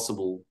statue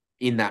possible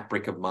in that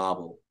brick of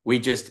marble. We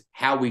just,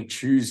 how we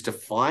choose to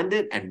find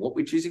it and what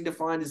we're choosing to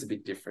find is a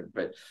bit different.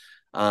 But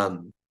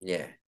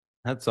yeah,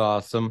 that's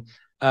awesome.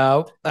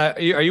 Are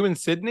you in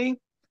Sydney?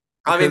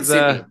 I'm in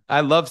Sydney.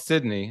 I love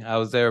Sydney. I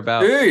was there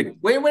about. Dude,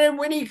 when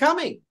are you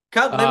coming?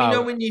 Let me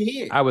know when you're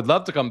here. I would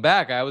love to come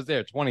back. I was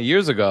there 20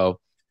 years ago.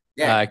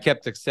 Yeah, I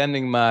kept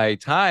extending my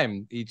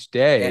time each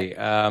day.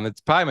 Yeah. It's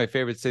probably my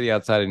favorite city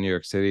outside of New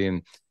York City,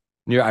 and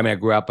I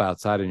grew up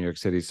outside of New York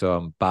City, so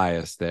I'm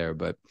biased there.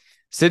 But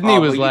Sydney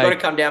was like, you got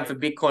to come down for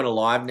Bitcoin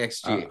Alive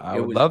next year. I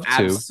would love to.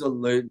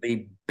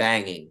 Absolutely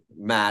banging,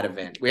 mad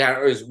event.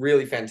 It was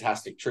really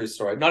fantastic. True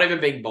story. Not even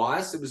being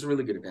biased, it was a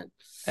really good event.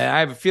 And I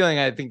have a feeling,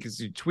 I think, as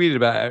you tweeted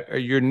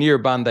about, you're near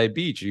Bondi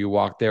Beach. You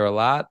walk there a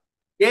lot.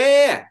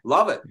 Yeah,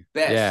 love it.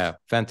 Best. Yeah,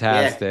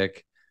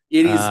 fantastic.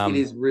 Yeah. It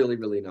is really,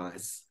 really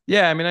nice.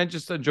 Yeah, I mean, I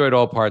just enjoyed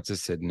all parts of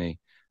Sydney.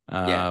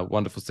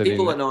 Wonderful city.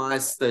 People are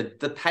nice.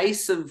 The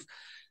pace of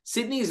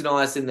Sydney is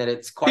nice in that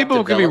it's quite.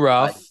 People can be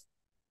rough.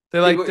 They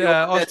like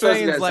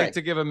Australians like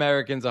to give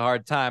Americans a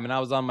hard time, and I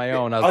was on my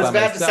own. I was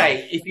about to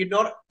say, if you're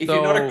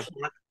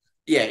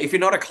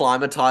not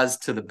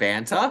acclimatized to the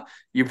banter,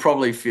 you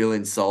probably feel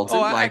insulted.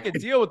 I could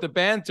deal with the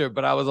banter,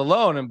 but I was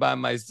alone and by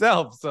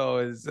myself,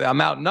 so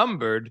I'm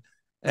outnumbered,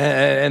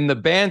 and the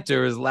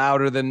banter is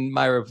louder than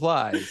my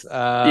replies.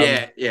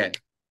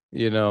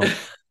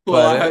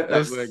 Well, I hope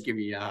they won't give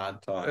you a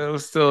hard time. It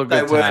was still a good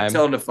time. They weren't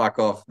telling to fuck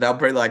off. They'll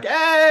be like,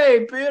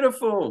 hey,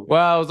 beautiful.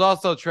 Well, I was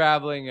also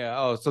traveling.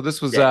 So this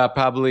was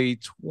probably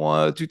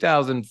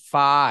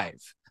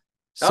 2005.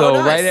 So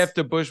nice. Right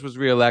after Bush was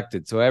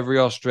reelected. So every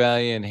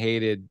Australian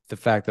hated the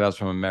fact that I was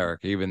from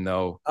America, even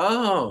though,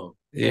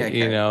 it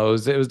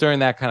was during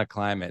that kind of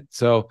climate.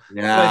 So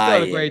I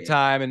had a great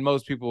time, and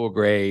most people were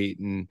great.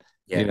 And,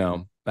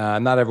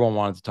 not everyone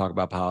wanted to talk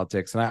about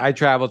politics. And I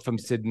traveled from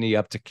Sydney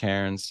up to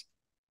Cairns.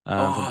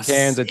 From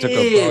Cairns, I took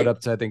a boat up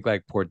to, I think,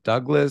 like Port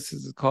Douglas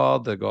is it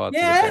called, to go out to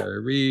the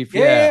Barrier Reef.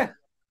 Yeah.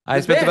 I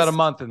spent about a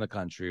month in the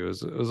country. It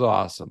was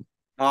awesome.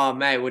 Oh,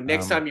 mate. Well,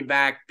 next time you're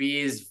back,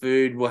 beers,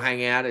 food, we'll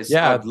hang out.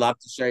 I'd love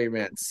to show you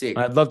around. Sick.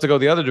 I'd love to go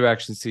the other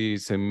direction, see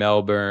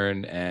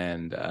Melbourne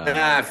and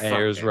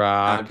Ayers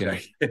Rock. No,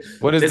 and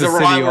what is There's the a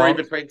city rivalry hall?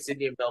 between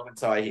Sydney and Melbourne,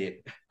 so I hear.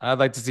 I'd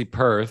like to see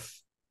Perth.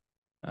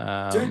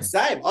 Dude,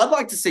 same. I'd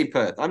like to see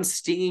Perth. I'm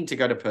stinging to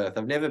go to Perth.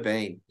 I've never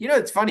been. You know,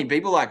 it's funny.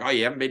 People are like, oh,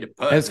 you haven't been to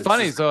Perth. It's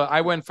funny. Just... So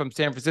I went from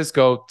San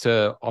Francisco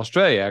to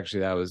Australia.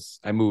 Actually,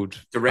 I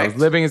moved. Direct. I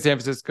was living in San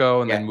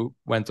Francisco and then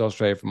went to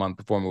Australia for a month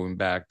before moving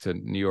back to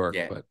New York.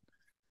 But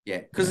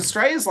because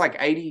Australia's like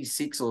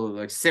 86 or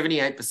like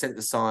 78%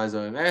 the size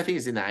of. I think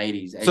it's in the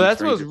 80s. So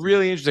that's what was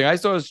really interesting. I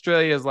saw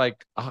Australia as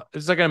like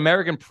it's like an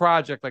American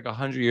project, like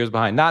 100 years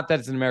behind. Not that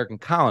it's an American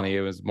colony;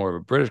 it was more of a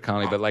British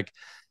colony, but like.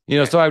 You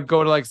know, so I'd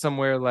go to like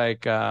somewhere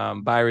like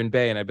Byron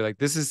Bay, and I'd be like,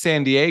 "This is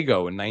San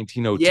Diego in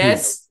 1902."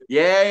 Yes,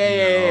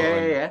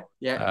 yeah.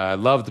 I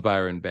loved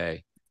Byron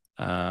Bay.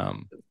 I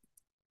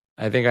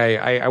think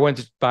I went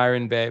to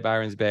Byron Bay,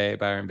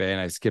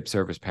 and I skipped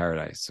Surfers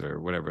Paradise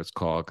or whatever it's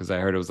called because I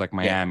heard it was like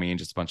Miami and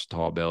just a bunch of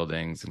tall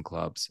buildings and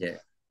clubs. Yeah.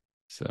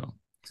 So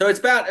it's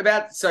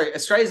about so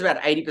Australia's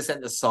about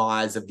 80% the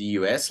size of the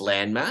US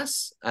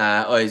landmass,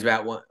 or is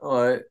about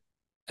one.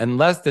 And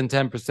less than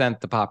 10%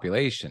 the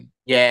population.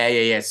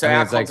 Yeah. So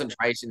our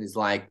concentration is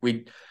like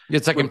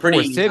it's like in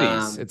four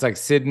cities. It's like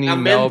Sydney, our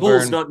Melbourne,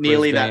 pool's not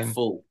nearly Brisbane. that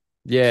full.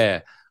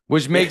 Yeah,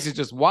 which makes it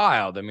just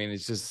wild. I mean,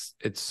 it's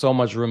so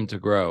much room to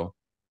grow.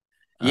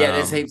 Yeah,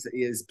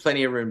 there's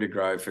plenty of room to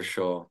grow for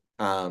sure.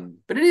 But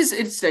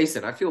it's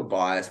decent. I feel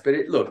biased, but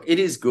it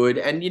is good.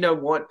 And you know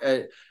what?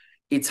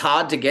 It's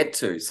hard to get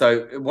to.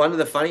 So one of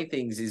the funny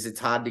things is it's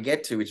hard to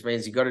get to, which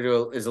means you got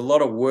to there's a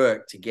lot of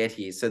work to get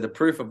here. So the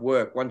proof of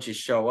work, once you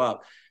show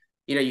up,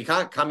 you know, you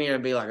can't come here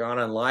and be like, oh, I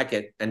don't like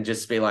it. And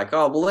just be like,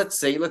 oh, well,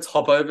 let's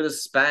hop over to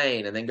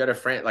Spain and then go to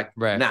France. Like,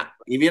 nah,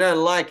 if you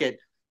don't like it.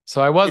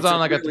 So I was on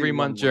like a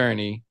 3-month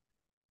journey.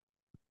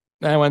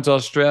 Then I went to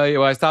Australia.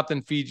 Well, I stopped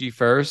in Fiji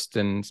first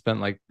and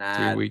spent like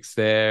 3 weeks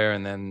there.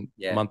 And then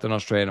a month in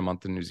Australia and a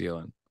month in New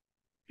Zealand.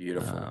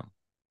 Beautiful.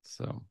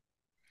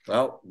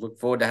 Well, look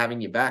forward to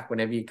having you back.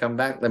 Whenever you come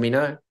back, let me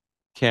know.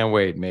 Can't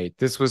wait, mate.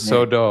 This was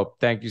so dope.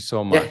 Thank you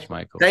so much,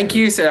 Michael. Thank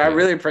you, sir. I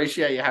really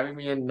appreciate you having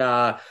me. And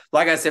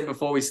like I said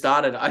before we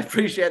started, I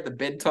appreciate the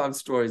bedtime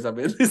stories I've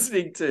been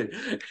listening to.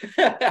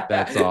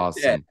 That's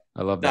awesome.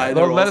 I love that.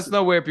 Let us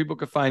know where people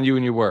can find you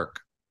and your work.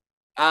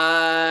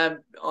 On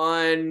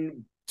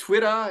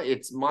Twitter,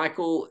 it's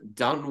Michael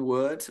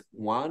Dunworth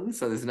 1,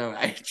 so there's no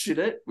H in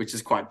it, which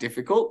is quite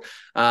difficult.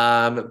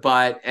 And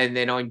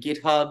then on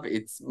GitHub,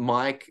 it's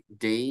Mike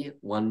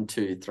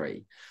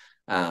D123.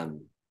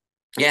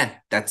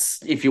 That's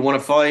if you want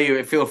to follow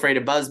you, feel free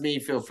to buzz me,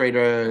 feel free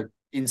to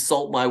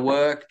insult my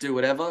work, do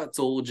whatever. It's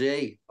all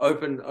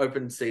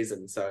open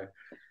season. So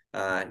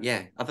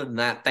other than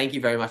that, thank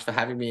you very much for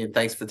having me and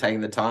thanks for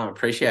taking the time. I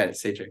appreciate it,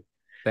 Cedric.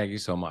 Thank you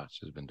so much.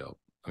 It's been dope.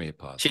 Let me hit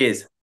pause.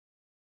 Cheers.